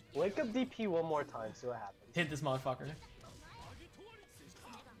 okay. Wake up DP one more time, see what happens. Hit this motherfucker.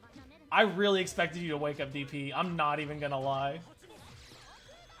 I really expected you to wake up DP. I'm not even gonna lie.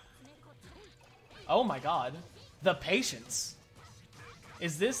 Oh my god. The patience.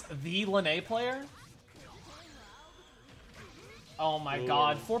 Is this the Linne player? Oh my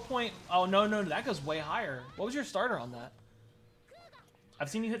god. 4 point... Oh, no, that goes way higher. What was your starter on that? I've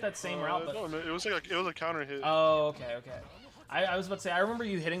seen you hit that same route, but... No, it was a counter hit. Oh, okay. I was about to say, I remember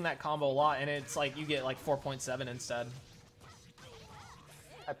you hitting that combo a lot, and it's like, you get like 4.7 instead.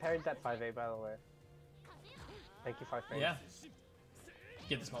 I parried that 5A, by the way. Thank you, 5 frames. Yeah.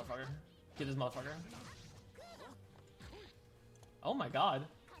 Get this motherfucker. Get this motherfucker. Oh my god.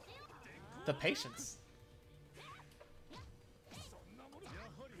 The patience.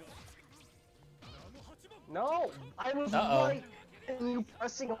 No! I was right! And you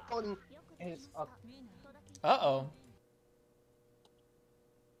pressing a button, and it's up. Uh-oh.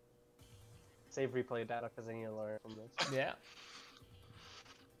 Save replay data, because I need to learn from this. Yeah.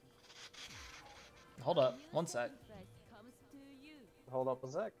 Hold up. One sec. Hold up a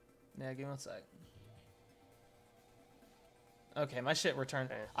sec. Yeah, give me 1 sec. Okay, my shit returned.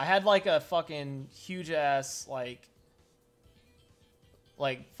 Okay. I had like a fucking huge ass like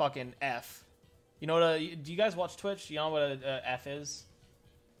fucking F. You know what? Do you guys watch Twitch? You know what a F is?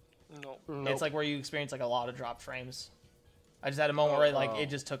 No. Nope. It's like where you experience like a lot of drop frames. I just had a moment where like it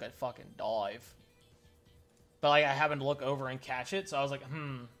just took a fucking dive. But like I happened to look over and catch it, so I was like,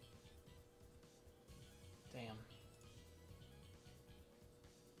 Damn.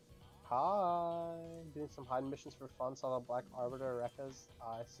 Hi, doing some hide missions for fun. Saw the Black Arbiter Rekkas.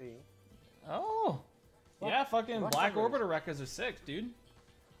 I see. Oh. Yeah, fucking Black Arbiters. Orbiter records are sick, dude.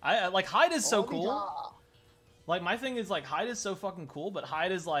 I like Hyde is so cool. Omega. Like my thing is like Hyde is so fucking cool, but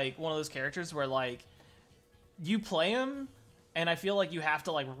Hyde is like one of those characters where like you play him, and I feel like you have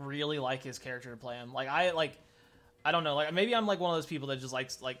to like really like his character to play him. Like I don't know, like maybe I'm like one of those people that just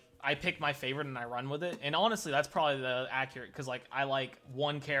likes like I pick my favorite and I run with it. And honestly, that's probably the accurate because like I like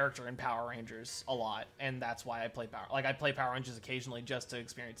one character in Power Rangers a lot, and that's why I play I play Power Rangers occasionally just to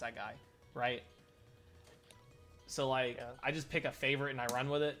experience that guy, right? So like I just pick a favorite and I run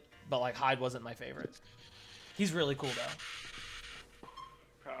with it. But like Hyde wasn't my favorite. He's really cool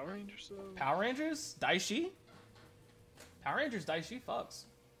though. Power Rangers though? Power Rangers? Daishi? Power Rangers Daishi fucks.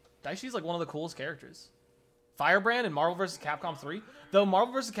 Daishi's like one of the coolest characters. Firebrand in Marvel vs. Capcom 3? Though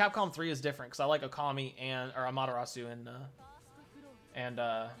Marvel vs. Capcom 3 is different because I like Okami or Amaterasu and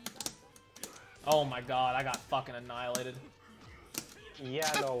oh my god, I got fucking annihilated.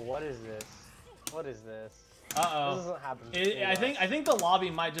 Yeah, no, what is this? What is this? Uh-oh. This doesn't happen. I think the lobby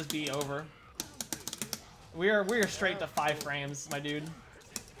might just be over. We're straight to 5 frames, my dude.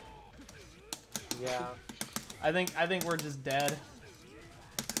 Yeah. I think we're just dead.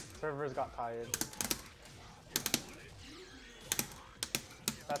 Servers got tired.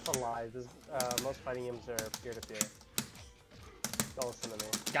 That's a lie. This, most fighting games are peer-to-peer. Don't listen to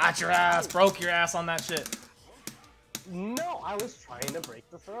me. Got your ass. Broke your ass on that shit. No, I was trying to break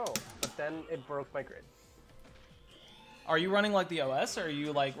the throw, but then it broke my grid. Are you running like the OS, or are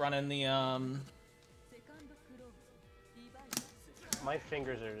you like running the My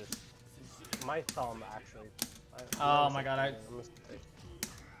fingers are just... My thumb, actually. Oh my god,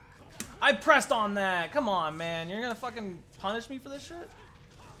 I pressed on that! Come on, man. You're gonna fucking punish me for this shit?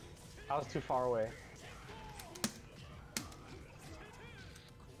 I was too far away.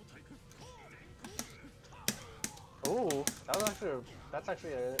 Ooh, that's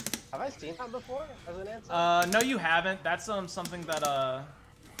actually a... Have I seen that before as an answer? No you haven't. That's something that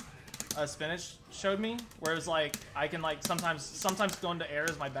Spinach showed me, where it was like I can like sometimes go into air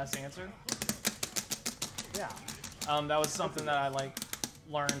is my best answer. Yeah. That was something that I like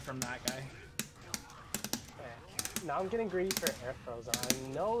learned from that guy. Okay. Now I'm getting greedy for air throws, and I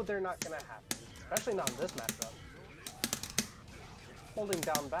know they're not gonna happen, especially not in this matchup. Holding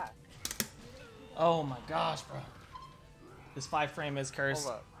down back. Oh my gosh, bro. This 5 frame is cursed.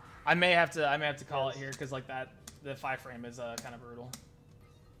 Hold up. I may have to call it here because like the 5 frame is kind of brutal.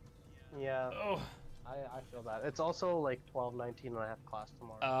 Yeah. Oh. I feel that. It's also like 12:19 and I have class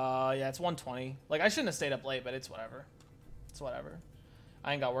tomorrow. Yeah, it's 1:20. Like I shouldn't have stayed up late, but it's whatever. It's whatever.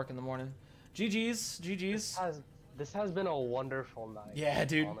 I ain't got work in the morning. GG's. This has been a wonderful night. Yeah,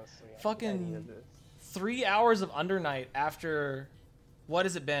 dude. Honestly, fucking 3 hours of under night after what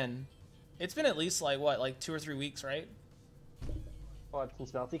has it been? It's been at least like what, like 2 or 3 weeks, right? What,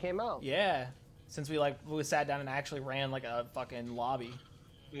 since Melty came out? Yeah. Since we sat down and actually ran like a fucking lobby.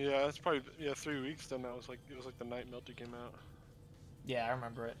 Yeah, it's probably 3 weeks then. It was like the night Melty came out. Yeah, I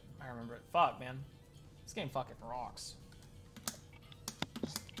remember it. Fuck, man. This game fucking rocks.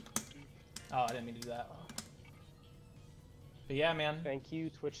 Oh, I didn't mean to do that. But yeah, man. Thank you,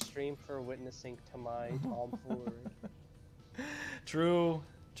 Twitch stream, for witnessing to my tomfoolery. True.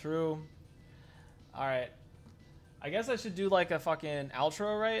 Alright. I guess I should do like a fucking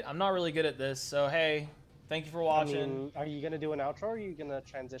outro, right? I'm not really good at this, so hey, thank you for watching. I mean, are you gonna do an outro, or are you gonna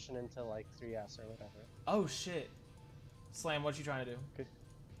transition into like 3S or whatever? Oh shit. Slam, what you trying to do? Good.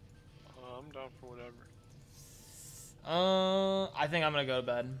 I'm down for whatever. I think I'm gonna go to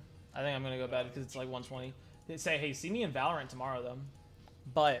bed. Because it's like 1:20. They say, hey, see me in Valorant tomorrow though.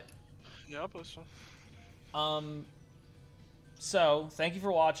 But yeah, I'll post some. So thank you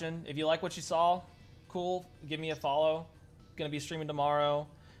for watching. If you like what you saw, cool. Give me a follow. Gonna be streaming tomorrow.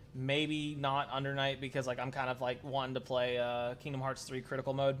 Maybe not under night because like I'm kind of like wanting to play Kingdom Hearts 3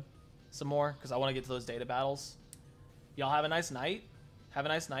 critical mode some more because I want to get to those data battles. Y'all have a nice night.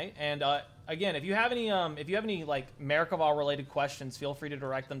 And again, if you have any like Merkava related questions, feel free to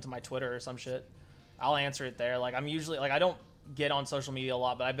direct them to my Twitter or some shit. I'll answer it there. Like I'm usually like I don't get on social media a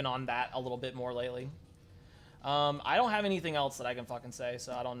lot, but I've been on that a little bit more lately. I don't have anything else that I can fucking say,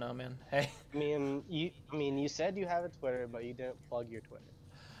 so I don't know, man. Hey. I mean, you said you have a Twitter, but you didn't plug your Twitter.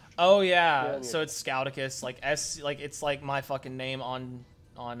 Oh yeah, so it's Scouticus, like it's like my fucking name on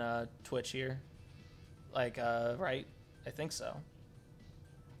Twitch here, like right? I think so.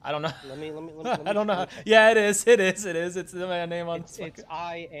 I don't know. Let me I don't know. Yeah, it is. It's my name on. It's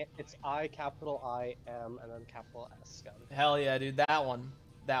I capital I M and then capital S. Scouticus. Hell yeah, dude. That one.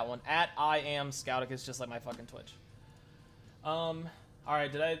 At I am Scouticus, just like my fucking Twitch. All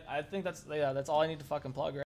right. I think that's all I need to fucking plug, right?